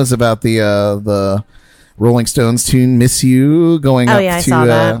 well, one was about the Rolling Stones tune "Miss You" going Oh, up yeah, I to saw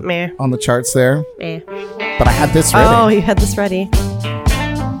that. Meh. on the charts there, Eh. but I had this ready. Oh, you had this ready.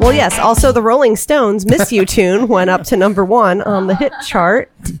 Well, yes. Also, the Rolling Stones "Miss You" tune went up to number 1 on the hit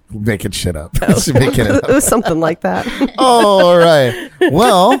chart. Making shit up. Making it It up. was something like that. All right.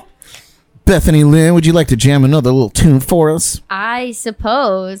 Well, Bethany Lynn, would you like to jam another little tune for us? I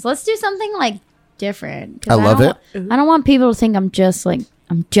suppose. Let's do something like different. 'cause I love don't- I don't want people to think I'm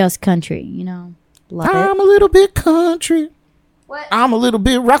just country. You know. Love I'm it. a little bit country. What? I'm a little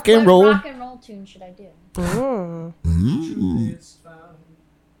bit rock and roll. rock and roll tune should I do?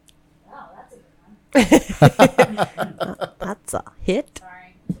 That's a hit.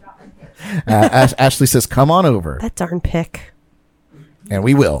 Ashley says, "Come on over," That darn pick. and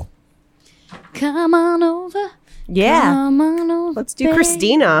we will. Come on over. Yeah. Come on over. Let's do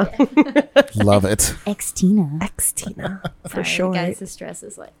Christina. Love it. Xtina. Xtina. For Sorry, sure. guys, this dress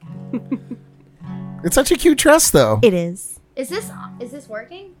is like. It's such a cute dress, though. It is. Is this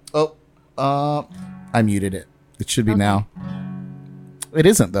working? Oh, I muted it. It should be now. It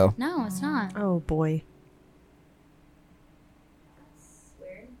isn't though. No, it's not. Oh, boy.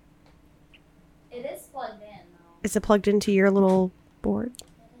 Weird. It is plugged in though. Is it plugged into your little board?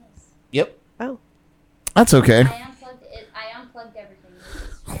 Yep. Oh. That's okay. I unplugged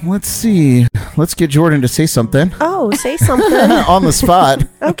everything. Let's see. Let's get Jordan to say something Oh, say something. on the spot.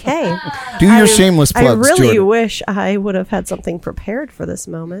 Okay. Do your shameless I plugs, really Jordan. wish I would have had something prepared for this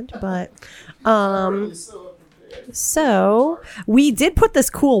moment, but so we did put this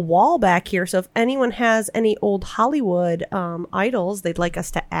cool wall back here. So if anyone has any old Hollywood idols they'd like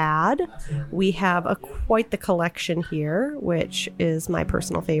us to add, we have quite the collection here, which is my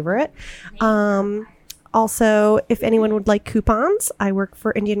personal favorite. Also, if anyone would like coupons, I work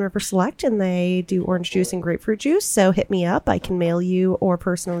for Indian River Select and they do orange juice and grapefruit juice. So hit me up. I can mail you or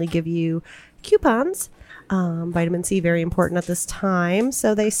personally give you coupons. Vitamin C, very important at this time,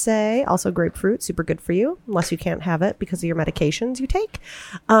 so they say. Also, grapefruit, super good for you, unless you can't have it because of your medications you take.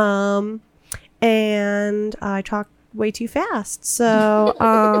 And I talk way too fast. So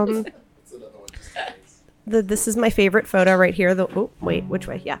this is my favorite photo right here. Which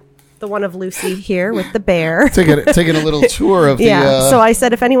way? Yeah. The one of Lucy here with the bear. Taking a little tour of the... Yeah, so I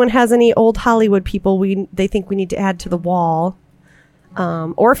said if anyone has any old Hollywood people they think we need to add to the wall,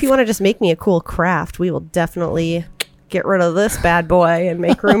 or if you want to just make me a cool craft, we will definitely get rid of this bad boy and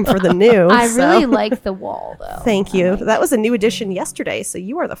make room for the new. I really like the wall, though. Thank you. That was a new addition yesterday, so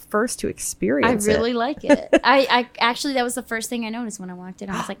you are the first to experience it. I really like it. I actually, that was the first thing I noticed when I walked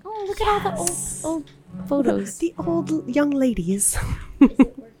in. I was like, oh, look at all the old photos. The old young ladies.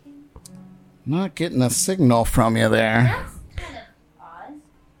 Not getting a signal from you there.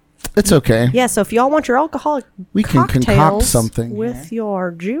 It's okay. Yeah, so if y'all want your alcoholic We can concoct cocktails something with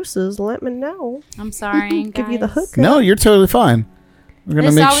your juices, let me know. I'm sorry, Give you the guys. hook. No, you're totally fine. We're gonna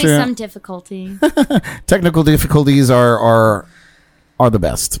There's make always sure some difficulty. technical difficulties are the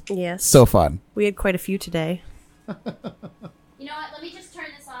best. Yes. So fun. We had quite a few today. You know what? Let me just turn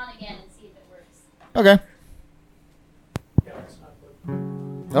this on again and see if it works. Okay.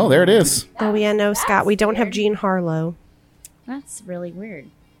 Oh, there it is. Oh, yeah, no, Scott, we don't have Jean Harlow. That's really weird.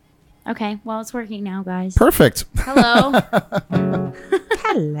 Okay, well, it's working now, guys. Perfect. Hello.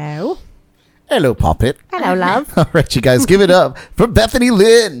 Hello. Hello, Poppet. Hello, love. All right, you guys, give it up for Bethany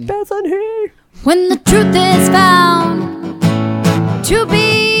Lynn. Bethany. When the truth is found to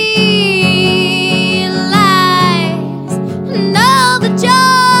be lies, and all the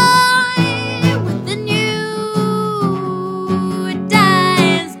joy within you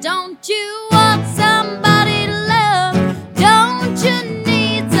dies. Don't you want somebody to love? Don't you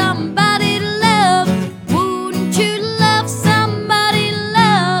need somebody to love? Wouldn't you love somebody to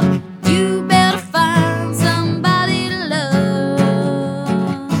love? You better find somebody to love.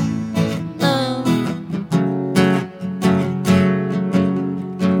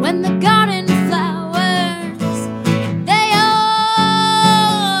 When the garden flowers, they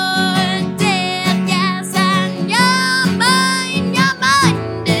are dead, yes, and your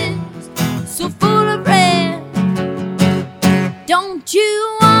mind is so full of red. Don't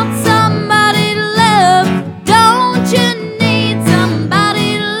you want somebody to love? Don't you need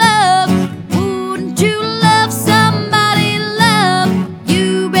somebody to love? Wouldn't you love somebody to love?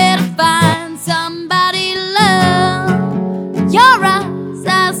 You better find somebody to love. Your eyes,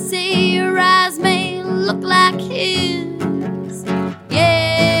 I see your eyes may look like his.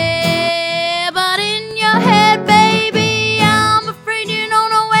 Yeah, but in your head, baby, I'm afraid you don't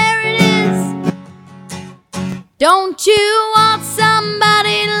know where it is. Don't you want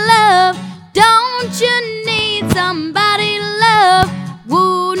somebody to love? Don't you need somebody to love?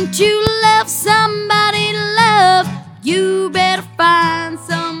 Wouldn't you love somebody to love? You better find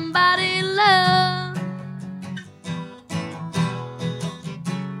somebody to love.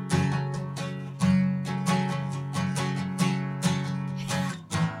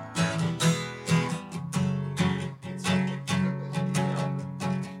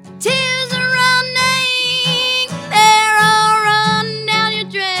 Tears are running, they're all running down your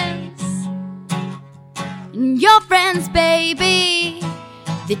dress. And your friends, baby,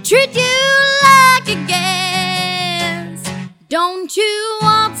 they treat you like a guest. Don't you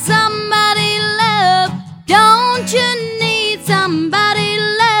want somebody to love? Don't you need somebody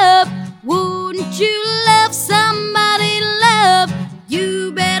to love? Wouldn't you love somebody to love?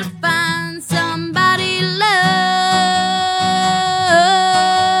 You better find somebody to love.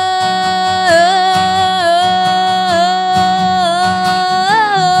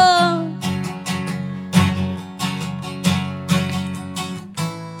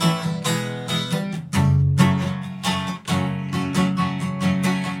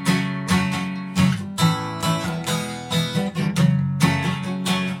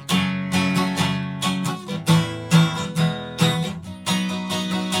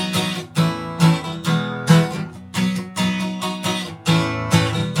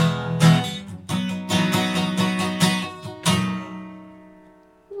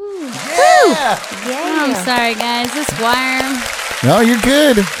 I'm sorry, guys. This wire. No, you're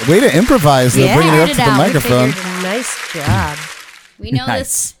good. Way to improvise, though, Yeah. bringing it up to Figured the it out. We microphone. Nice job. We know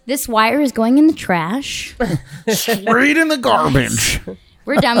Nice. this wire is going in the trash. Straight in the garbage.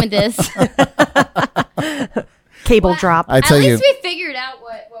 We're done with this. Cable drop. I At tell you, least we figured out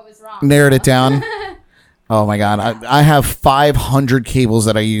what was wrong. narrowed it down. Oh my god, I have 500 cables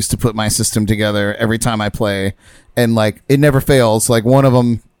that I use to put my system together every time I play, and like it never fails. Like one of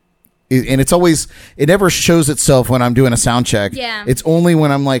them, and it's always, it never shows itself when I'm doing a sound check. Yeah. It's only when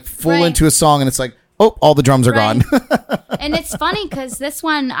I'm like full Right. into a song and it's like, Oh, all the drums are Right. gone. And it's funny because this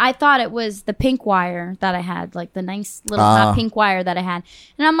one, I thought it was the pink wire that I had, like the nice little hot pink wire that I had.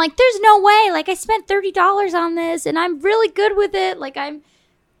 And I'm like, there's no way. Like, I spent $30 on this and I'm really good with it. Like, I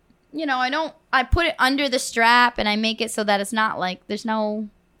put it under the strap and I make it so that it's not like there's no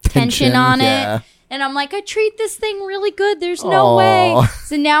tension on yeah. it. And I'm like, I treat this thing really good. There's no Aw. way.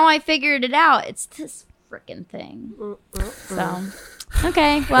 So now I figured it out. It's this freaking thing. So,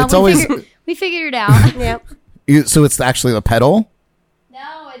 okay. Well, It's always- we figured it out. Yep. So it's actually the pedal?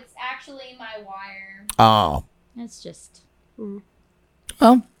 No, it's actually my wire. Oh. It's just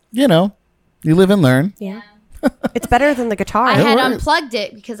Well, you live and learn. Yeah. It's better than the guitar. I had right. unplugged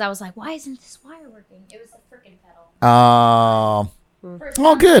it because I was like, why isn't this wire working? It was the freaking pedal. Oh. For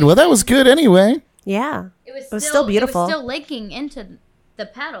Oh, some good. Well, that reason, was good anyway. Yeah. It was, still beautiful. It was still linking into the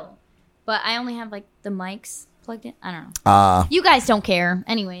pedal, but I only have like the mics plugged in. I don't know. You guys don't care,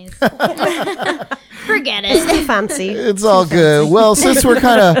 anyways. Forget it. Too fancy. It's all good. Well, since we're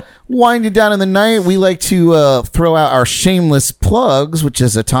kind of winding down in the night, we like to throw out our shameless plugs, which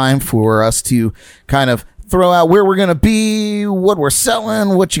is a time for us to kind of throw out where we're going to be, what we're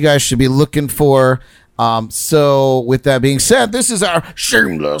selling, what you guys should be looking for. So with that being said, this is our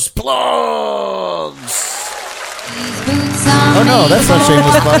shameless plugs. Oh no, that's not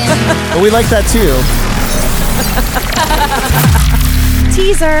shameless plugs. But we like that too.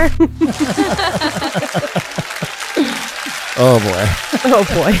 Teaser. Oh boy. Oh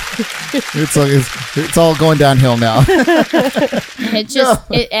boy. It's all going downhill now.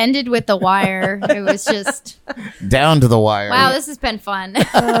 It ended with the wire. It was just, Down to the wire. wow, this has been fun.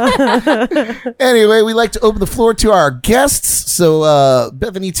 Anyway, we like to open the floor to our guests. So,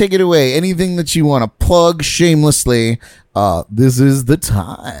 Bethany, take it away. Anything that you want to plug shamelessly, this is the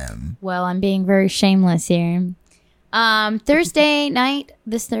time. Well, I'm being very shameless here. Thursday night,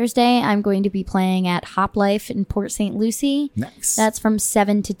 this Thursday, I'm going to be playing at Hop Life in Port St. Lucie. Nice. That's from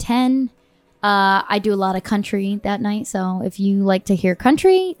 7 to 10. I do a lot of country that night, so if you like to hear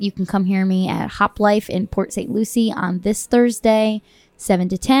country, you can come hear me at Hop Life in Port St. Lucie on this Thursday, 7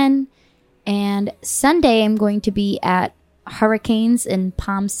 to 10. And Sunday, I'm going to be at Hurricanes in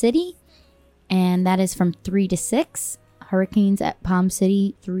Palm City, and that is from 3 to 6. Hurricanes at Palm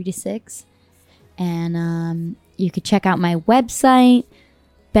City, 3 to 6. And you could check out my website,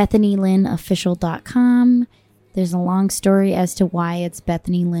 BethanyLynnOfficial.com. There's a long story as to why it's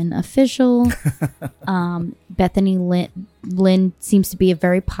Bethany Lynn Official. Bethany Lynn seems to be a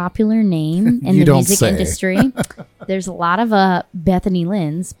very popular name in You the don't music say. industry. There's a lot of Bethany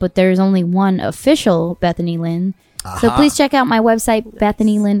Lynns, but there's only one official Bethany Lynn. So please check out my website,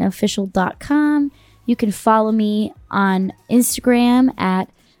 BethanyLynnOfficial.com. You can follow me on Instagram at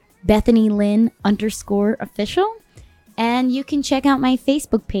BethanyLynn_official. And you can check out my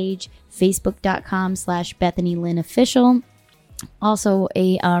Facebook page, facebook.com/BethanyLynnOfficial. Also,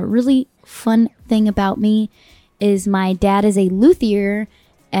 a really fun thing about me is my dad is a luthier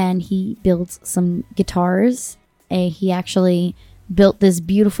and he builds some guitars. He actually built this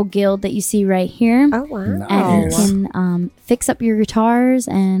beautiful guild that you see right here. Oh, wow. And he can fix up your guitars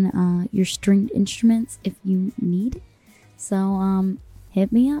and your stringed instruments if you need. So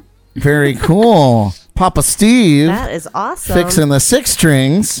hit me up. Very cool. Papa Steve That is awesome. fixing the 6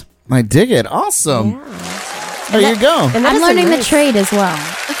 strings. I dig it. Awesome. Yeah. There you go. And that I'm is learning the nice- trade as well.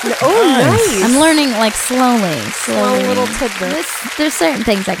 Oh, nice. I'm learning like slowly. Small little tidbits. There's certain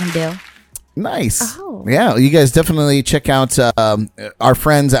things I can do. Nice. Oh. Yeah, you guys definitely check out our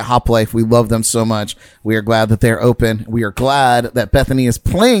friends at Hop Life. We love them so much. We are glad that they're open. We are glad that Bethany is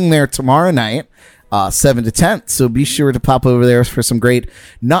playing there tomorrow night, 7 to 10. So be sure to pop over there for some great,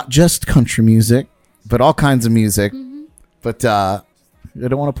 not just country music, but all kinds of music. Mm-hmm. But I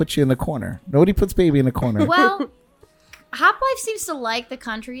don't want to put you in the corner. Nobody puts baby in the corner. Well, Hop Life seems to like the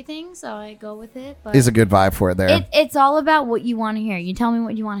country thing, so I go with it. But Is a good vibe for it there. it's all about what you want to hear. You tell me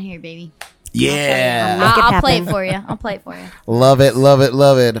what you want to hear, baby. Yeah. Make it I'll play happen. it for you. I'll play it for you. Love it, love it,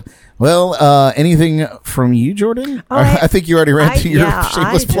 love it. Well, anything from you, Jordan? Oh, I think you already ran through your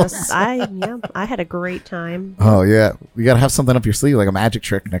shameless plugs. I had a great time. Oh yeah, we gotta have something up your sleeve, like a magic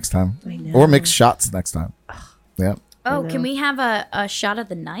trick next time, I know. or mix shots next time. Yeah, Oh, can we have a shot of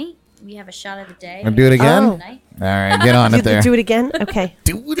the night? We have a shot of the day. and do it again. Oh. All right, get on it there. Do it again? Okay.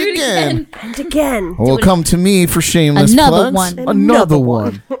 Do it again. And again. Well, come to me for shameless Another plugs. one. Another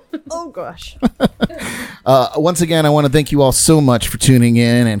one. Oh, gosh. Once again, I want to thank you all so much for tuning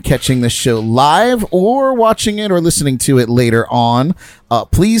in and catching this show live or watching it or listening to it later on.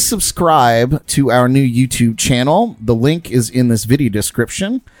 Please subscribe to our new YouTube channel. The link is in this video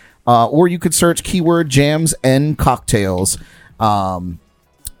description. Or you could search keyword jams and cocktails.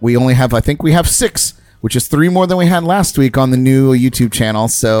 we only have, I think we have 6, which is 3 more than we had last week on the new YouTube channel.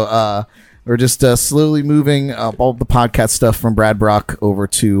 So we're just slowly moving all the podcast stuff from Brad Brock over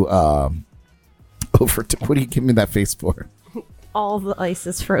to what do you give me that face for? All the ice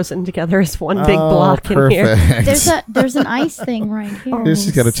is frozen together as one big block in here. There's an ice thing right here.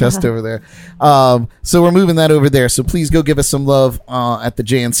 She's got a chest over there. So we're moving that over there. So please go give us some love at the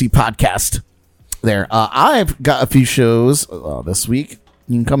JNC podcast there. I've got a few shows this week.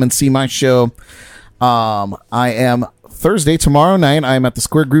 You can come and see my show. I am Thursday, tomorrow night. I'm at the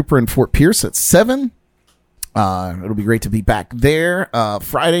Square Grouper in Fort Pierce at 7. It'll be great to be back there.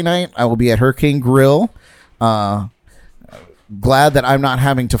 Friday night, I will be at Hurricane Grill. Glad that I'm not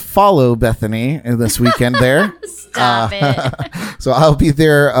having to follow Bethany this weekend there. Stop it. So I'll be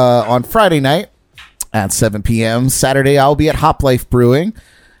there on Friday night at 7 p.m. Saturday, I'll be at Hop Life Brewing.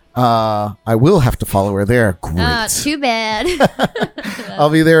 I will have to follow her there. Great. Too bad. I'll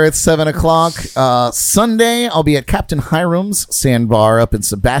be there at 7 o'clock. Sunday, I'll be at Captain Hiram's Sandbar up in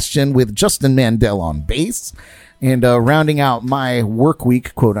Sebastian with Justin Mandel on bass. And rounding out my work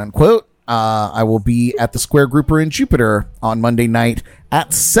week, quote unquote, I will be at the Square Grouper in Jupiter on Monday night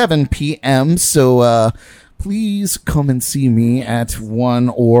at 7 p.m. So please come and see me at one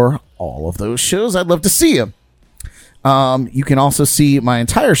or all of those shows. I'd love to see you. You can also see my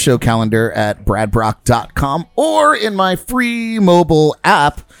entire show calendar at bradbrock.com or in my free mobile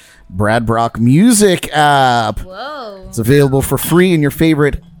app, Brad Brock Music app. Whoa. It's available for free in your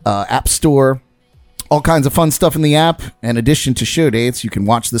favorite app store. All kinds of fun stuff in the app. In addition to show dates, you can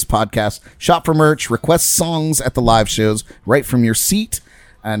watch this podcast, shop for merch, request songs at the live shows right from your seat.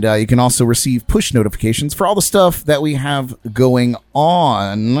 And you can also receive push notifications for all the stuff that we have going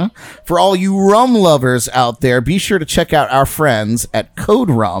on. For all you rum lovers out there, be sure to check out our friends at Code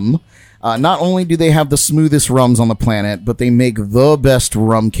Rum. Not only do they have the smoothest rums on the planet, but they make the best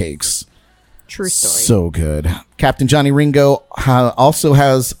rum cakes. True story. So good. Captain Johnny Ringo also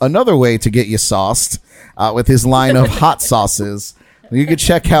has another way to get you sauced with his line of hot sauces. You can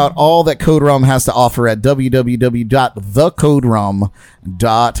check out all that Code Rum has to offer at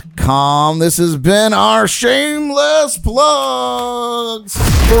www.thecoderum.com. This has been our shameless plugs.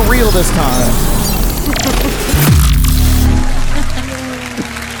 For real this time.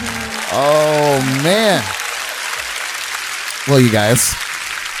 Oh, man. Well, you guys,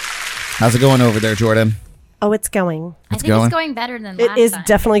 how's it going over there, Jordan? Oh, it's going. I think it's going better than last It is time.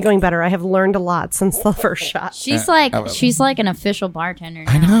 definitely going better. I have learned a lot since the first shot. She's like an official bartender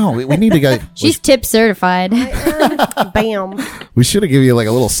now. I know. We need to go. She's tip certified. Bam. We should have given you like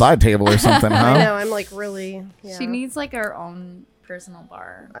a little side table or something, huh? I know. I'm like really. Yeah. She needs like her own personal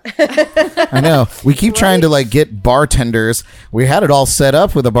bar. I know. We keep trying to like get bartenders. We had it all set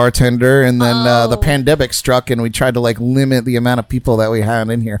up with a bartender, and then the pandemic struck, and we tried to like limit the amount of people that we had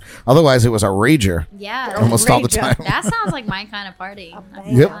in here. Otherwise, it was a rager. Yeah. Almost all the time. That sounds like my kind of party.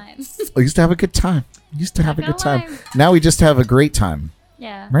 Yep. We used to have a good time. Now we just have a great time,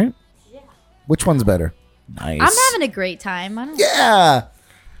 Yeah. right? Yeah. Which one's better? Nice. I'm having a great time. I don't know. Yeah.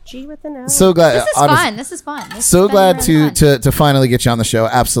 G with an O. So glad. This is fun. This is fun. This So has been glad really fun. to finally get you on the show.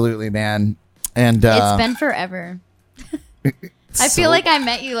 Absolutely, man. And It's been forever. I feel like I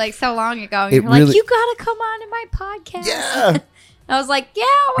met you like so long ago. And you're like, really- you gotta come on to my podcast. Yeah. I was like, yeah,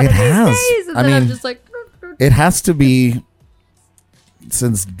 one of It has. these days. And I then I'm mean, just like, it has to be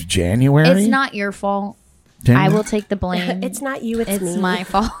since January. it's not your fault. I will take the blame. It's not you. It's me. my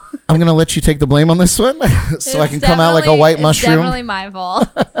fault. I'm gonna let you take the blame on this one, so I can come out like a white It's mushroom. definitely my fault.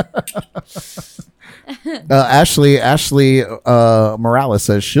 Ashley Morales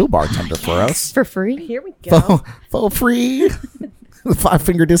says she'll bartender for us For free. Here we go. for free.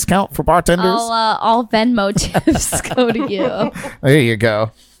 5-finger discount for bartenders. All Venmo tips go to you. There you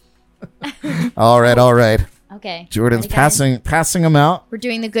go. All right. Okay. Jordan's Ready, guys? passing them out. We're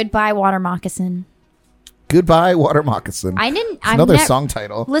doing the goodbye water moccasin. Goodbye, water moccasin. It's Another song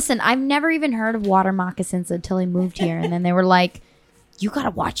title. Listen, I've never even heard of water moccasins until I moved here, and then they were like, "You gotta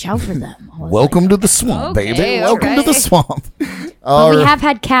watch out for them." I was Welcome like, to the swamp, okay, baby. Welcome to the okay. swamp. But we have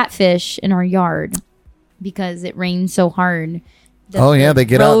had catfish in our yard because it rains so hard. They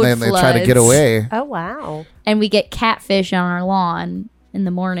get out and they try to get floods. away. Oh wow. And we get catfish on our lawn in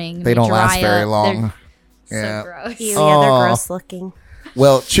the morning. They don't last dry very up. long. They're Yeah. So gross. Yeah, Oh. they're gross looking.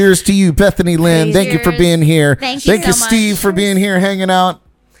 Well, cheers to you, Bethany Lynn. Thank you for Cheers. being here. Thank you so Steve, much. for being here, hanging out.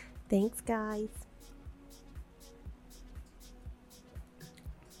 Thanks, guys.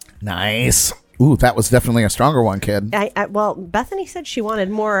 Nice. Ooh, that was definitely a stronger one, kid. Well, Bethany said she wanted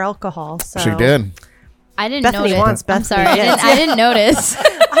more alcohol, so She did. I didn't Bethany notice. wants I'm Bethany. sorry. I didn't notice.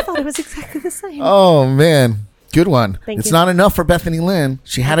 I thought it was exactly the same. Oh, man. Good one. Thank It's you. not enough for Bethany Lynn.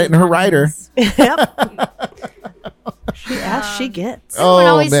 She had it in her rider. She gets. Everyone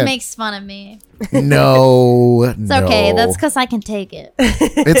always man. makes fun of me. No, It's okay. That's because I can take it.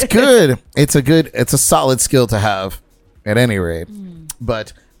 It's good. It's a solid skill to have at any rate.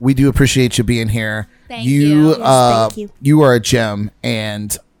 But we do appreciate you being here. Thank you. Yes, thank you. You are a gem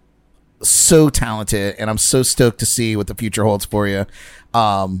and so talented, and I'm so stoked to see what the future holds for you.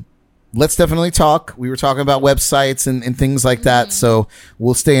 Let's definitely talk. We were talking about websites and things like that, so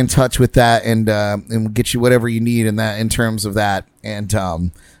we'll stay in touch with that and we'll get you whatever you need in terms of that. And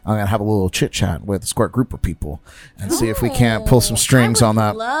I'm gonna have a little chit chat with a Squirt group of people and see if we can't pull some strings on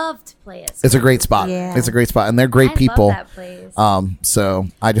that. Love to play it. It's a great spot. Yeah. It's a great spot, and they're great people. Love that place. So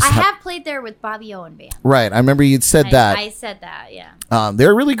I just I have played there with Bobby Owen Band. right. I remember you'd said that. I said that. Yeah.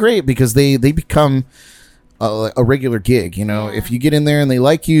 They're really great because they become a regular gig. You know, if you get in there and they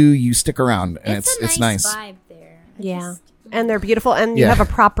like you, you stick around, and it's a nice. vibe there. Yeah. And they're beautiful. And you Yeah. have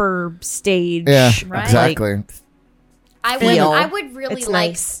a proper stage. Yeah, Right. exactly. Feel. I would really It's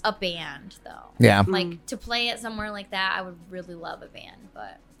like nice. a band though. Yeah, Like to play it somewhere like that, I would really love a band.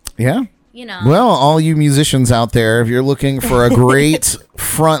 But yeah. you know, Well, all you musicians out there, if you're looking for a great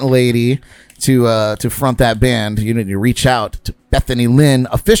front lady to front that band, you need to reach out to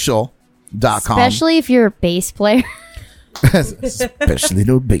BethanyLynnOfficial.com. especially if you're a bass player. Especially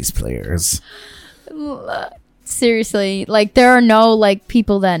no bass players. Seriously, like there are no like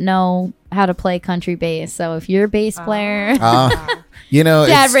people that know how to play country bass. So if you're a bass player, You know,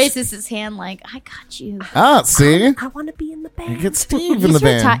 Dad it's- raises his hand like, "I got you." see, I want to be in the band. get Steve in the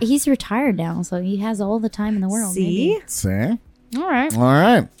band. He's retired now, so he has all the time in the world. See? maybe. See, All right. all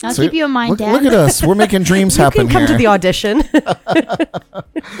right. I'll So keep you in mind, look, Dad. Look at us. We're making dreams You happen can come here. to the audition.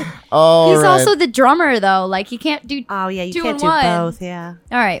 All He's right. also the drummer, though. Like, you can't do. Oh, yeah. You Two can't in do one. both. Yeah.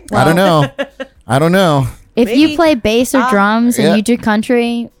 All right. I don't know. I don't know. If Maybe. you play bass or drums and Yeah. you do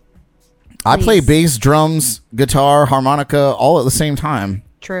country, I play Please. bass, drums, guitar, harmonica, all at the same time.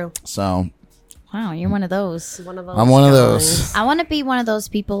 True. So wow, you're one of those. One of those I'm one of guys. those. I want to be one of those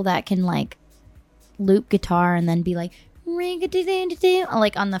people that can, like, loop guitar and then be like,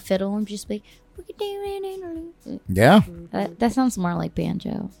 like on the fiddle and just be. Yeah. That sounds more like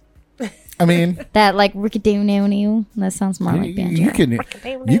banjo. I mean, That like that sounds more like banjo.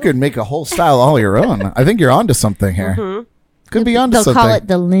 you could make a whole style all your own. I think you're onto something here. Could be onto They'll something. call it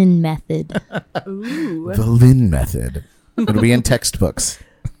the Lynn method. The Lynn method. It'll be in textbooks.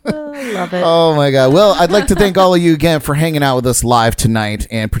 Love it. Oh my God. Well, I'd like to thank all of you again for hanging out with us live tonight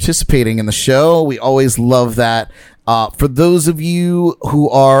and participating in the show. We always love that. For those of you who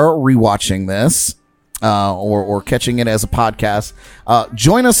are rewatching this, or catching it as a podcast,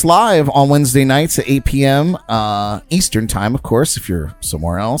 join us live on Wednesday nights at 8 p.m. Eastern time, of course, if you're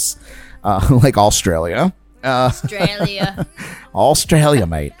somewhere else, like Australia. Australia,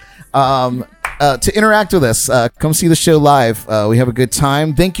 mate. To interact with us, come see the show live. We have a good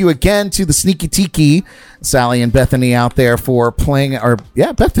time. Thank you again to the Sneaky Tiki, Sally and Bethany out there for playing.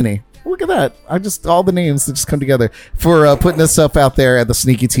 Bethany. Look at that. All the names that just come together for putting us up out there at the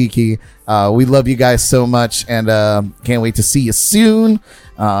Sneaky Tiki. We love you guys so much and can't wait to see you soon.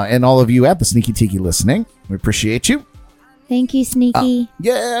 And all of you at the Sneaky Tiki listening. We appreciate you. Thank you, Sneaky.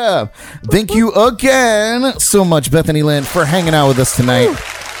 Yeah. Thank you again so much, Bethany Lynn, for hanging out with us tonight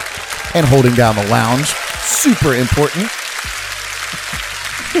and holding down the lounge. Super important.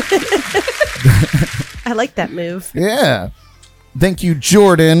 I like that move. Yeah. Thank you,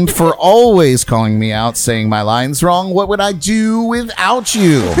 Jordan, for always calling me out, saying my line's wrong. What would I do without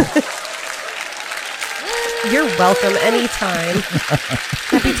you? You're welcome anytime.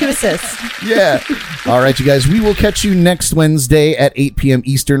 Happy to assist. Yeah. All right, you guys. We will catch you next Wednesday at 8 p.m.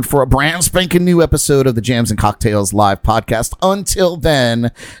 Eastern for a brand spanking new episode of the Jams and Cocktails live podcast. Until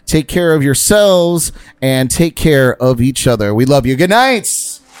then, take care of yourselves and take care of each other. We love you. Good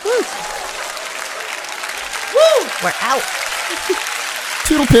night. We're out.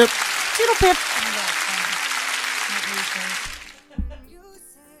 Toodle pip. Toodle pip.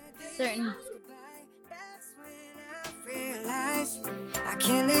 Certain. I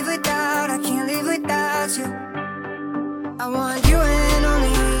can't live without you. I want you.